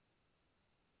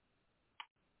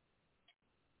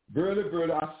 Verily,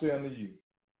 verily, I say unto you,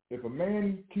 if a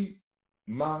man keep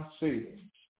my sayings,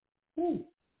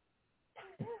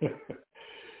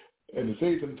 and to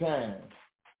save some time,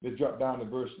 let's drop down to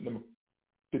verse number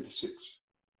 56.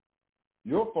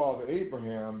 Your father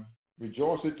Abraham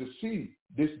rejoiced to see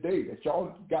this day that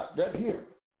y'all got that here.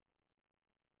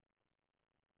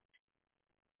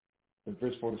 And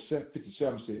verse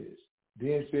 57 says,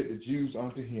 then said the Jews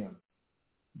unto him,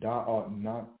 thou art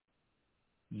not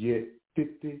yet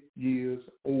 50 years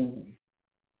old,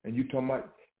 and you talking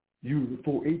about you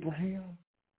before Abraham?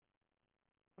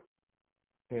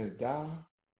 Has thou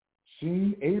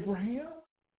seen Abraham?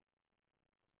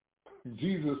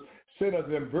 Jesus said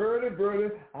unto them, verily, verily,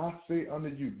 I say unto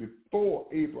you, before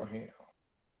Abraham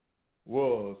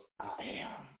was, I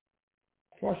am.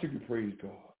 Why should we praise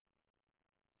God?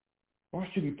 Why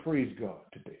should we praise God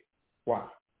today? Why?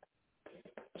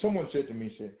 Someone said to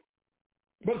me,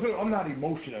 but I'm not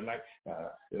emotional like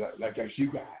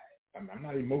you guys. I'm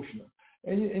not emotional.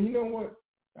 And you know what?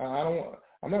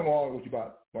 I'm not going to argue with you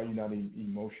about why you're not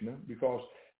emotional, because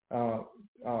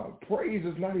praise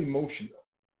is not emotional.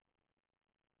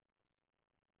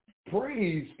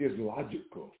 Praise is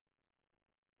logical.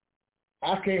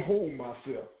 I can't hold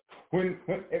myself. When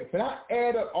I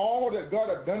add up all that God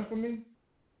has done for me,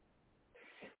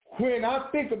 when I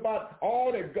think about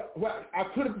all that God, what I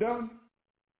could have done,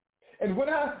 and when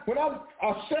I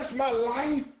assess my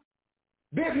life,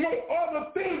 there's no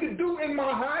other thing to do in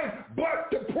my life but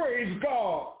to praise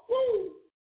God. Woo!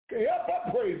 Can't help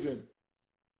but praise Him.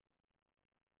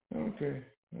 Okay.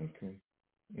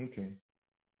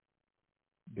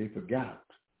 They forgot.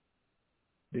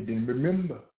 They didn't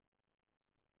remember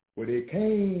where they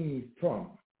came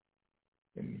from.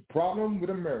 And the problem with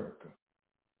America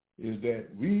is that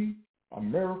we,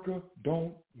 America,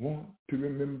 don't want to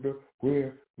remember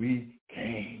where we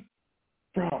came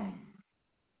from.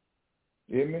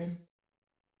 Amen?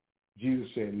 Jesus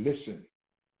said, listen,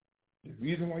 the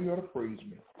reason why you ought to praise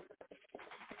me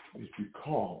is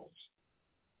because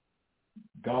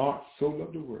God so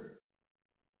loved the world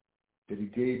that he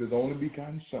gave his only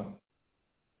begotten Son,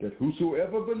 that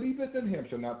whosoever believeth in him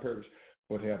shall not perish,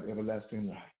 but have everlasting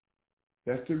life.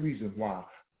 That's the reason why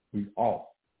we ought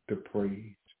to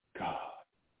praise God.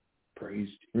 Praise.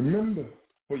 Remember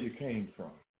where you came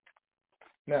from.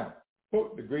 Now,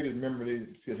 what the greatest memory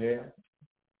they should have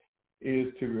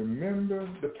is to remember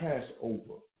the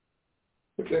Passover.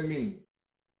 What that means?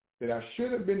 That I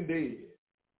should have been dead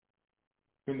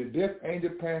when the death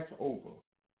angel passed over,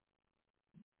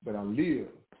 but I live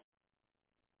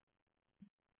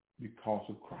because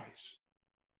of Christ.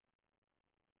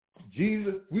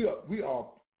 Jesus, we are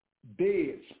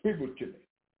dead spiritually,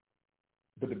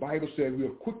 but the Bible says we are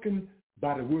quickened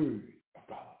by the word of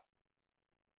God,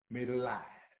 made alive.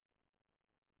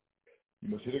 You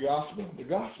must hear the gospel. The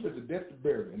gospel is the death, the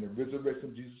burial, and the resurrection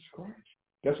of Jesus Christ.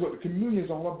 That's what the communion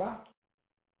is all about.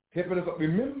 Helping us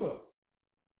remember,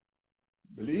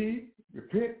 believe,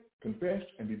 repent, confess,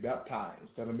 and be baptized.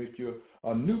 That'll make you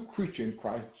a new creature in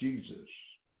Christ Jesus.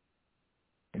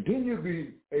 And then you'll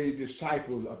be a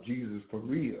disciple of Jesus for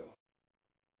real,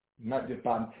 not just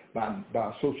by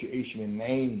association and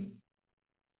name.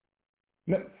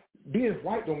 Now, being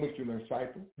white don't make you a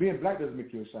disciple. Being black doesn't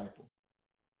make you a disciple.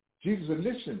 Jesus said,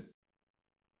 listen,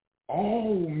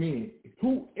 all men,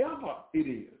 whoever it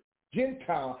is,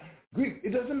 Gentile, Greek, it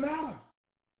doesn't matter.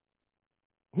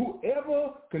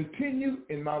 Whoever continue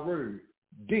in my word,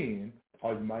 then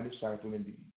are you my disciple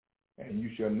indeed. And you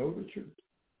shall know the truth,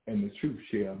 and the truth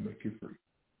shall make you free.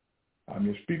 I'm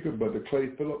your speaker, Brother Clay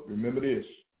Phillip. Remember this.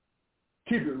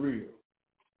 Keep it real.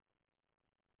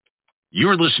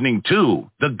 You're listening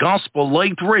to the Gospel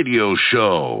Light Radio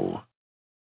Show.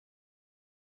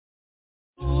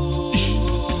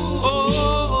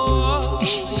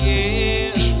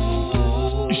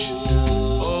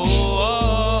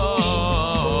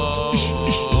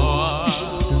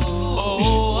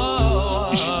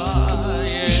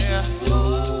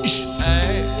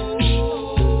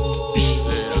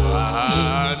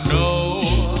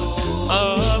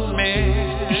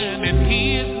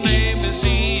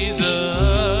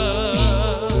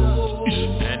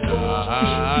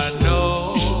 I know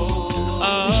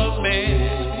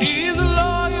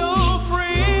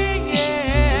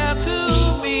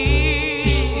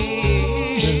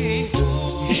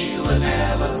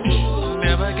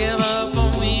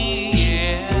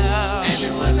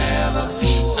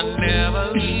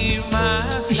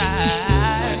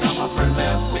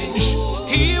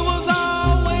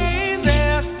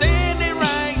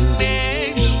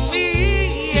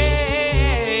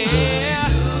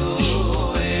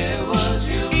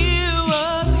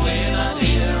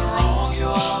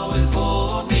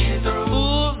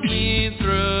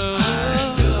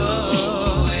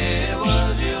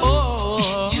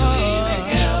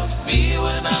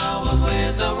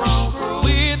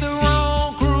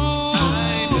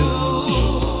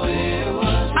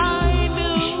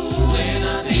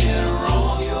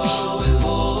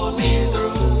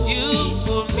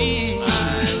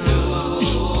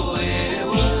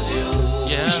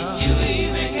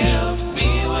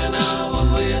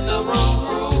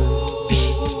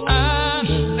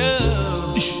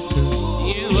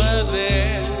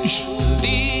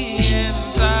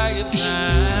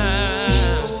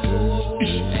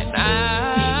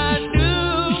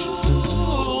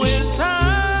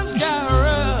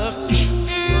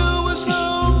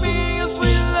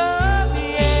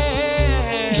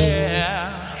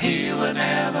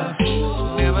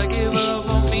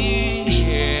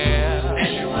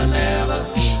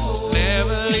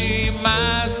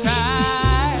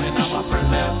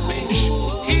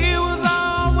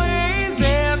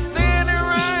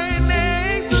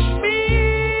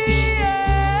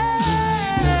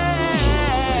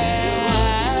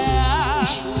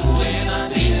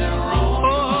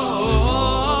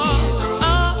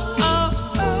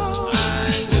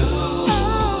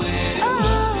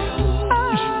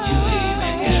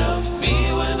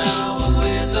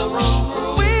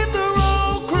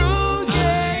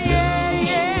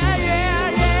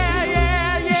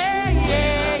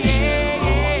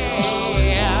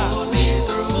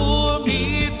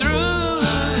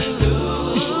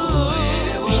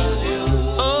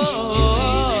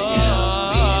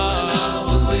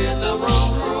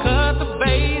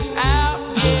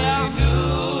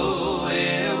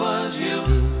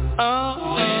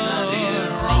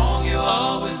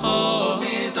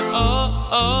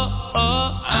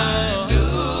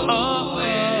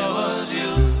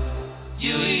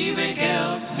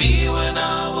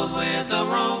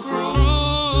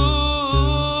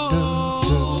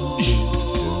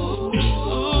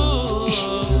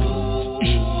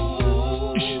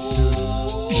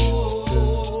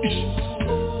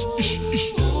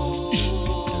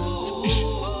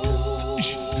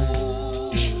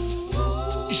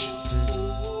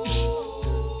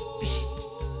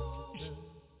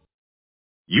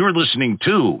You're listening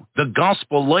to the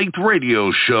Gospel Light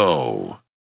Radio Show.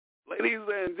 Ladies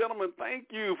and gentlemen, thank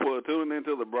you for tuning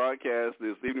into the broadcast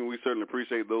this evening. We certainly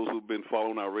appreciate those who've been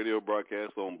following our radio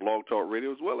broadcast on Blog Talk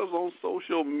Radio as well as on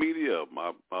social media.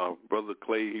 My brother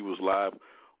Clay, he was live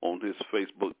on his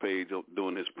Facebook page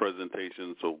doing his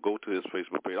presentation, so go to his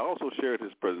Facebook page. I also shared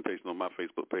his presentation on my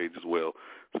Facebook page as well,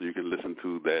 so you can listen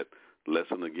to that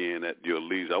lesson again at your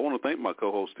leisure. I want to thank my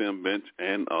co-host Tim Bench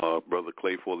and Brother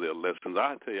Clay for their lessons.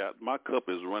 I tell you, my cup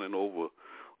is running over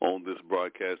on this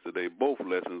broadcast today. Both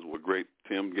lessons were great.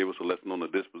 Tim gave us a lesson on the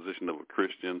disposition of a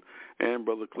Christian, and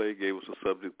Brother Clay gave us a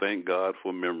subject, Thank God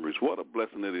for Memories. What a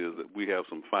blessing it is that we have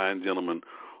some fine gentlemen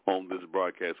on this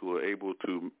broadcast who are able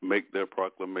to make their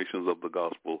proclamations of the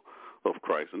gospel of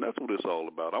Christ, and that's what it's all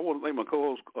about. I want to thank my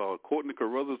co-host Courtney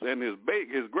Carruthers and his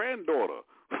granddaughter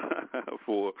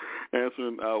for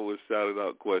answering our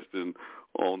shouted-out question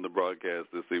on the broadcast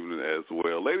this evening as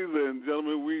well. Ladies and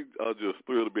gentlemen, we are just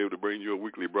thrilled to be able to bring you a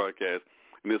weekly broadcast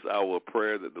in this hour of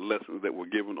prayer, that the lessons that were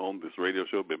given on this radio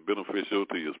show have been beneficial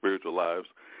to your spiritual lives,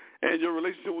 and your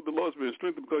relationship with the Lord has been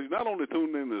strengthened because you're not only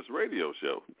tuned in this radio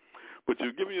show, but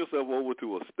you're giving yourself over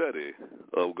to a study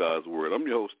of God's Word. I'm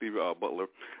your host, Stevie R. Butler,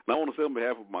 and I want to say on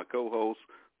behalf of my co-hosts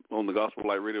on the Gospel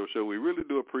Light Radio Show, we really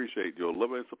do appreciate your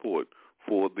love and support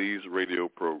for these radio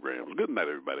programs. Good night,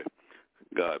 everybody.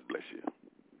 God bless you.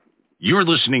 You're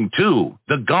listening to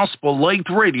the Gospel Light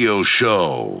Radio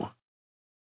Show.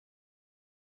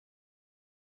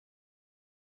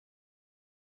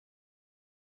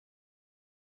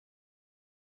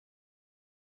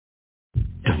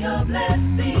 Your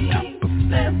blessing,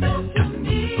 blessing to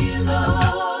me,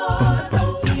 Lord.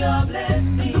 Your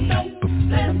blessing,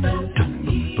 blessing to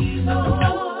me,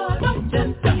 Lord.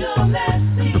 Just your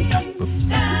blessing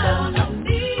down on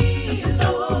me,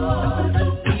 Lord.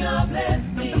 Your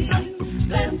blessing,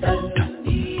 blessing to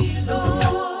me,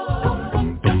 Lord.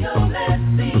 Your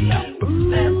blessing,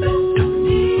 blessing to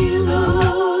me,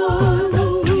 Lord.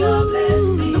 Your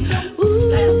blessing,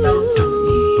 blessing to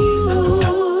me,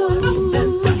 Lord.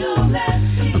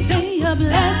 Your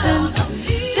blessing.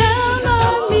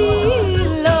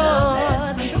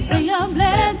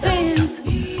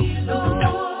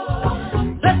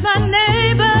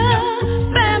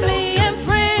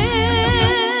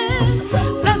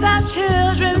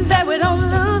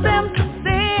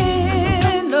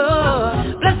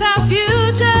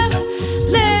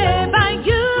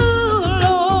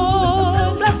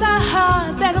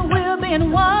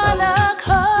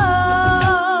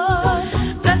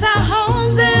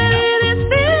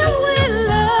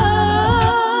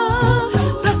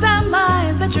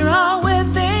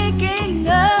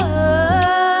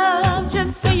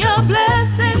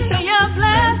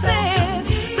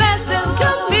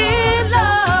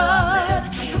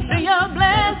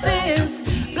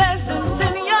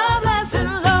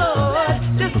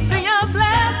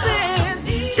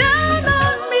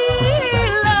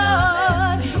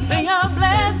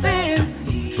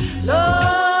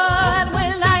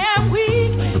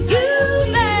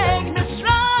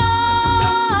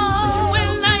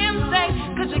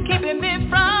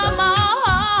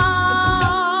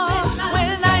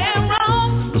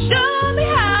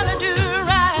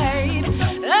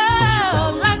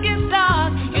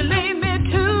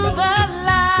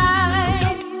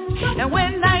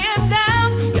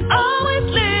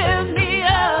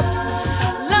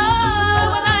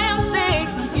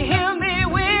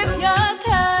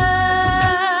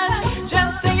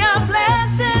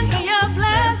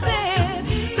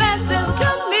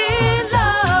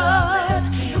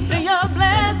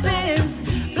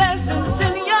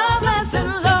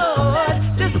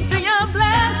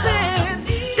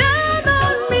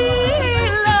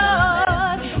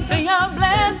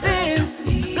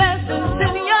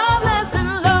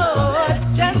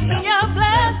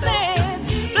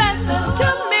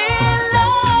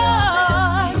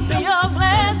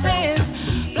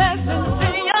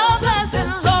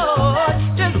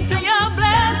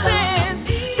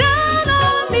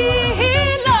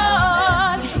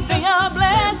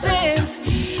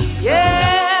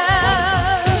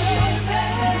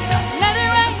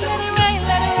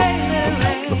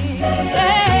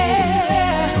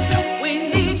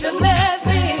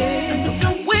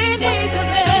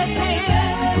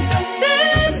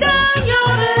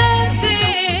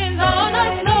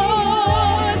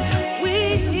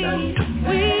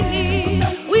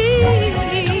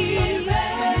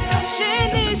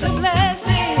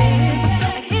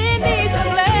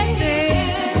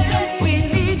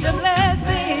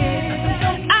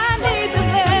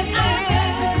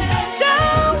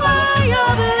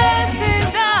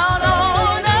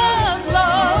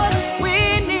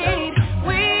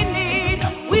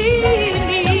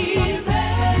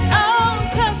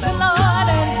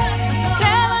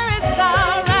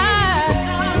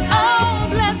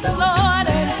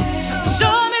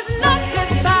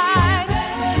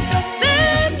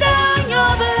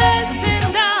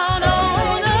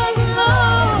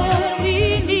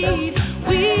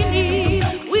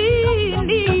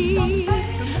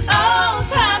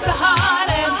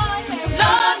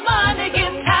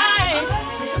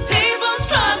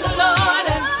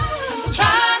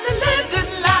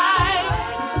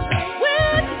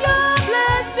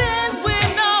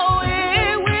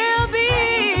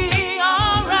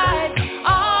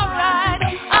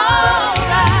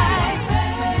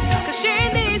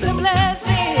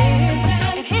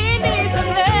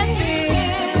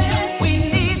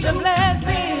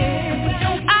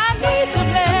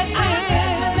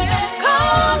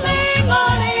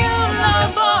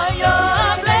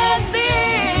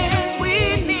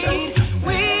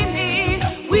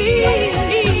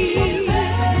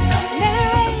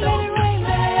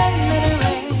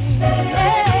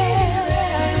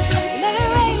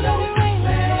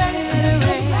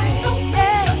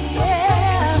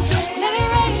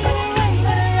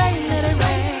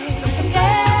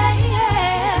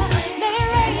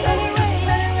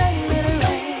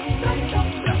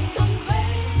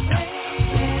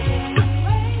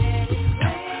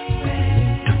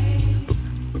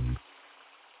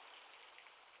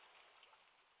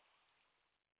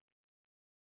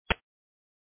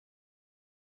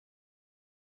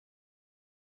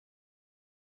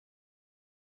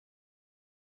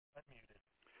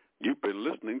 You've been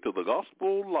listening to the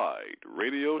Gospel Light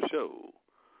Radio Show,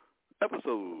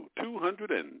 episode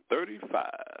 235.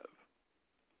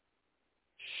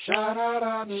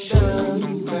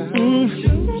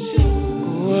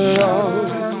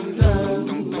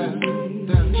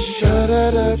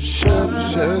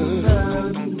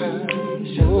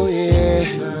 Oh yeah.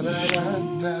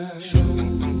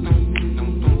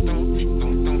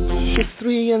 It's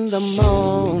 3 in the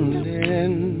morning,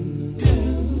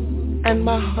 and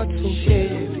my heart's so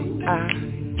heavy I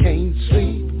can't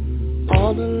sleep.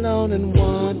 All alone and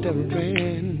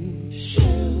wondering,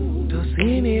 does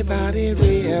anybody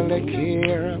really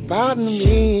care about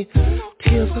me?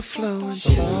 Tears are flowing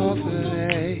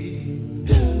softly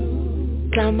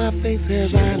down my face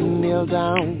as I kneel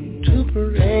down to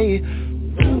pray.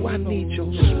 Ooh, I need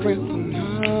your strength,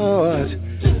 Lord.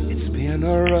 It's been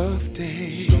a rough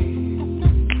day.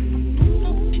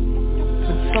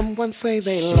 When someone say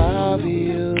they love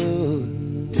you,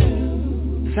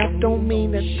 that don't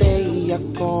mean that they are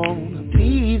gonna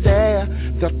be there.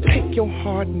 They'll take your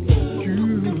heart and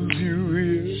use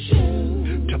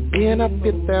you to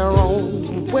benefit their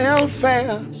own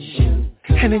welfare.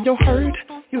 And in your hurt,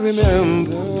 you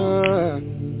remember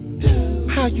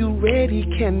how you read he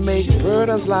can make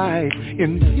burdens light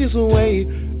in his way.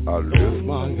 I lift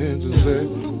my hands and say,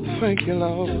 thank you,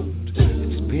 Lord.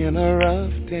 It's been a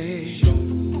rough day.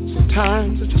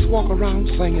 Sometimes I just walk around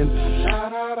singing,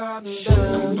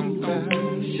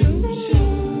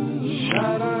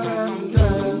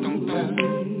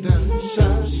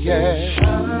 yeah.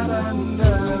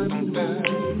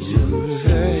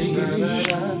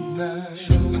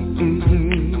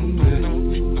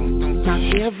 Now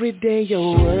every day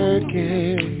you're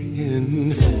working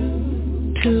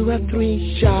 2 or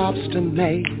 3 jobs to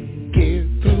make it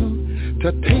through,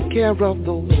 to take care of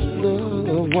those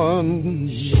loved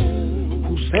ones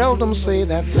who seldom say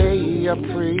that they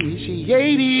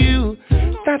appreciate you.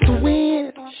 That's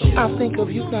when I think of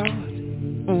you, God.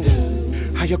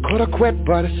 How you could have quit,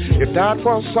 but if that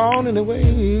was on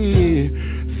anyway,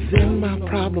 then my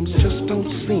problems just don't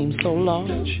seem so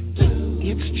large.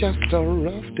 It's just a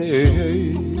rough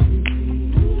day.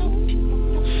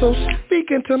 So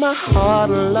speak into my heart,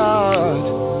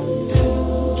 Lord.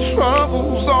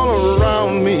 Troubles all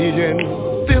around me in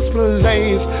this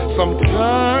place.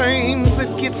 Sometimes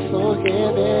it gets so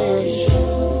heavy,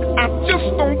 I just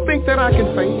don't think that I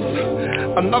can face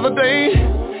another day.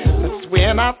 That's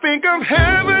when I think of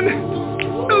heaven.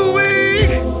 Ooh-wee.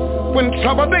 When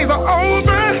trouble days are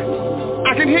over,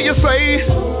 I can hear you say,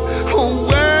 oh,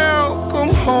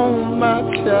 welcome home, my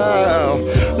child.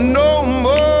 No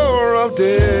more of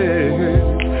day.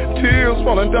 Tears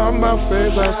falling down my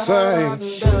face, I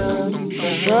say,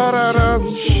 shut it up,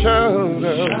 shut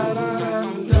up.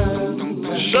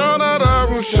 Shut it up,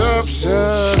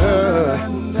 shut up.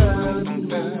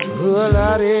 Oh,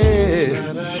 Lottie.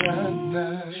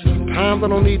 Sometimes I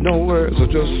don't need no words, I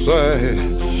just say,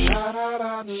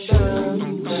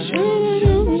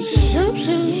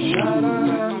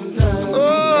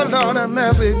 oh, Lord, that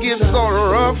message gets so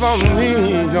rough on me,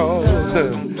 y'all.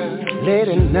 Late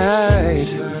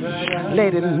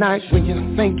at night when you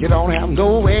think you don't have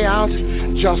no way out,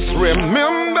 just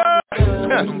remember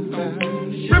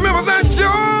that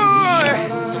joy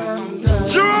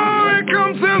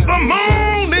comes in the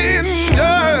morning,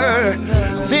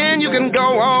 yeah. Then you can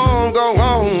go on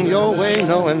your way,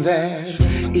 knowing that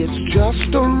it's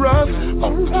just a rough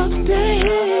day.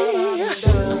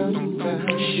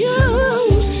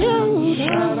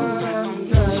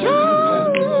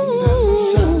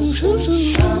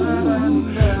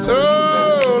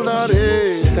 Oh,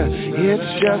 Lordy, it's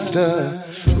just a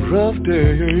rough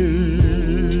day,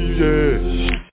 yeah.